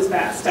disclose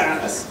that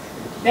status.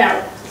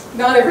 Now,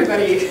 not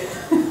everybody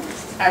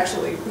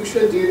actually who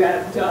should do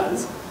that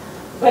does,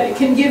 but it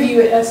can give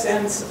you a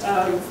sense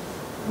of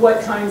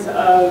what kinds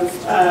of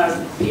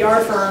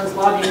PR firms,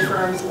 lobbying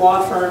firms,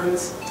 law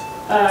firms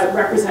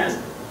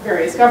represent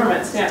various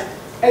governments. Now,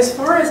 as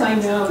far as I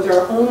know, there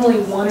are only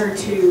 1 or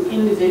 2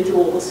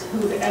 individuals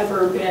who've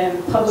ever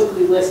been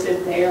publicly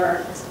listed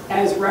there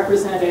as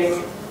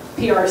representing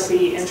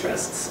PRC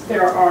interests.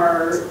 There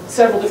are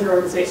several different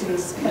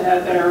organizations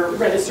that are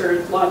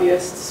registered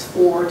lobbyists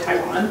for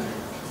Taiwan,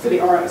 for the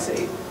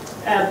ROC.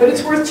 But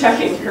it's worth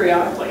checking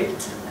periodically.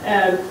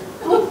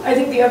 Look, I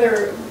think the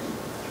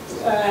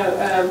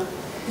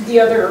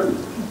other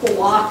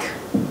block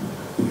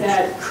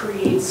that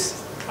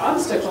creates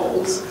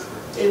obstacles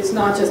is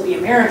not just the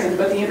American,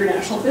 but the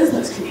international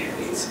business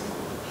communities,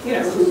 you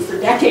know, who for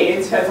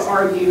decades have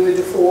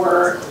argued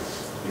for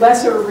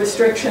lesser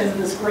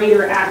restrictions,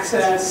 greater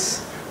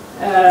access,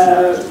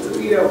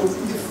 you know,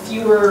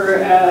 fewer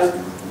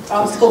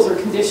obstacles or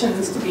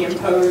conditions to be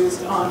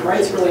imposed on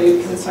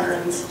rights-related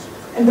concerns,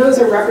 and those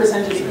are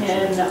represented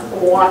in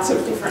lots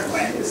of different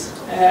ways.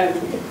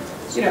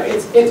 You know,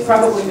 it's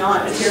probably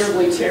not a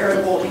terribly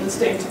charitable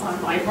instinct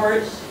on my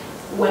part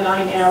when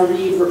I now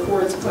read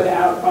reports put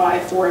out by,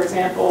 for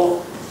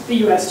example, the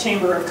U.S.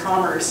 Chamber of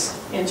Commerce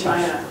in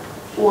China,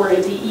 or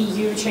the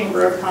EU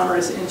Chamber of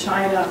Commerce in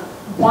China,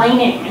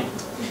 whining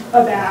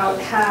about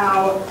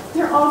how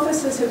their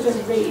offices have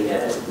been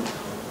raided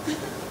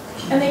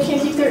and they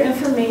can't keep their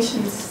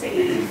information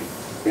safe.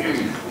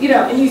 You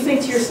know, and you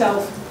think to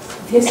yourself,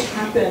 this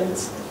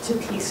happens to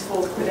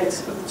peaceful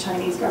critics of the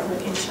Chinese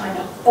government in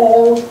China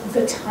all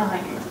the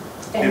time.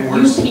 And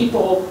you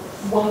people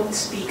won't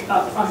speak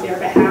up on their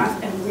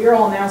behalf, and we're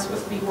all now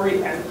supposed to be worried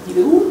about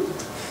you?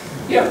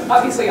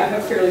 Obviously I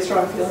have fairly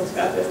strong feelings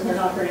about this, and they're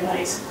not very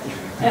nice.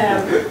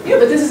 But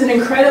this is an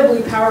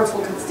incredibly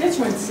powerful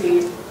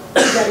constituency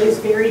that is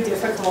very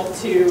difficult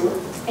to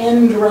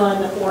end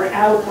run or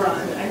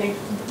outrun. I think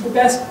the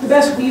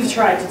best we've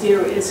tried to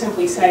do is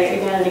simply say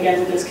again and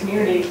again to this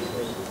community,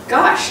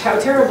 gosh, how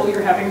terrible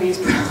you're having these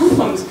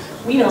problems.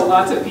 We know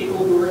lots of people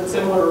who are in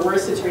similar or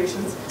worse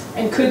situations,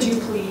 and could you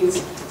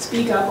please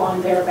speak up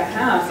on their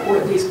behalf, or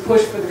at least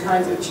push for the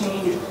kinds of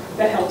change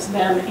that helps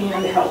them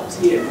and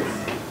helps you.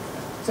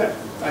 So.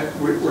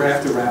 We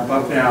have to wrap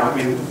up now. I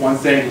mean, one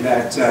thing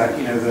that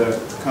the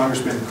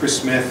Congressman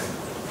Chris Smith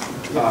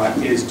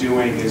is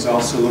doing is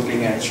also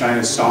looking at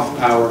China's soft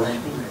power,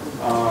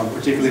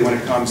 particularly when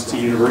it comes to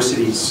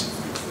universities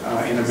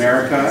in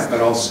America, but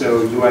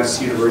also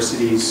U.S.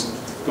 universities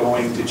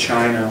going to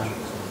China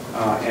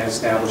and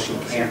establishing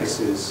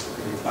campuses.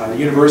 The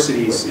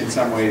universities, in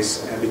some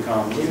ways, have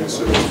become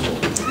sort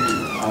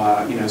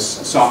of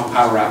soft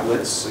power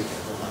outlets.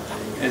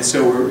 And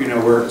so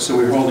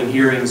we're holding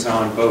hearings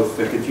on both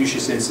the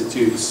Confucius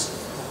Institutes.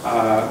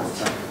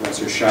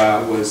 Professor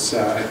Shah was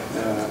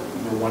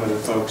one of the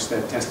folks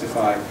that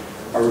testified.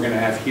 We're going to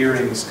have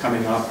hearings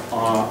coming up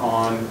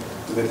on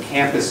the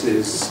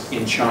campuses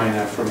in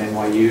China from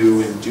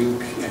NYU and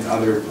Duke and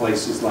other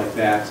places like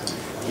that.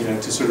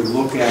 To sort of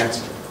look at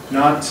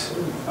not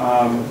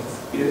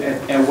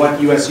at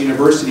what U.S.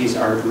 universities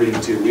are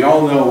agreeing to. We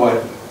all know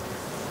what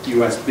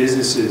U.S.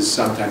 businesses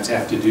sometimes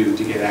have to do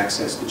to get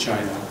access to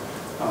China.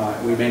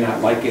 We may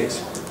not like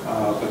it,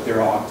 but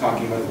they're all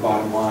talking about the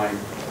bottom line.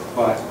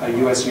 But a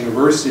U.S.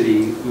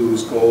 university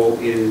whose goal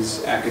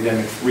is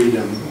academic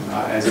freedom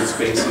as its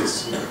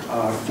basis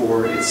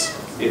for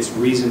its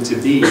reason to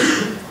be,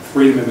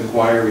 freedom of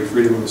inquiry,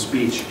 freedom of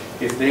speech,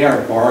 if they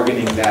are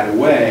bargaining that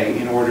away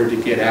in order to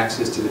get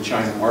access to the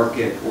China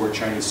market or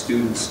Chinese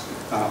students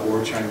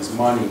or Chinese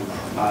money,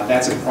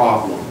 that's a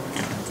problem.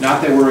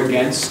 Not that we're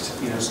against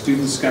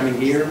students coming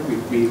here.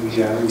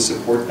 We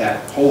support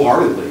that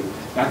wholeheartedly.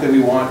 Not that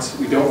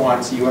we don't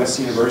want U.S.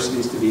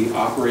 universities to be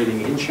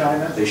operating in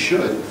China. They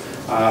should,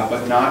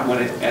 but not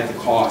when at the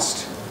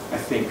cost, I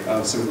think,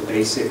 of some of the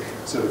basic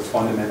sort of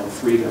fundamental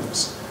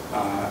freedoms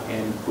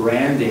and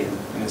branding,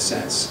 in a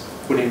sense,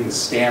 putting the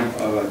stamp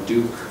of a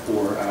Duke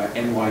or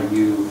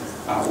NYU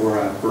or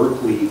a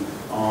Berkeley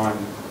on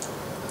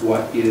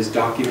what is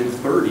document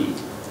 30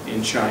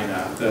 in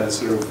China, the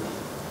sort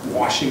of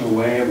washing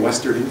away of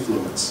Western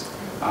influence.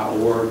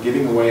 Or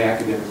giving away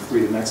academic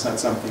freedom. That's not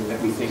something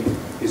that we think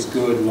is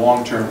good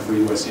long-term for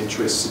U.S.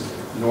 interests,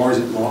 nor is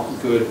it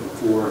good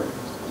for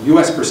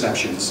U.S.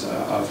 perceptions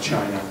of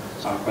China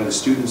by the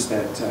students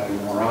that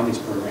are on these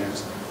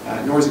programs,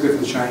 nor is it good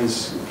for the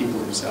Chinese people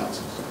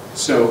themselves.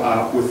 So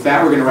with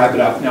that, we're going to wrap it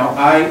up. Now,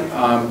 I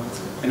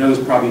know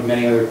there's probably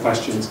many other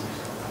questions,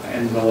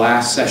 and the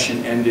last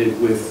session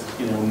ended with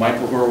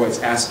Michael Horowitz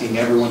asking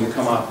everyone to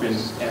come up and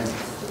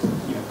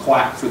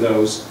clap for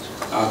those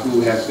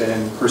who have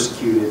been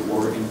persecuted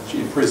or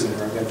in prison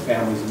or have had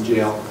families in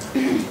jail.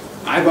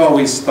 I've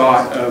always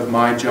thought of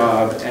my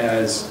job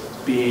as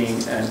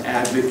being an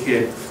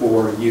advocate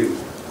for you.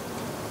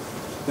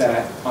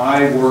 That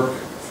I work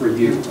for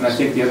you, and I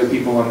think the other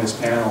people on this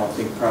panel, I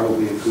think,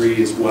 probably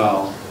agree as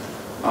well.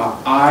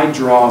 I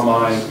draw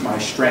my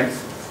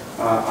strength,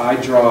 I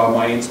draw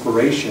my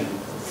inspiration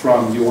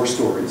from your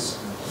stories,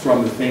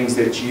 from the things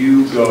that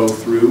you go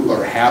through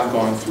or have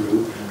gone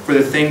through, for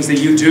the things that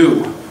you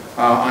do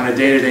on a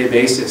day-to-day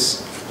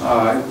basis,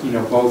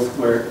 both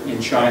where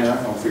in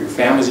China, or for your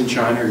families in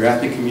China, or your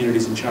ethnic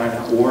communities in China,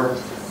 or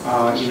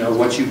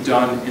what you've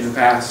done in the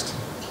past,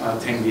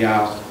 Teng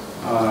Biao,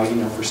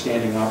 for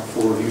standing up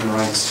for human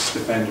rights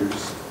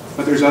defenders.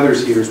 But there's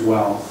others here as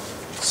well.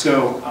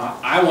 So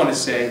I want to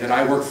say that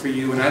I work for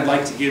you, and I'd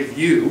like to give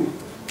you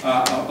a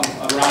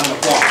round of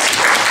applause.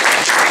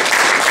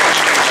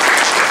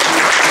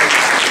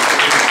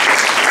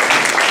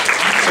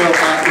 So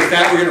with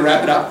that, we're going to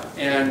wrap it up,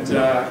 and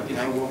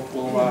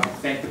we'll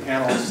thank the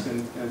panelists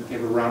and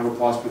give a round of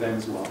applause for them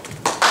as well.